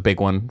Atlantis was a big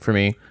one for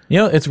me. You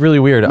know, it's really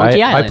weird.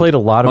 Monkey I Island. played a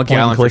lot of Monkey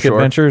Island for point-and-click sure.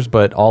 adventures,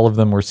 but all of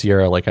them were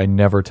Sierra. Like, I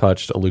never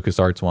touched a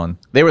LucasArts one.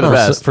 They were the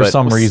best for but-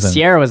 some reason.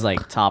 Sierra was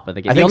like top of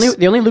the game. I The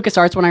think only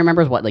LucasArts one I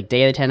remember is what, like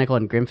Day of the Tentacle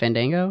and Grim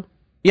Fandango?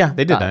 Yeah,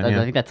 they did that. I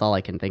Yeah. think that's all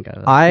I can think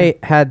of. I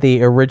had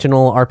the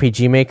original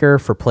RPG Maker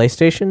for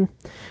PlayStation,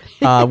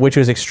 which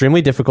was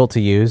extremely difficult to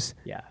use.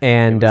 Yeah,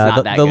 And it was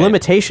not that the good.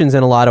 limitations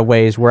in a lot of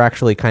ways were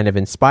actually kind of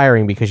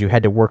inspiring because you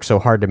had to work so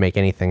hard to make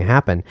anything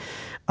happen.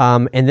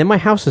 And then my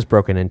house was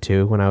broken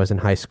into when I was in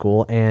high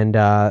school, and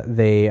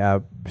they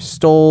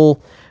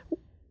stole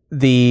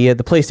the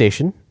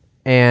PlayStation.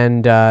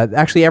 And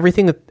actually,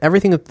 everything that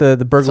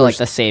the burglars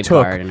the save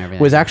took card and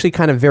everything. was actually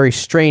kind of very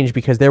strange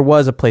because there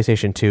was a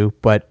PlayStation 2,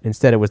 but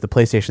instead it was the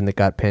PlayStation that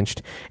got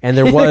pinched, and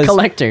there was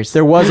Collectors.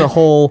 There was a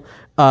whole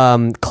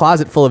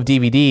closet full of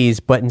DVDs,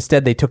 but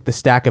instead they took the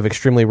stack of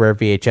extremely rare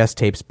VHS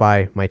tapes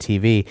by my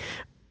TV.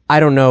 I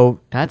don't know.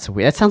 That's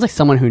weird. That sounds like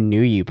someone who knew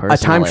you personally. A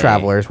time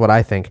traveler is what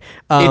I think.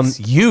 It's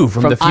you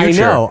from the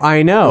future.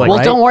 I know. Well,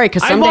 right? don't worry,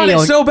 because I someday want it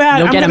you'll, so bad.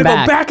 you'll I'm get gonna them go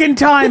back. back in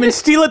time and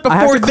steal it I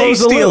have before to they close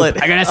the steal loop.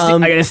 it. I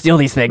gotta steal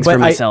these things for But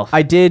myself.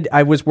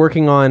 I was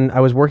working on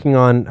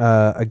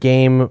a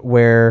game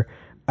where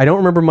I don't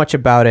remember much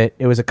about it.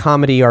 It was a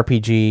comedy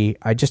RPG.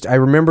 I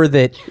remember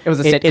that It was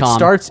a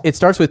sitcom. It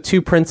starts with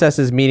two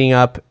princesses meeting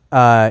up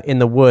in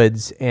the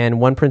woods, and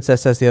one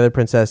princess says to the other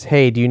princess,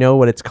 "Hey, do you know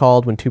what it's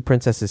called when two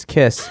princesses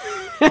kiss?"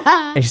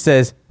 And she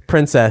says,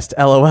 "Princessed,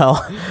 LOL."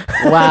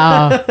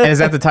 Wow. And is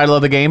that the title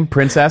of the game?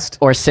 Princessed?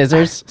 Or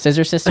Scissor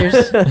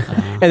Sisters.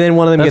 And then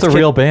one of them That's gets a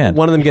real band.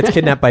 One of them gets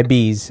kidnapped by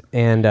bees,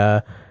 and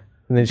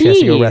then she has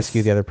to go Bees?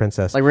 rescue the other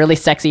princess. Like really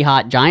sexy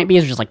hot giant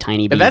bees or just like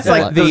tiny bees? that's that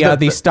like look-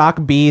 the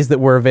stock bees that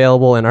were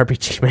available in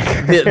RPG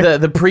Maker.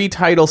 the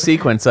pre-title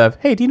sequence of,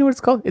 hey, do you know what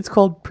it's called? It's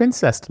called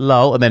Princessed,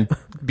 lol. And then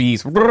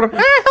bees, help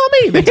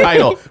me. The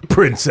title,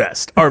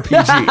 Princessed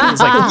RPG. It's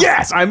like,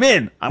 yes, I'm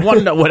in. I want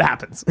to know what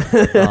happens.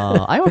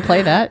 I would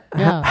play that.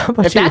 Yeah.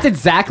 If that's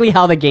exactly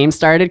how the game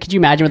started, could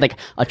you imagine with like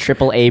a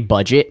AAA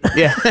budget?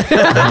 Yeah.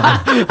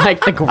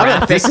 Like the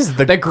graphics. this is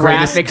the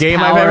greatest graphics game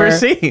I've ever power,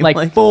 seen. Like,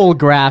 Like- full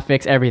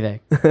graphics, everything.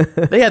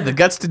 They had the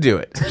guts to do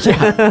it.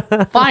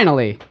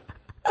 Finally.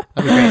 That'd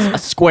be great. A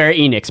Square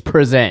Enix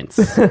presents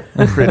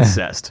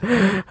Princessed.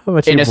 How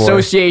about in you, boy?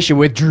 association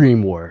with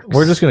DreamWorks.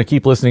 We're just going to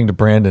keep listening to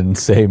Brandon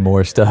say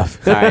more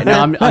stuff. All right, no,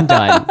 I'm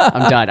done.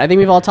 I'm done. I think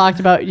we've all talked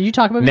about. Did you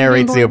talk about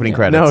Narrates Game the Boy? opening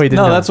credits. No, he did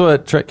No, not. that's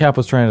what Cap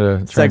was trying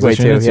to Segue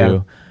transition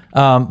to,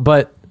 into.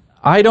 But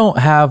I don't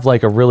have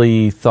like a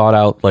really thought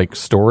out like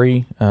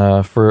story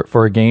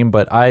for a game,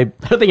 but I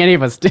don't think any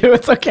of us do.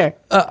 It's okay.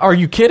 are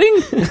you kidding?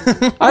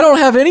 I don't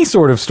have any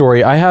sort of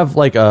story. I have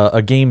like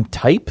a game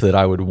type that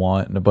I would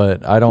want,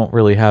 but I don't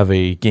really have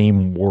a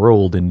game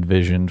world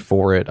envisioned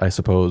for it, I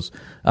suppose.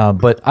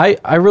 But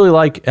I really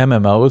like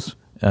MMOs.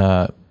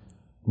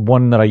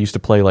 One that I used to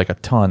play like a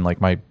ton,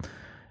 like my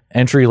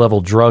entry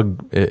level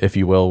drug, if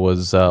you will,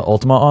 was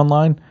Ultima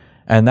Online.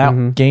 And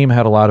that game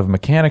had a lot of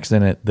mechanics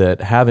in it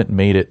that haven't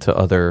made it to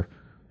other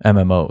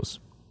MMOs.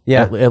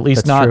 Yeah, At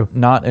least that's true.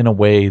 not in a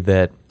way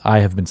that I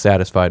have been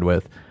satisfied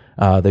with.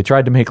 They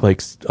tried to make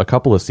like a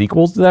couple of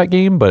sequels to that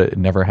game, but it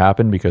never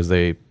happened because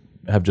they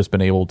have just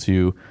been able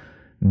to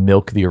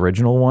milk the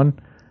original one.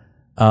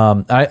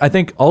 I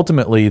think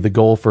ultimately the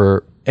goal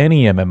for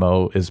any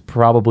MMO is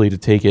probably to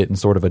take it in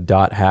sort of a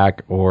dot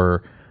hack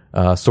or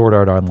Sword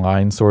Art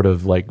Online sort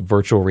of like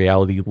virtual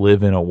reality,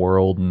 live in a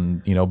world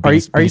and be Are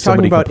you talking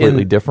somebody about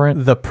completely in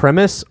different. the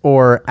premise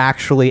or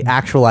actually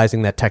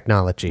actualizing that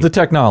technology? The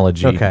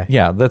technology. Okay.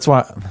 Yeah, that's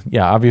why.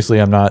 Yeah, obviously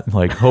I'm not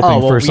like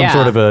hoping for some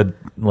sort of a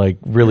like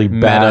really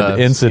bad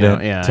Meta,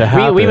 incident yeah. to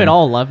happen. We would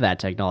all love that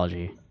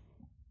technology.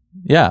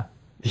 Yeah.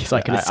 It's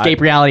like an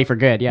escape reality for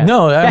good. Yeah.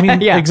 No, I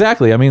mean Yeah.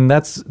 exactly. I mean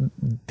that's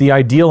the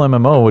ideal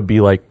MMO would be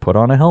like put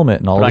on a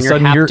helmet and all Put of on a your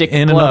sudden you're haptic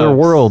in another gloves.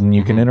 world and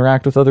you can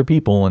interact with other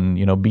people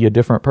and be a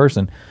different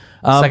person.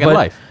 Second but,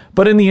 life.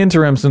 But in the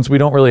interim, since we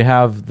don't really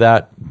have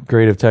that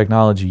great of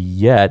technology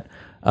yet,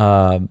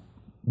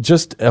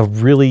 just a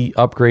really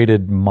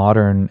upgraded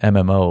modern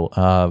MMO.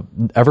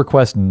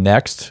 EverQuest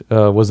Next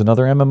was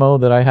another MMO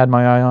that I had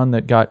my eye on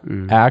that got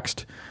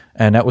axed,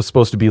 and that was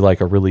supposed to be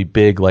like a really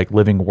big like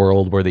living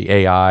world where the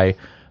AI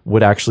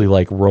would actually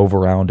like rove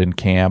around in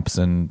camps,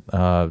 and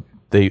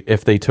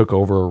if they took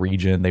over a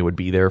region, they would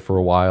be there for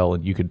a while,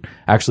 and you could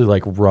actually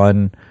like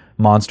run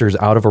monsters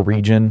out of a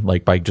region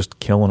like by just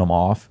killing them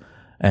off,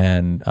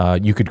 and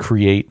you could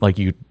create like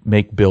you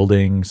make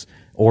buildings,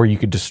 or you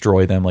could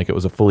destroy them like it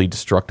was a fully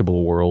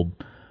destructible world.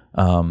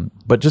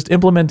 But just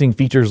implementing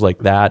features like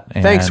that.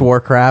 And Thanks,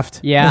 Warcraft.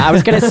 Yeah, I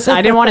was gonna.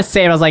 I didn't want to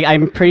say it. I was like,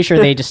 I'm pretty sure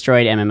they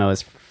destroyed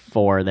MMOs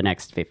for the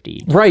next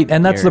 50. Right,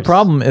 and that's the years.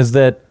 problem is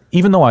that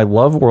even though I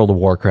love World of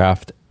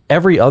Warcraft,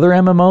 every other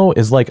MMO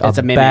is like It's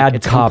a mimic. bad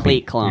It's a copy.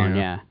 complete clone.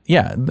 Yeah.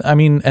 Yeah, I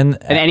mean, and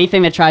And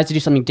anything that tries to do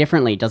something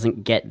differently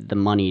doesn't get the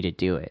money to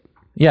do it.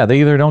 yeah,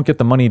 they either don't get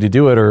the money to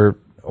do it,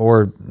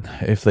 or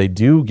if they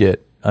do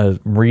get a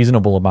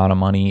reasonable amount of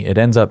money, it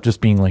ends up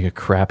just being like a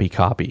crappy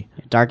copy.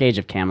 Dark Age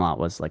of Camelot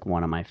was like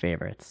one of my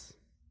favorites.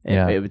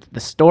 Yeah. The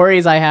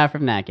stories I have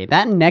from that game.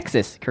 That and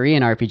Nexus,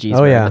 Korean RPGs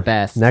Oh were yeah, the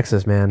best.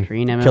 Nexus, man.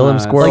 Korean Kill them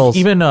MMOs. squirrels. Like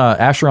even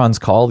Asheron's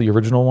Call, the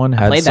original one,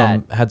 had played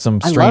some that. had some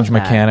I strange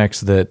love that.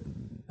 mechanics that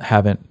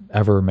haven't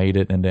ever made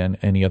it into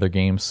any other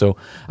games. So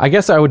I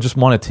guess I would just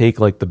want to take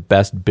like the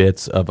best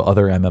bits of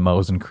other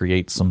MMOs and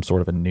create some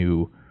sort of a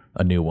new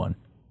one.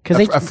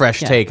 A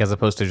fresh take as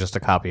opposed to just a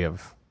copy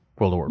of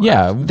World of Warcraft.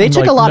 Yeah, They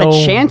took like, a lot of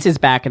no- chances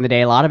back in the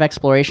day, a lot of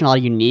exploration, a lot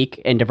of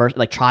unique and diverse,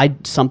 like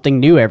tried something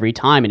new every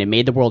time, and it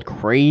made the world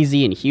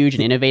crazy and huge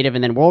and innovative.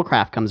 And then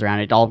Worldcraft comes around,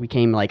 it all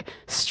became like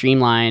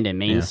streamlined and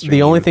mainstream.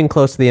 the only thing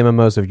close to the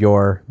MMOs of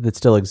yore that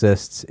still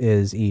exists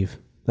is Eve.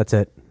 That's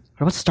it.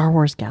 What about Star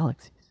Wars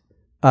Galaxies?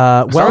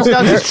 Well, Star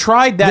there- Wars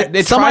tried that.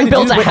 It Someone tried to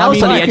built do a what-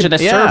 house on the I edge mean, of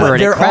the yeah. server but and it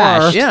there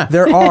crashed. are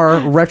there are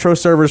retro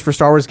servers for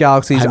Star Wars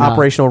Galaxies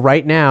operational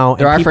right now.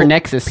 There and are for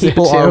Nexus,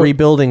 People too. are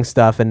rebuilding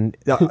stuff, and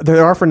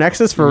there are for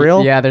Nexus for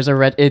real. Yeah, there's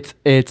a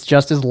it's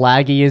just as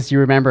laggy as you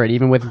remember it,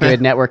 even with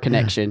good network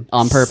connection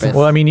on purpose.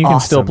 Well, I mean, you can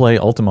still Awesome. play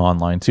Ultima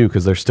Online too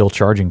because they're still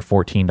charging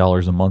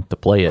 $14 a month to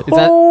play it. Is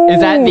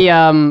that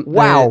the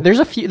Wow.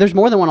 there's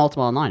more than one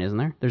Ultima Online, isn't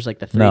there? There's like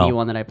the 3D No.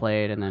 one that I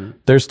played, and then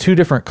There's two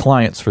different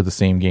clients for the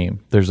same game.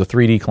 There's a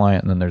 3D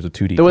client and then there's a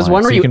 2D. there was client.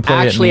 one where So you can play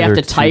it in actually have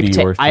either to type.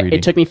 2D or 3D.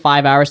 It took me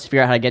 5 hours to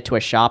figure out how to get to a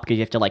shop because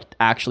you have to like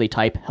actually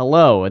type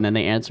hello and then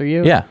they answer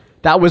you. Yeah.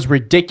 that was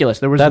ridiculous.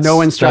 There was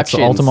no instructions.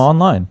 That's Ultima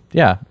Online.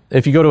 Yeah,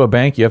 if you go to a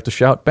bank, you have to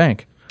shout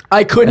bank.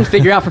 I couldn't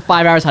figure out for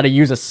 5 hours how to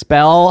use a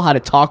spell, how to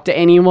talk to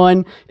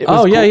anyone. It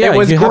was Yeah. It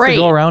was you have great.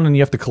 to go around and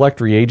you have to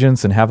collect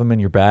reagents and have them in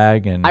your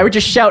bag. And I would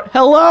just shout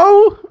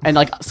hello, and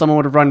like someone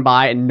would run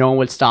by, and no one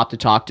would stop to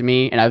talk to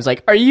me. And I was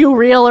like, "Are you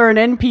real or an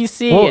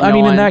NPC?" Well, And I no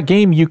mean, in one- that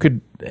game, you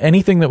could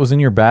anything that was in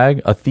your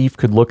bag, a thief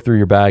could look through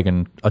your bag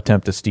and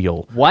attempt to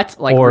steal. what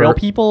like or- real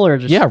people or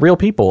just Yeah, real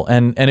people.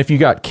 And if you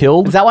got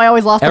killed, Is that why I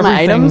always lost all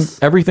my items?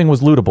 Everything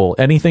was lootable.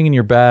 Anything in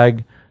your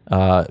bag,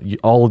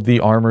 all of the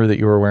armor that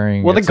you were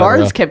wearing. Well, the et cetera.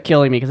 guards kept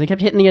killing me because they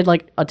kept hitting the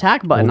like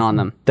attack button on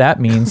them. That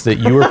means that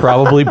you were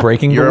probably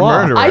breaking You're the a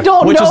law. murderer. I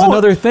don't Which know. is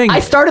another thing. I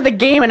started the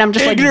game and I'm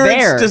just Ignorance like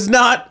there. does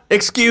not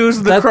excuse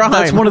the crime.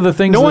 That's one of the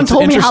things No one that's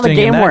told me how the interesting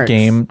game in that works.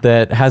 game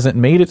that hasn't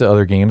made it to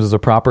other games is a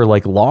proper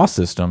like law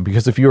system.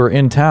 Because if you were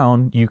in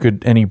town, you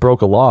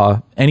broke a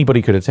law,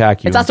 anybody could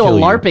attack you. It's and also a kill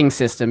you. LARPing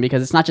system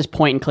because it's not just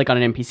point and click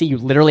on an NPC. You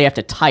literally have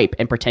to type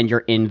and pretend you're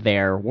in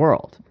their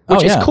world,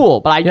 which is yeah.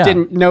 cool. But I Yeah.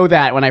 didn't know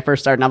that when I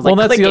first started. And I was Well,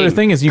 like, that's the other clicking,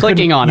 thing is you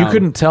clicking on them.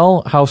 couldn't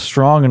tell how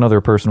strong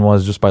another person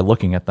was just by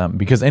looking at them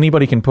because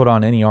anybody can put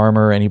on any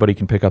armor, anybody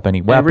can pick up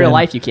any weapon. In real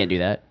life, you can't do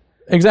that.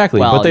 Exactly,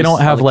 Well, but they you don't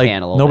have probably like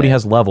can a little nobody bit.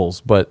 has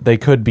levels, but they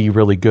could be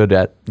really good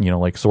at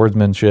like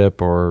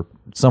swordsmanship or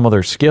some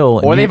other skill.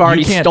 and Or you- they've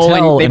already you can't stolen-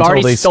 tell they've until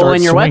already they stolen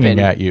start your swinging weapon.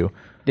 at you.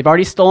 They've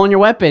already stolen your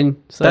weapon,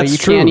 so That's you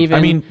true. can't even.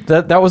 I mean,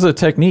 that was a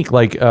technique.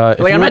 Like, if I'm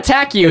you gonna were-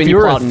 attack you if and you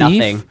were pull a out thief,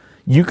 nothing.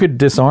 You could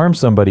disarm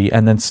somebody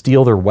and then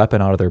steal their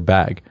weapon out of their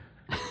bag,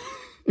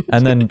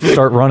 and then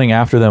start running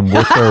after them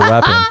with their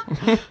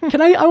weapon.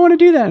 can I want to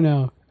do that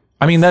now.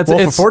 I mean, Well,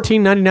 for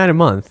 $14.99 a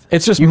month,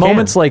 It's just you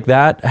moments can. like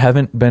that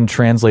haven't been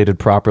translated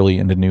properly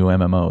into new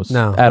MMOs.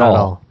 No, at not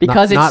all.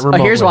 Because Not it's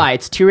remotely. here's why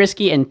it's too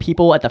risky, and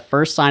people at the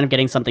first sign of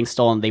getting something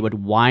stolen, they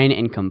would whine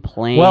and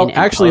complain. Well, and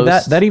actually,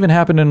 post. that even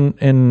happened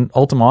in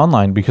Ultima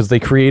Online because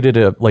they created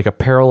a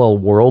parallel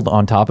world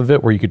on top of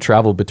it where you could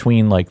travel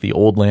between like the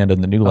old land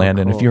and the new land.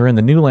 And if you were in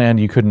the new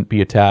land, you couldn't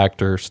be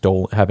attacked or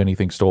have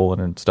anything stolen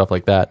and stuff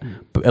like that,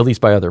 but at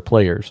least by other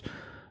players.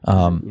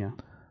 yeah.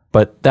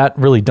 But that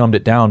really dumbed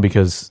it down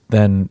because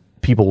then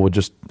people would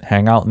just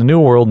hang out in the new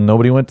world and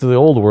nobody went to the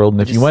old world.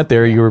 And if you went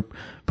there, you were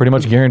pretty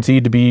much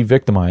guaranteed to be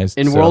victimized.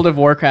 In So- World of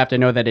Warcraft, I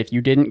know that if you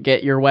didn't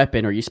get your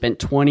weapon or you spent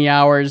 20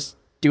 hours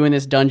doing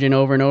this dungeon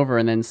over and over,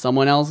 and then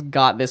someone else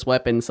got this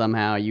weapon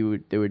somehow,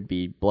 there would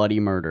be bloody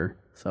murder.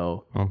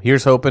 So Well,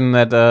 here's hoping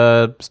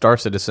that Star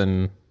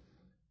Citizen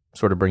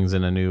sort of brings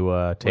in a new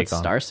take what's on.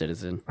 Star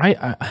Citizen?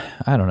 I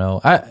don't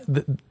know.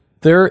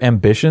 Their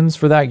ambitions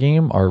for that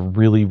game are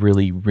really,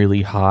 really,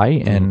 really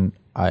high, and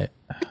I'm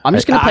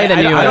just gonna play the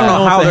I new. don't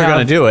know how they're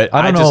going to do it.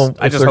 I don't know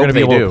I if just they're hope going to be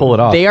they able do. to pull it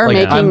off. They are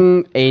Like,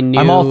 making a new.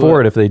 I'm all for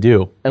it if they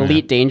do.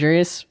 Elite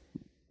Dangerous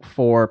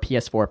for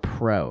PS4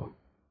 Pro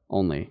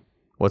only.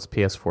 What's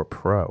PS4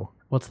 Pro?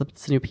 What's the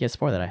new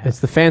PS4 that I have?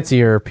 It's the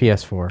fancier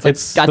PS4.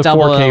 It's got the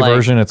double 4K the, like-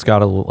 version. It's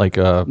got a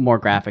More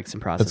graphics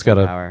and processing It's got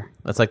a- power.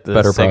 That's like the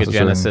Better Sega processor.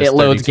 Genesis. It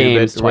loads 32-bit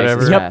games or twice as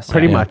whatever. fast.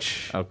 Pretty Yeah.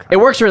 much. Okay. It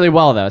works really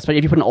well though, especially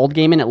if you put an old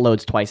game in, it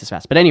loads twice as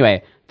fast. But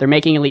anyway, they're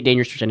making Elite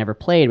Dangerous, which I never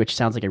played, which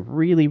sounds like a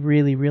really,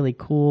 really, really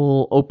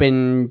cool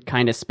open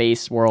kind of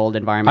space world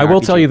environment. I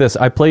will RPG. tell you this.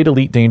 I played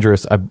Elite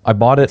Dangerous. I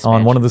bought it on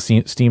Expansion. one of the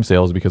Steam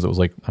sales because it was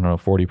like, I don't know,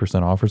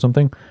 40% off or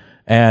something.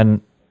 And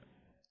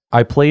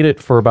I played it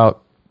for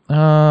about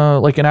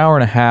like an hour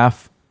and a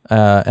half.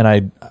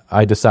 And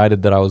I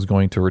decided that I was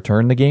going to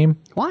return the game.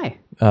 Why?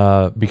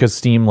 Because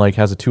Steam like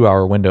has a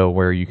 2-hour window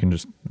where you can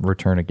just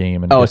return a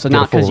game and Oh, get, so get a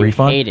not full because you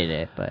refund. hated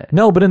it, but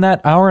No, but in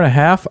that hour and a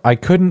half, I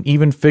couldn't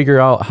even figure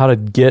out how to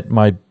get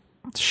my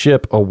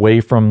ship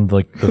away from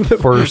like the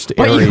first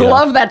but area. you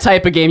love that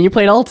type of game. You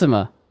played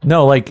Ultima.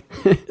 No, like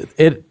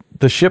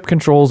the ship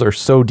controls are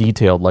so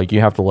detailed. Like you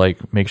have to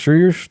like make sure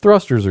your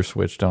thrusters are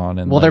switched on,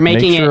 and Well, they're like,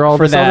 making make sure it all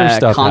for this other the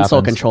stuff console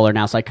happens. controller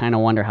now, so I kind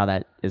of wonder how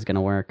that is going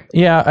to work.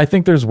 Yeah, I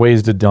think there's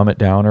ways to dumb it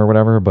down or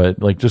whatever,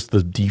 but like just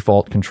the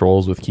default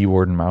controls with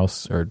keyboard and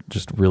mouse are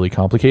just really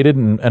complicated,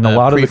 and a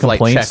lot of the pre-flight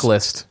complaints.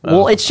 checklist.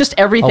 Well, it's just A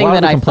everything lot of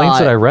that the I complaints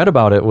thought. that I read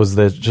about it was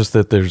that just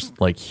that there's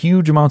like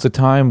huge amounts of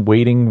time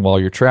waiting while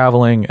you're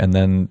traveling, and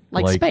then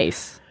like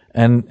space.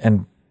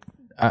 and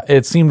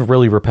it seemed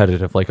really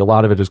repetitive. Like a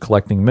lot of it is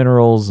collecting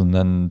minerals and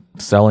then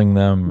selling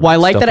them. Well, I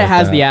like stuff that it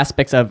has the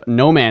aspects of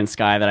No Man's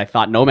Sky that I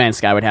thought No Man's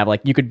Sky would have.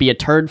 Like, you could be a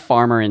turd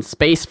farmer in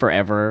space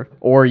forever,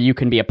 or you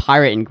can be a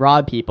pirate and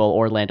rob people,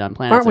 or land on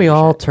planets. Aren't we and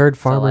all shit. turd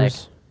So, like,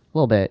 farmers? a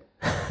little bit.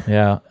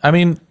 Yeah, I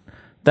mean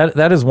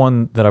that is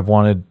one that I've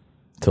wanted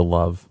to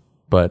love,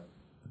 but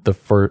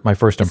my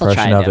first I'll try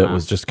impression a of it demo.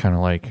 was just kind of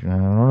like, I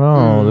don't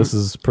know, this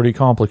is pretty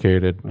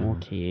complicated.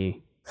 Okay.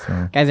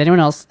 Guys,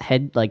 anyone else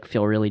head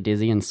feel really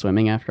dizzy and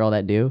swimming after all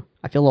that dew?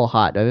 I feel a little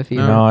hot. Do I have a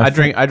fever? No, I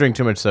drink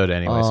too much soda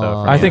anyway. So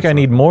for I me, think I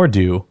need more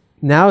dew.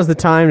 Now is the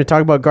time to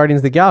talk about Guardians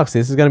of the Galaxy.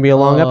 This is going to be a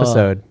long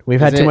episode. We've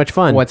had Is too it- much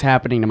fun. What's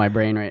happening to my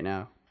brain right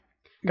now?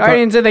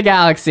 Guardians of the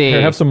Galaxy.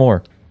 Here, have some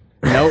more.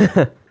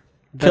 Nope.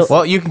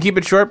 Well, you can keep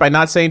it short by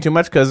not saying too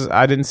much because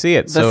I didn't see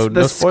it, so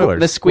no spoilers.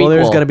 The squeak. Well,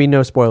 there's going to be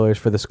no spoilers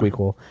for the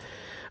Squeakquel.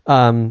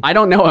 I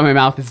don't know what my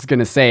mouth is going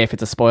to say if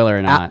it's a spoiler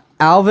or not.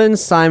 Alvin,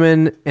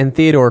 Simon, and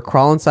Theodore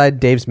crawl inside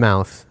Dave's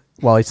mouth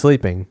while he's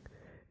sleeping,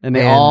 And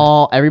they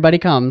and- everybody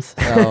comes.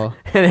 So,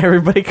 and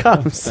everybody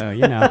comes. so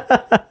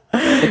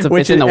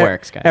it's in the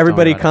works, guys. Don't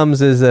Everybody worry about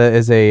comes as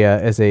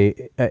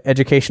a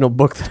educational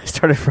book that I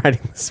started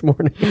writing this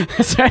morning.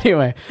 it. So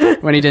anyway,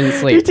 when he didn't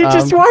sleep.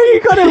 Why are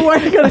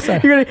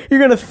you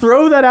gonna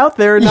throw that out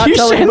there and not you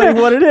tell shouldn't anybody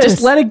have- what it is?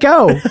 Just let it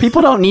go.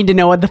 People don't need to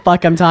know what the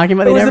fuck I'm talking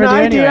about. It They was never an do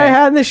idea anyway. I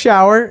had in the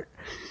shower.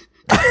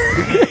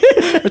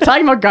 We're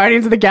talking about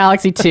Guardians of the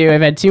Galaxy 2.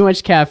 I've had too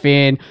much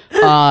caffeine.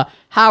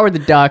 Howard the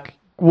Duck,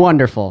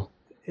 wonderful.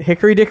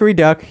 Hickory dickory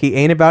dock, he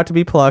ain't about to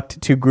be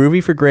plucked. Too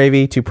groovy for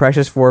gravy, too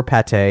precious for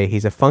pate.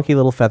 He's a funky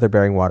little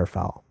feather-bearing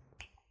waterfowl.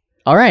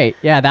 All right,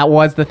 yeah, that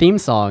was the theme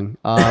song.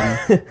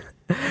 Guardians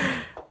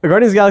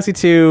of the Galaxy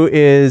 2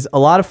 is a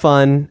lot of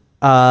fun.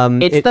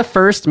 It's the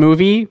first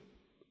movie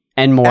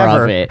and more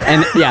Ever. of it,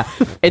 and yeah,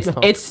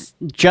 it's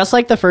just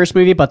like the first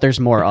movie, but there's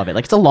more of it.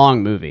 Like, it's a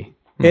long movie.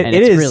 And it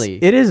it's is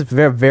really, it is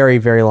very very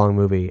very long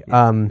movie.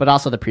 but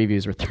also the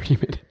previews were 30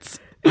 minutes.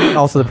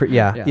 Also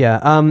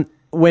yeah.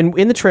 When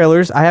in the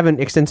trailers, I haven't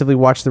extensively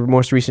watched the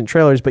most recent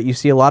trailers, but you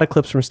see a lot of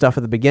clips from stuff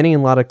at the beginning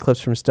and a lot of clips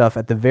from stuff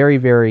at the very,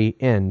 very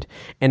end,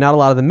 and not a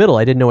lot of the middle.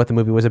 I didn't know what the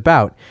movie was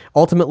about.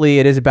 Ultimately,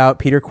 it is about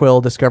Peter Quill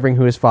discovering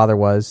who his father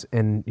was,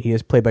 and he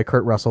is played by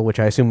Kurt Russell, which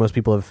I assume most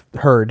people have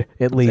heard,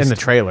 at least. in the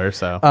trailer.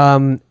 So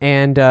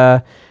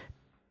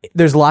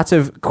There's lots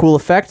of cool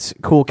effects,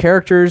 cool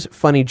characters,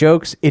 funny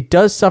jokes. It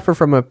does suffer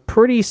from a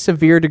pretty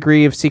severe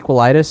degree of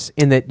sequelitis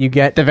in that you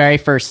get... The very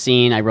first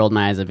scene, I rolled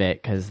my eyes a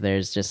bit because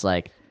there's just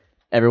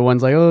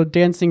everyone's like, oh,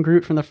 dancing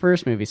Groot from the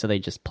first movie, so they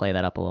just play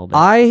that up a little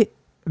bit.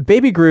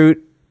 Baby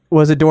Groot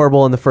was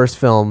adorable in the first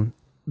film.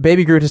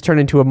 Baby Groot has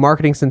turned into a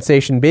marketing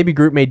sensation. Baby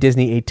Groot made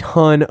Disney a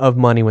ton of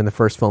money when the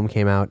first film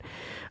came out.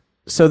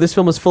 So this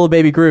film is full of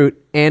Baby Groot,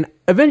 and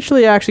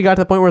eventually I actually got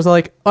to the point where I was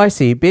like, oh, I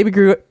see. Baby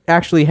Groot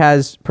actually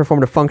has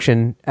performed a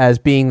function as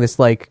being this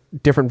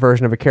different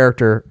version of a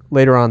character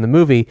later on in the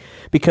movie,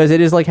 because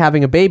it is like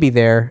having a baby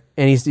there,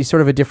 and he's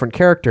sort of a different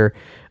character.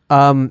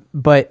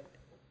 But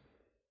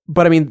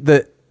I mean,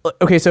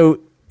 so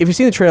if you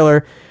see the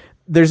trailer,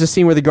 there's a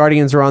scene where the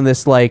Guardians are on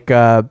this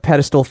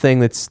pedestal thing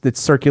that's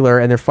circular,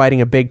 and they're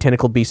fighting a big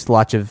tentacle beast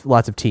with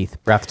lots of teeth.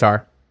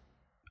 Rathtar.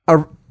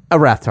 A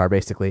Rathtar,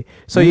 basically.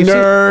 So you've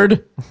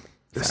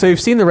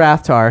seen the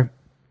Rathtar,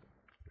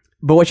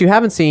 but what you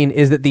haven't seen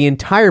is that the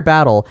entire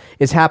battle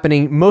is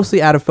happening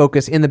mostly out of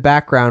focus in the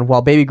background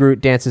while Baby Groot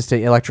dances to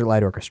Electric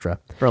Light Orchestra.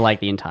 For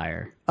the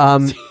entire.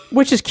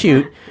 Which is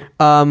cute,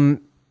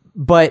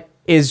 but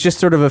is just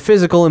sort of a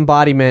physical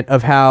embodiment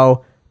of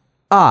how,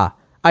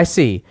 I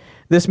see.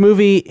 This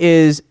movie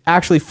is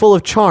actually full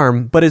of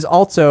charm, but is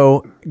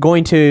also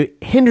going to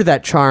hinder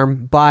that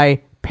charm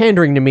by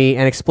pandering to me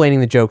and explaining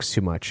the jokes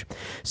too much.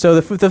 So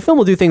the film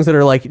will do things that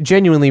are like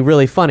genuinely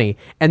really funny,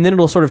 and then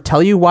it'll sort of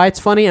tell you why it's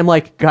funny. I'm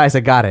like, guys, I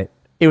got it.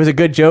 It was a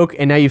good joke,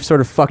 and now you've sort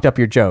of fucked up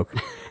your joke.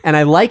 And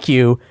I like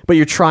you, but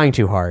you're trying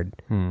too hard.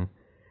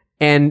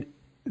 And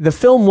the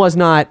film was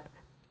not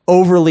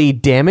overly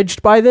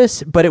damaged by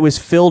this, but it was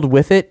filled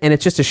with it, and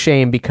it's just a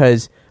shame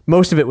because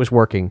most of it was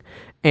working,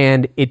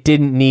 and it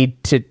didn't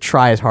need to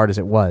try as hard as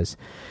it was.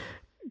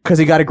 Because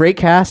you got a great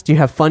cast, you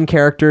have fun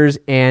characters,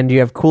 and you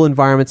have cool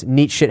environments,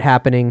 neat shit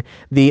happening.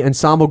 The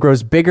ensemble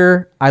grows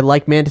bigger. I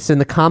like Mantis in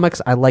the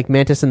comics. I like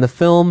Mantis in the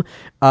film.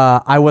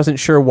 I wasn't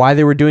sure why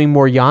they were doing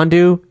more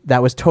Yondu.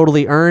 That was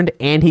totally earned,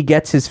 and he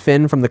gets his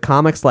fin from the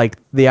comics, like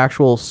the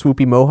actual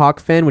swoopy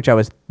mohawk fin, which I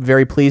was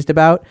very pleased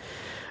about.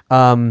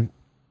 And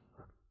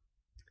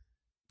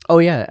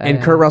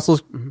Kurt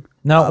Russell's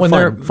Now,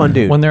 when fun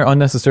dude. when they're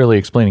unnecessarily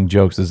explaining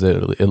jokes, is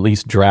it at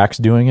least Drax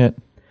doing it?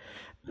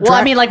 Well,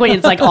 I mean, like when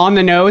it's like on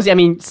the nose. I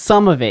mean,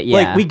 some of it,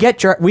 yeah. Like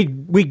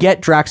we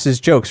get Drax's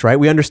jokes, right?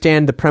 We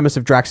understand the premise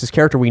of Drax's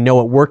character. We know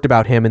what worked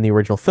about him in the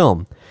original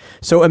film.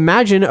 So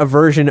imagine a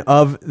version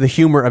of the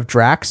humor of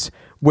Drax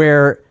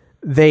where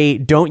they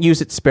don't use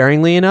it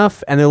sparingly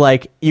enough, and they're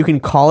like, you can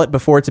call it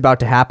before it's about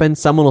to happen.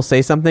 Someone will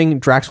say something,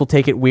 Drax will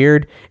take it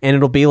weird, and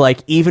it'll be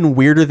like even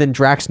weirder than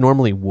Drax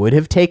normally would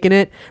have taken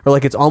it, or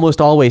like it's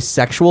almost always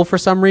sexual for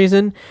some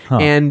reason.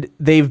 And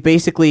they've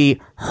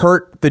basically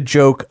hurt the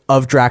joke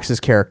of Drax's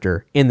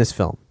character in this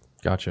film.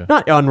 Gotcha.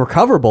 Not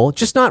unrecoverable,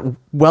 just not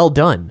well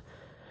done.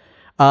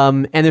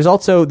 And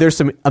there's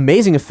some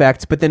amazing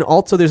effects, but then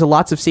also there's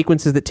lots of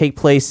sequences that take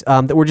place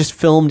that were just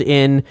filmed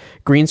in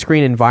green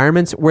screen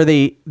environments where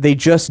they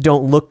just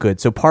don't look good.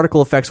 So particle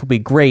effects will be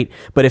great,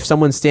 but if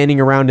someone's standing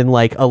around in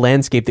like a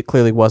landscape that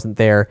clearly wasn't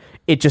there,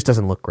 it just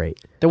doesn't look great.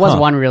 There was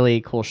one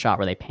really cool shot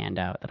where they panned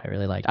out that I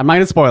really liked. I'm not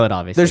going to spoil it,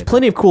 obviously. There's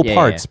plenty of cool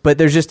parts, but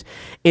there's just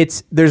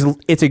it's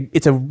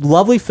a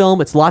lovely film.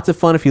 It's lots of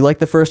fun. If you like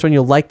the first one,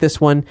 you'll like this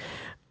one,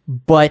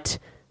 but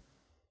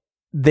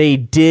they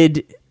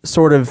did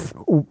sort of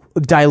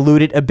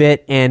dilute it a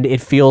bit, and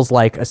it feels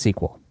like a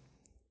sequel.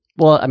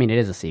 Well, I mean, it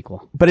is a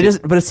sequel. But it is.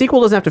 But a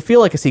sequel doesn't have to feel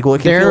like a sequel.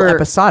 It can feel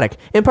episodic.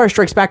 Empire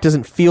Strikes Back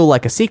doesn't feel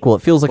like a sequel.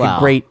 It feels like a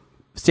great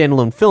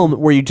standalone film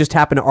where you just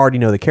happen to already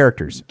know the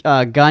characters.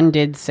 Gunn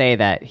did say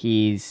that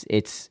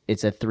it's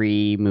a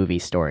 3-movie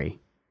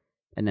story,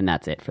 and then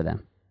that's it for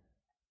them.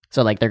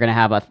 So like they're gonna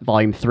have a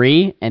volume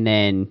 3, and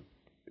then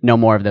no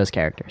more of those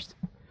characters.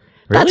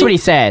 Really? That's what he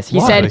says.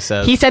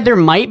 He said there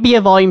might be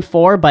a volume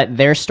 4, but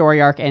their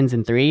story arc ends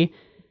in 3.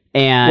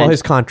 And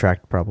his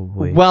contract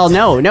probably. Well,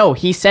 no.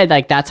 He said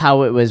like that's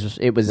how it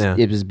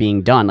was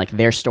being done. Like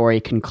their story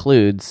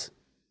concludes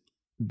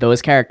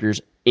those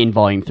characters in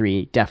volume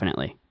 3,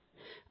 definitely.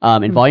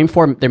 In volume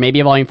 4, there may be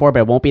a volume 4, but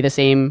it won't be the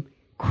same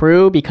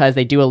crew because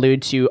they do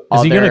allude to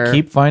Is he going to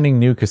keep finding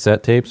new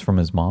cassette tapes from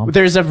his mom?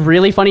 There's a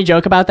really funny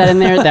joke about that in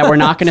there that we're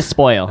not going to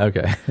spoil.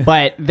 Okay.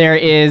 But there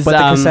is... But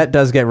the cassette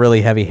does get really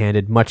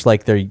heavy-handed, much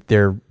like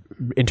their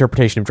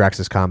interpretation of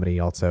Drax's comedy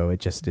also.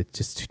 It's just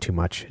too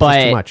much. It's just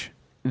too much.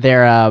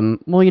 They're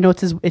well, you know,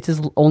 it's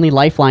his only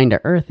lifeline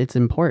to Earth. It's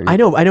important. I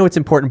know it's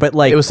important, but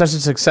like it was such a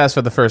success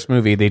for the first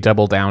movie, they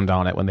doubled down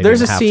on it when they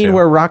there's didn't a have scene to.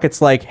 where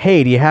Rocket's like,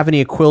 "Hey, do you have any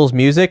Aquil's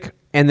music?"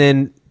 And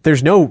then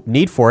there's no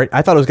need for it.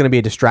 I thought it was going to be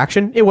a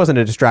distraction. It wasn't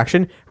a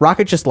distraction.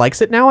 Rocket just likes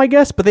it now, I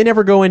guess, but they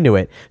never go into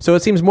it. So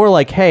it seems more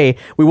like, hey,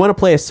 we want to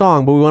play a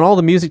song, but we want all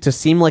the music to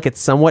seem like it's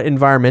somewhat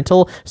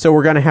environmental, so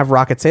we're going to have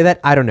Rocket say that.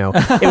 I don't know.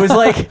 It was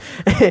like,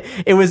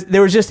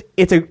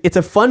 it's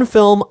a fun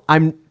film.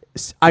 I'm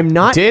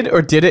not... Did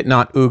or did it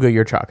not ooga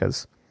your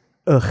chakas?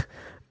 Ugh.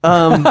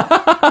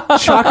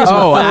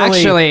 Chakas were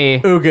actually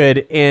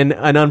ooged in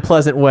an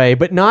unpleasant way,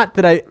 but not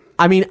that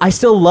I mean, I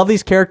still love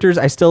these characters.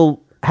 I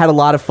still had a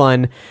lot of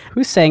fun.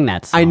 Who's saying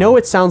that song? I know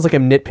it sounds like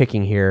I'm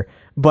nitpicking here,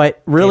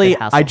 but really,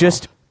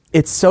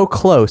 it's so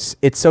close.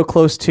 It's so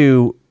close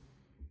to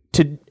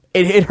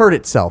it hurt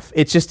itself.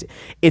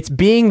 It's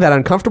being that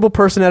uncomfortable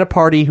person at a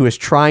party who is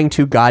trying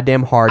too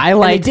goddamn hard. I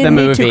liked the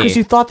movie because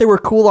you thought they were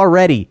cool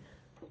already.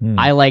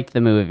 I liked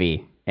the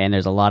movie, and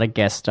there's a lot of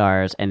guest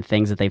stars and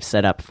things that they've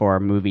set up for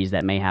movies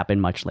that may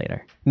happen much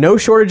later. No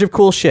shortage of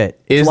cool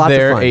shit. Is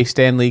there a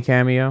Stan Lee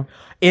cameo?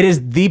 It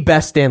is the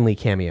best Stan Lee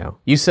cameo.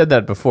 You said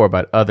that before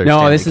about other No,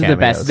 Stan Lee this is cameos. the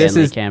best Stan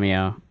Lee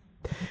cameo.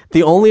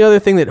 The only other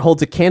thing that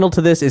holds a candle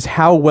to this is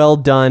how well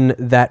done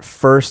that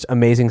first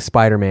Amazing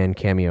Spider-Man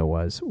cameo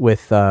was,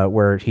 with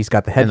where he's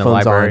got the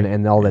headphones on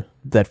and all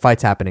that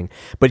fight's happening.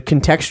 But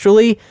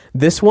contextually,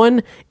 this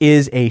one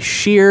is a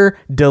sheer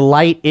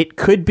delight. It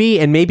could be,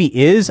 and maybe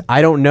is,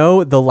 I don't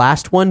know, the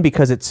last one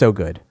because it's so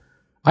good.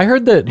 I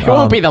heard that it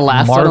won't be the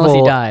last one unless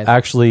he dies.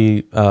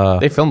 Actually,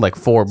 they filmed like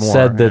 4 more.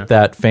 Said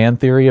that fan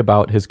theory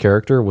about his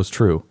character was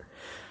true.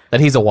 That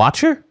he's a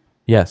watcher?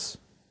 Yes.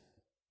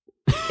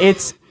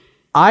 It's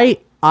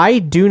I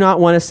do not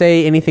want to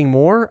say anything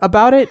more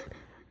about it,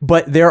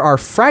 but there are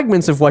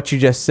fragments of what you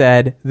just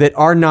said that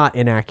are not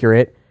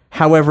inaccurate.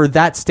 However,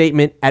 that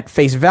statement at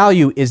face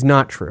value is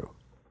not true.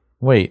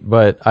 Wait,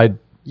 but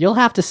You'll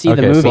have to see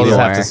the movie. So you'll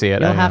have to see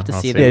it. You'll have to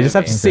see the movie. Yeah, just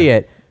have to see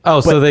it.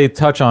 so they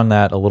touch on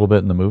that a little bit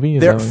in the movie?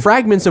 Is There that what-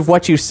 fragments of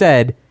what you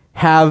said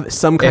have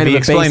some kind If of you a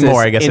explain basis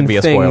more, I guess it'd in be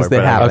a things spoiler. that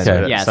But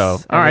happen. Okay. Yes, So,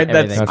 all right,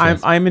 everything.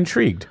 I'm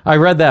intrigued. I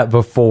read that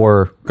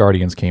before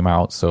Guardians came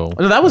out, so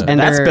No, that's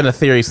they're- been a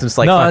theory since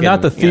like no, fucking,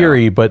 not the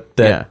theory, but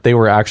that Yeah. they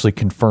were actually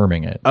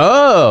confirming it.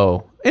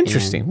 Oh,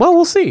 interesting. Well,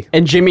 we'll see.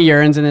 And Jimmy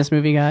Urин's in this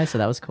movie, guys, so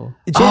that was cool.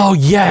 Oh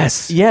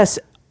yes, Yes.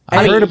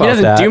 I heard about he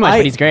doesn't that. do much, I-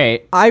 but he's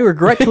great. I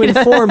regret to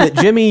inform that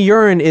Jimmy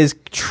Urine is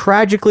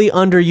tragically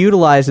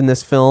underutilized in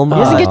this film. He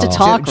doesn't get to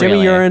talk, Jimmy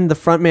really. Urine, the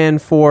frontman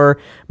for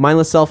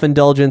Mindless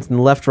Self-Indulgence and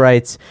the Left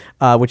Rights,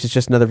 which is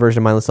just another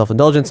version of Mindless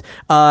Self-Indulgence.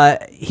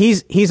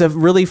 He's a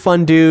really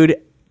fun dude.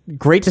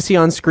 Great to see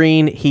on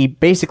screen. He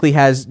basically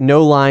has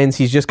no lines.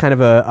 He's just kind of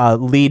a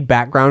lead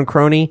background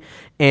crony,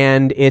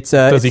 and it's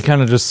Does he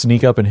kind of just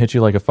sneak up and hit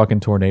you like a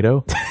fucking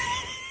tornado?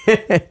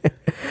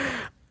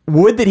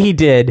 would that he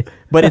did,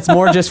 but it's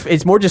more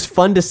just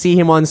fun to see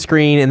him on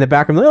screen in the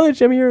background. Oh, there's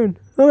Jimmy Urine.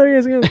 Oh, there he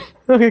is again.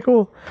 Okay,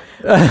 cool.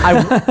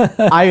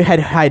 I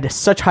had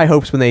such high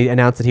hopes when they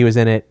announced that he was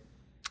in it.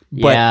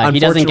 But Yeah, he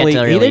doesn't get to unfortunately,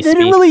 really they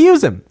didn't speak. really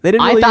use him. They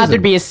didn't. I really thought use there'd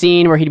him. be a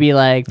scene where he'd be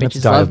like, That's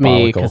bitches love me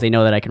diabolical. because they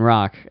know that I can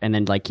rock, and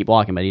then like keep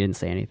walking, but he didn't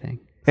say anything.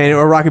 And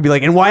or Rock would be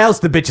like, and why else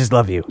the bitches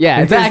love you? Yeah,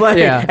 And he's exactly, like-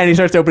 yeah. And he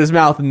starts to open his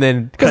mouth, and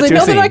then Because cut they to a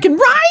know that scene. I can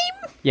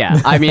rhyme.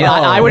 Yeah, I mean,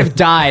 I would have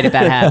died if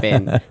that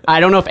happened. I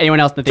don't know if anyone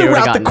else that they would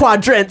have throughout the gotten.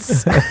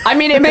 quadrants. I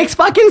mean, it makes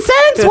fucking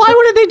sense. Why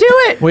wouldn't they do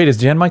it? Wait, is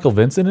Jan Michael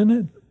Vincent in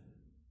it?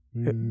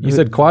 You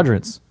said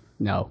quadrants.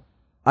 No.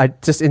 I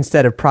just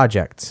instead of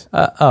projects,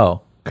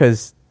 Oh,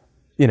 because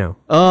you know.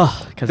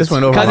 Ugh. This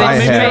went over my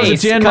it's head. maybe that was a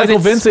space. Jan 'Cause Michael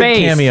it's Vincent space.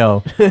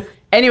 cameo.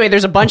 Anyway,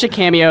 there's a bunch of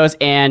cameos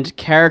and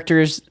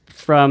characters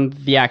from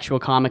the actual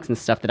comics and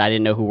stuff that I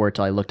didn't know who were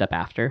till I looked up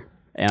after.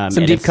 Some and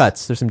deep it's-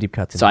 cuts. There's some deep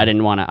cuts. So I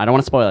don't want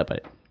to spoil it,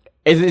 but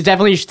it's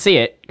definitely you should see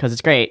it because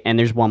it's great. And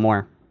there's one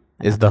more.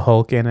 Is the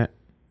Hulk in it?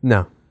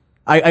 No.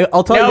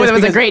 I'll tell you No, this there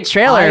was a because great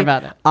trailer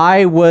about it.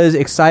 I was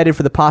excited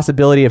for the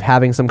possibility of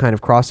having some kind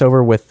of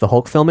crossover with the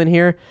Hulk film in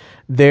here.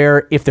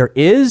 If there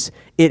is,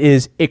 it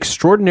is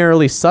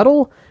extraordinarily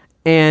subtle,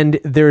 and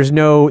there's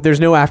no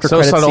after So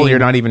credit subtle, scene you're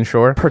not even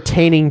sure.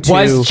 pertaining to.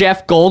 Was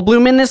Jeff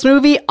Goldblum in this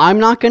movie? I'm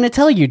not going to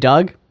tell you,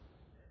 Doug.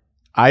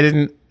 I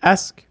didn't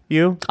ask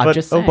you. I'm but,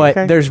 just saying. but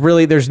okay.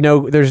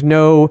 there's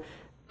no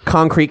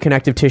concrete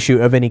connective tissue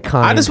of any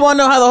kind. I just want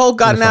to know how the Hulk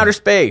got in outer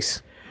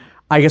space.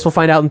 I guess we'll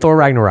find out in Thor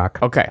Ragnarok.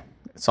 Okay,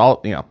 it's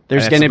all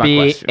There's going to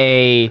be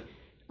a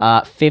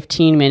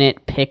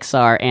 15-minute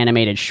Pixar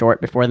animated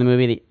short before the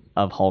movie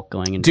of Hulk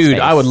going into Dude,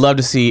 space. I would love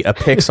to see a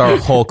Pixar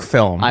Hulk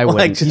film. I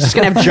wouldn't. He's just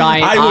gonna have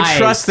giant I would eyes.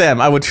 trust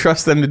them. I would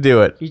trust them to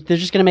do it. They're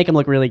just going to make him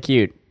look really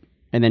cute.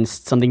 And then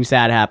something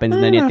sad happens,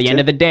 and then at the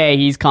end of the day,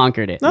 he's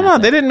conquered it. No,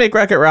 they didn't make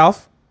Wreck-It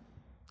Ralph.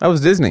 That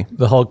was Disney.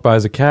 The Hulk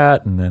buys a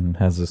cat and then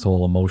has this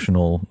whole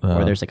emotional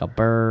Or there's like a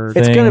bird.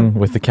 It's thing gonna-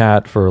 with the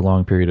cat for a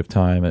long period of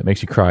time. It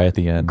makes you cry at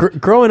the end.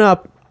 Growing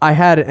up, I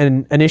had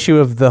an issue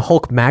of the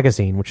Hulk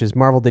magazine, which is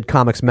Marvel did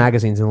comics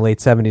magazines in the late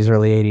 70s,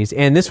 early 80s.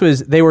 And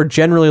they were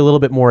generally a little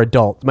bit more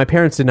adult. My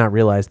parents did not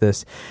realize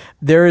this.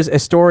 There is a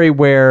story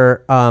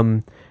where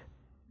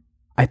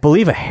I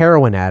believe a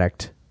heroin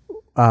addict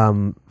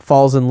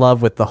falls in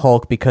love with the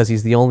Hulk because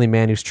he's the only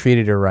man who's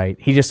treated her right.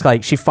 He just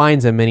she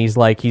finds him and he's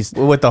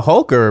With the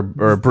Hulk or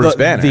Bruce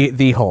Banner?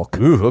 the Hulk.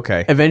 Ooh,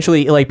 okay.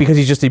 Eventually, because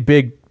he's just a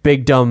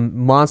big dumb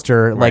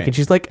monster, Right. and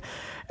she's like,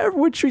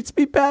 everyone treats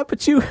me bad,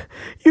 but you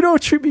don't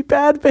treat me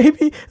bad,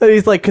 baby. And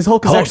he's like, because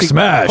Hulk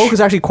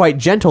is actually quite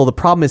gentle. The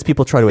problem is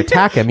people try to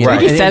attack him. You know? Right. I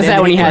think he says that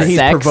when he has he's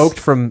sex. provoked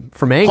from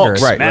anger.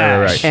 Right.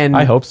 And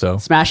I hope so.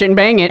 Smash it and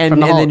bang it And,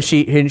 from the and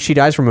Hulk. then she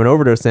dies from an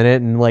overdose in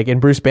it,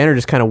 and Bruce Banner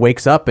just kind of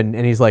wakes up and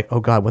he's like, oh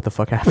god, what the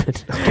fuck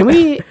happened? Can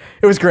we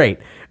It was great.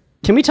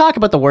 talk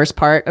about the worst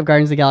part of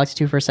Guardians of the Galaxy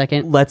 2 for a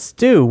second? Let's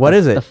do. What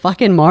is The it?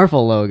 fucking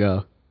Marvel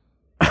logo.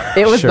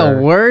 It was Sure.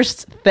 the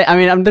worst thing. I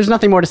mean, there's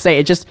nothing more to say.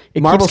 It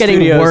Marvel keeps getting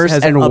Studios worse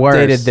has and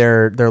updated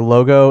worse. their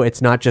logo.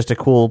 It's not just a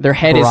cool. Their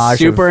head is barrage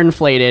super of-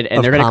 inflated, and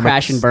of they're going to comics.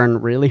 crash and burn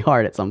really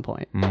hard at some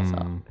point.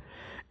 So.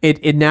 It's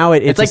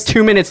It's like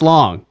 2 minutes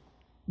long.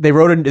 they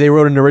wrote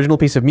an original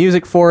piece of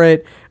music for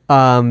it.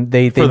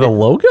 They For the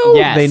logo?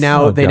 Yes. they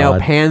now Oh, they now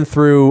God. pan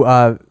through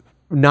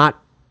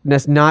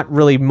not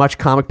really much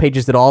comic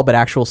pages at all, but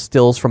actual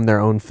stills from their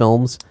own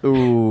films.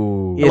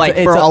 Ooh.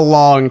 It's- For a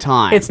long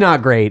time. It's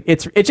not great.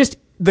 It's just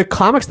the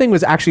comics thing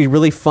was actually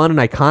really fun and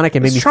iconic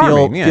and made It's me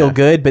charming, yeah. feel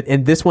good. But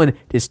and this one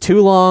is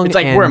too long. It's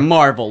like, and we're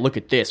Marvel. Look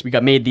at this. We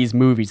made these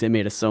movies that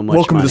made us so much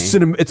welcome money. to the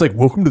cinema. It's like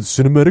welcome to the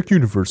cinematic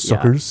universe, Yeah.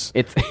 suckers.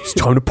 It's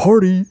time to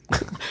party.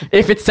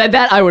 if it said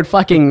that, I would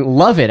fucking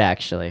love it.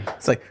 Actually,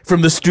 It's like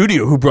from the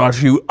studio who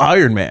brought you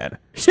Iron Man.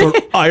 Start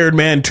Iron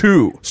Man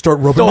 2. Start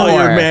rubbing Thor.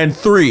 Iron Man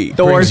 3.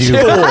 Thor brings you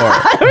 2.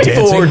 Thor.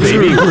 Thor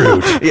Baby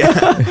Groot. Yeah.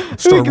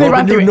 Start They run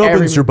rubbing your through nubbins.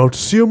 every- You're about to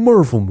see a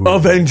Marvel movie.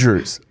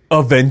 Avengers.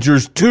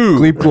 Avengers 2.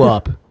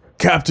 glop.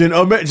 Captain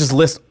America. Just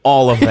list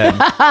all of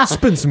them.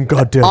 Spend some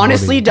goddamn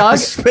honestly, money. Doug,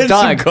 Spend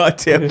some Doug,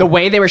 goddamn- the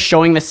way they were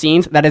showing the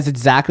scenes, that is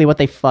exactly what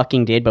they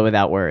fucking did, but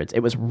without words.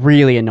 It was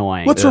really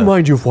annoying. Let's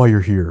remind you of why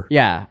you're here.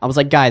 Yeah, I was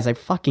like, guys, I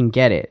fucking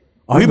get it.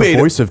 We made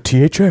of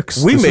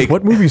THX. We make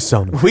what movies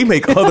sound like. We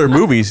make other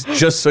movies,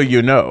 just so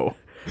you know.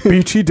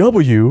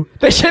 BTW.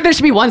 There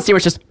should be one scene where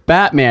it's just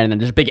Batman and then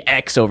there's a big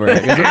X over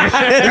it.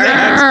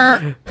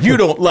 You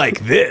don't like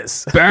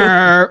this.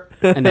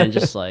 And then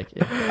just like,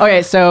 yeah.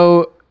 Okay,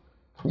 so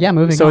yeah,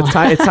 moving So on.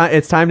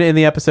 it's time to end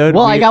the episode.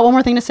 Well, I got one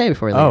more thing to say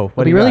before we leave. Oh,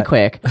 what It'll do you be really got?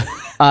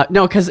 quick.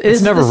 No, because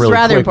it's never this is really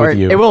rather quick with important.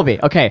 you. It will be.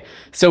 Okay,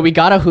 so we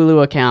got a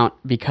Hulu account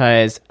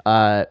because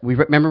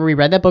remember we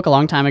read that book a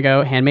long time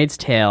ago, Handmaid's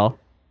Tale.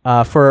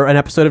 for an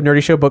episode of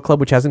Nerdy Show Book Club,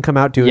 which hasn't come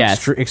out due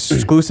Yes.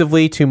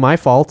 exclusively to my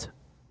fault.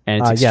 And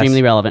it's yes.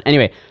 extremely relevant.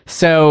 Anyway,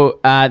 so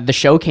the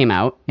show came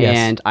out, Yes.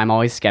 and I'm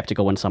always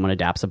skeptical when someone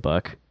adapts a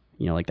book,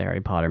 like the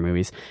Harry Potter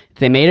movies.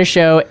 They made a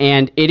show,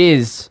 and it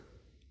is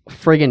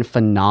friggin'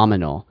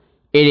 phenomenal.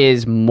 It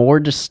is more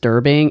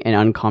disturbing and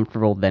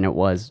uncomfortable than it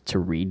was to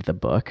read the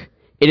book.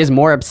 It is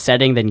more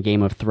upsetting than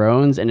Game of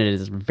Thrones, and it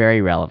is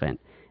very relevant.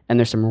 And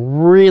there's some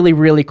really,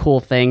 really cool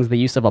things. The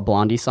use of a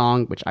Blondie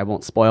song, which I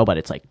won't spoil, but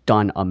it's like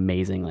done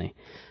amazingly.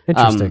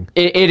 Interesting.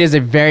 It is a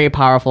very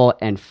powerful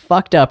and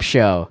fucked up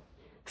show.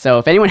 So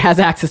if anyone has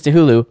access to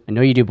Hulu, I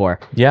know you do, Bor.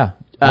 Yeah.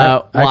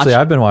 Watch- Actually,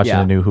 I've been watching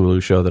yeah. a new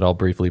Hulu show that I'll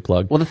briefly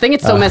plug. Well, the thing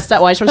it's so messed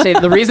up. Well, I just want to say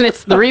the reason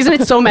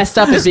it's so messed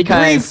up is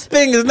because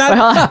thing is not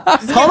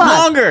hold on.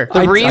 longer.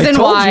 The reason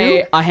told why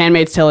you. A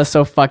Handmaid's Tale is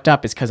so fucked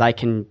up is because I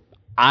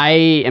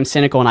am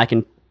cynical and I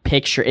can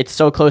picture it's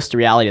so close to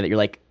reality that you're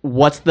like,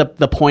 what's the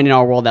point in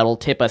our world that will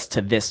tip us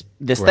to this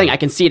thing? I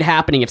can see it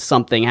happening if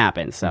something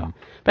happens. So,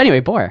 but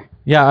anyway, Bor.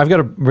 Yeah, I've got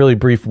a really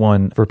brief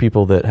one for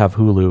people that have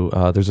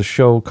Hulu. There's a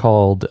show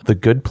called The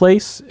Good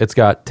Place. It's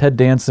got Ted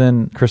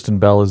Danson, Kristen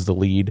Bell is the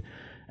lead,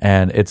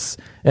 and it's,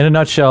 in a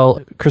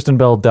nutshell, Kristen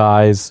Bell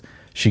dies.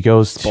 She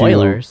goes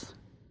Spoilers.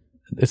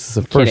 This is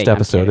the first kidding, I'm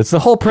episode. kidding. It's the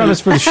whole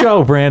premise for the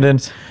show, Brandon.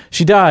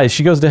 She dies.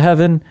 She goes to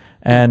heaven,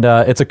 and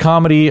it's a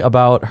comedy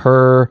about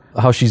her,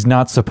 how she's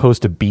not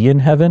supposed to be in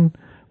heaven.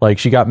 Like,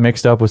 she got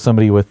mixed up with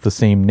somebody with the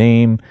same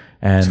name,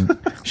 and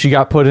she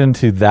got put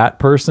into that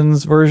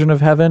person's version of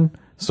heaven.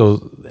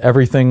 So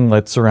everything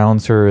that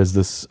surrounds her is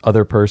this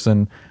other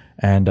person.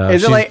 And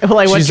Is it like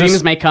what she's dreams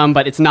just- may come,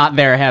 but it's not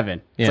their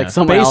heaven? It's like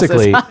someone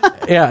basically,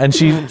 else's. yeah. And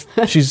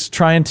she's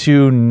trying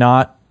to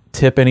not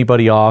tip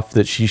anybody off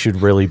that she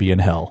should really be in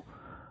hell.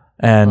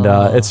 And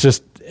it's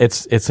just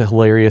it's a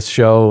hilarious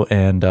show,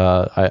 and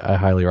I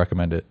highly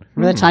recommend it.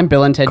 Remember that time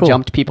Bill and Ted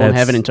jumped people in It's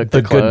heaven and took The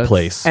their clothes? Good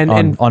Place And-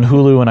 on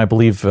Hulu, and I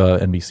believe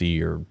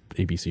NBC or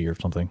ABC or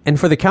something. And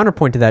for the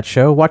counterpoint to that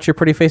show, watch Your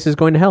Pretty Faces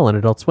Going to Hell on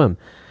Adult Swim.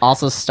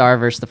 Also, Star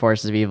vs. the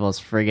Forces of Evil is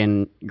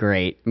friggin'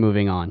 great.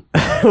 Moving on.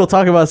 We'll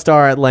talk about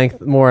Star at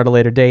length more at a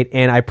later date,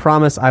 and I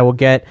promise I will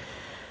get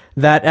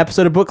that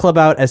episode of Book Club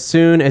out as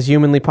soon as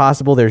humanly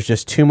possible. There's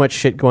just too much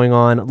shit going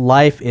on.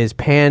 Life is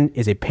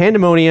a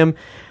pandemonium.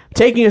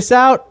 Taking us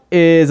out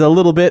is a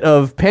little bit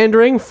of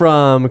pandering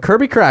from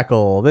Kirby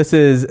Crackle. This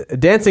is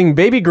Dancing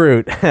Baby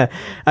Groot.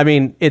 I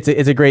mean, it's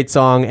a great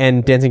song,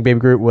 and Dancing Baby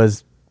Groot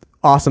was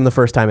awesome the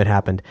first time it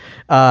happened.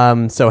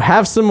 So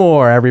have some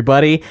more,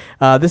 everybody.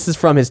 This is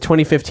from his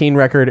 2015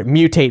 record,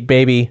 Mutate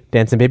Baby,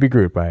 Dancing Baby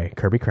Groot by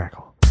Kirby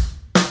Crackle.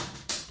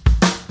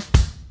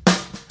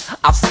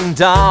 I've seen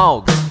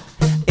dogs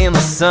in the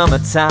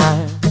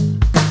summertime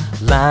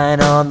lying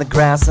on the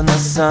grass in the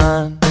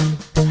sun.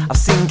 I've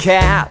seen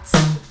cats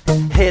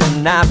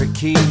hitting ivory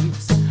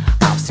keys.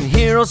 I've seen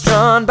heroes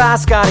drawn by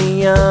Scotty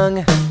Young.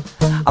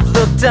 I've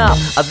looked up,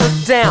 I've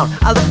looked down,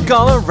 I look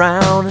all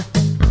around,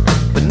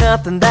 but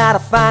nothing that I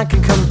find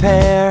can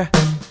compare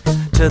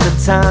to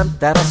the time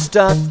that I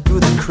stuck through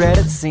the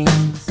credit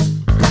scenes.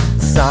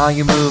 Saw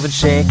you moving,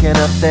 shaking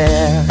up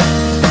there.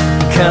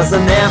 Cause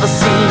I never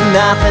seen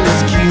nothing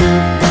as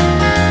cute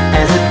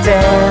as a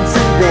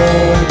dancing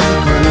baby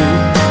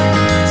Groot.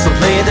 So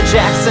play the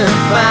Jackson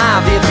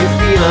 5 if you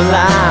feel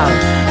alive,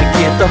 and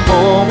get the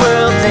whole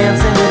world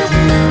dancing with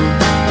you.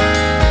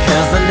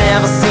 Cause I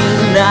never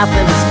seen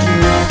nothing as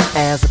cute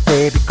as a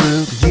baby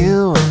Groot.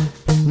 You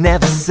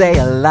never say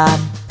a lot.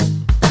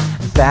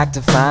 In fact,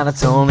 I find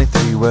it's only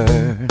 3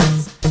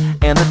 words.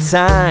 And the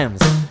times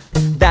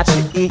that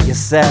you eat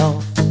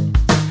yourself,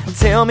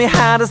 tell me,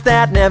 how does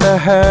that never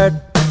hurt?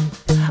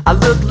 I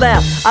look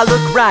left, I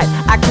look right,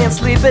 I can't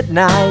sleep at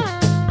night.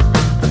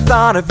 The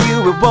thought of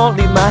you, it won't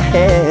leave my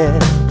head.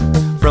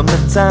 From the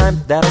time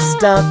that I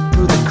stuck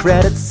through the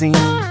credit scenes,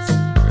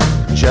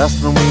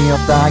 just when we all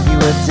thought you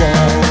were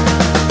dead.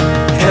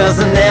 Cause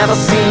I never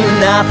seen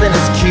nothing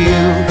as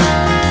cute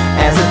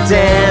as a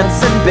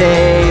dancing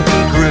baby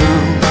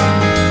Groot.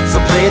 So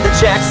play the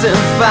Jackson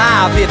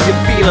 5 if you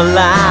feel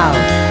alive,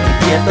 and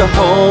get the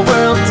whole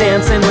world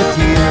dancing with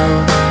you.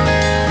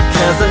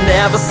 Cause I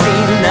never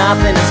seen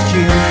nothing as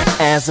cute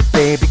as a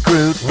baby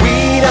Groot.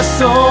 We'd have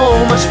so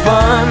much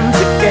fun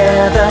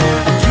together.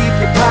 I keep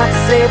your pots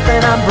safe and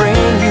I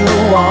bring you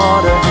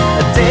water.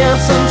 I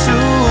dance to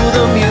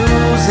the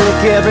music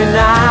every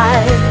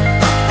night.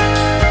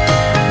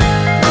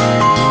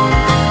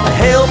 I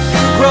help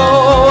you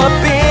grow up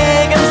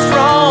big and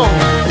strong,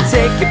 and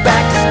take you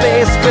back to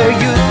space where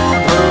you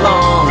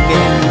belong.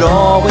 And you'd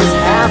always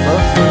have a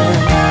friend.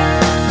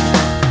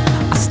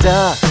 I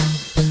stuck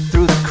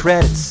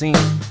credit scenes,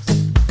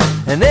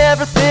 and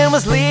everything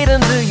was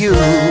leading to you.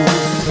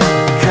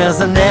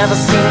 'Cause I never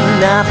seen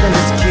nothing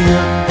as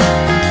cute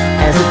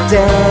as a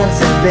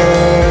dancing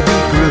baby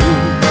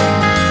Groot.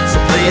 So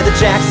play the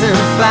Jackson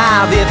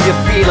 5 if you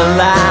feel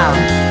alive.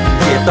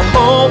 Get the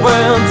whole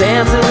world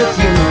dancing with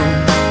you.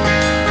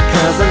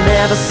 'Cause I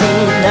never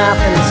seen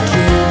nothing as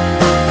cute.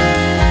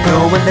 No,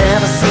 I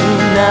never seen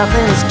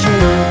nothing as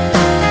cute.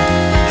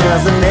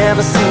 'Cause I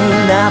never seen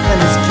nothing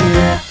as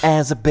cute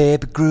as a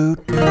baby Groot.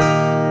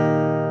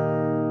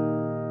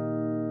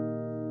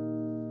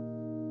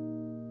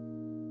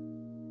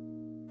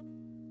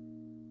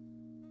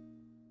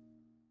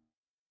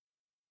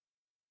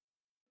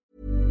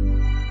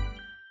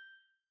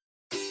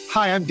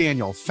 Hi, I'm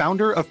Daniel,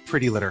 founder of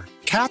Pretty Litter.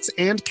 Cats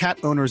and cat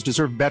owners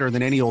deserve better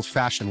than any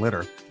old-fashioned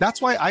litter.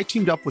 That's why I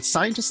teamed up with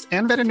scientists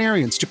and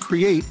veterinarians to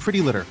create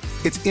Pretty Litter.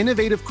 Its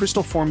innovative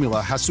crystal formula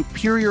has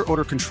superior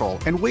odor control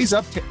and weighs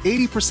up to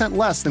 80%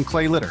 less than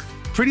clay litter.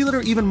 Pretty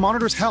Litter even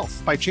monitors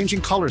health by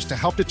changing colors to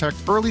help detect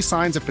early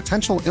signs of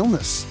potential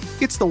illness.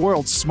 It's the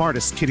world's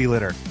smartest kitty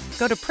litter.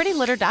 Go to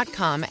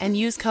prettylitter.com and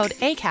use code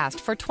ACAST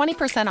for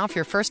 20% off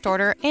your first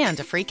order and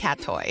a free cat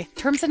toy.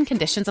 Terms and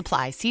conditions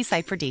apply. See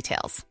site for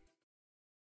details.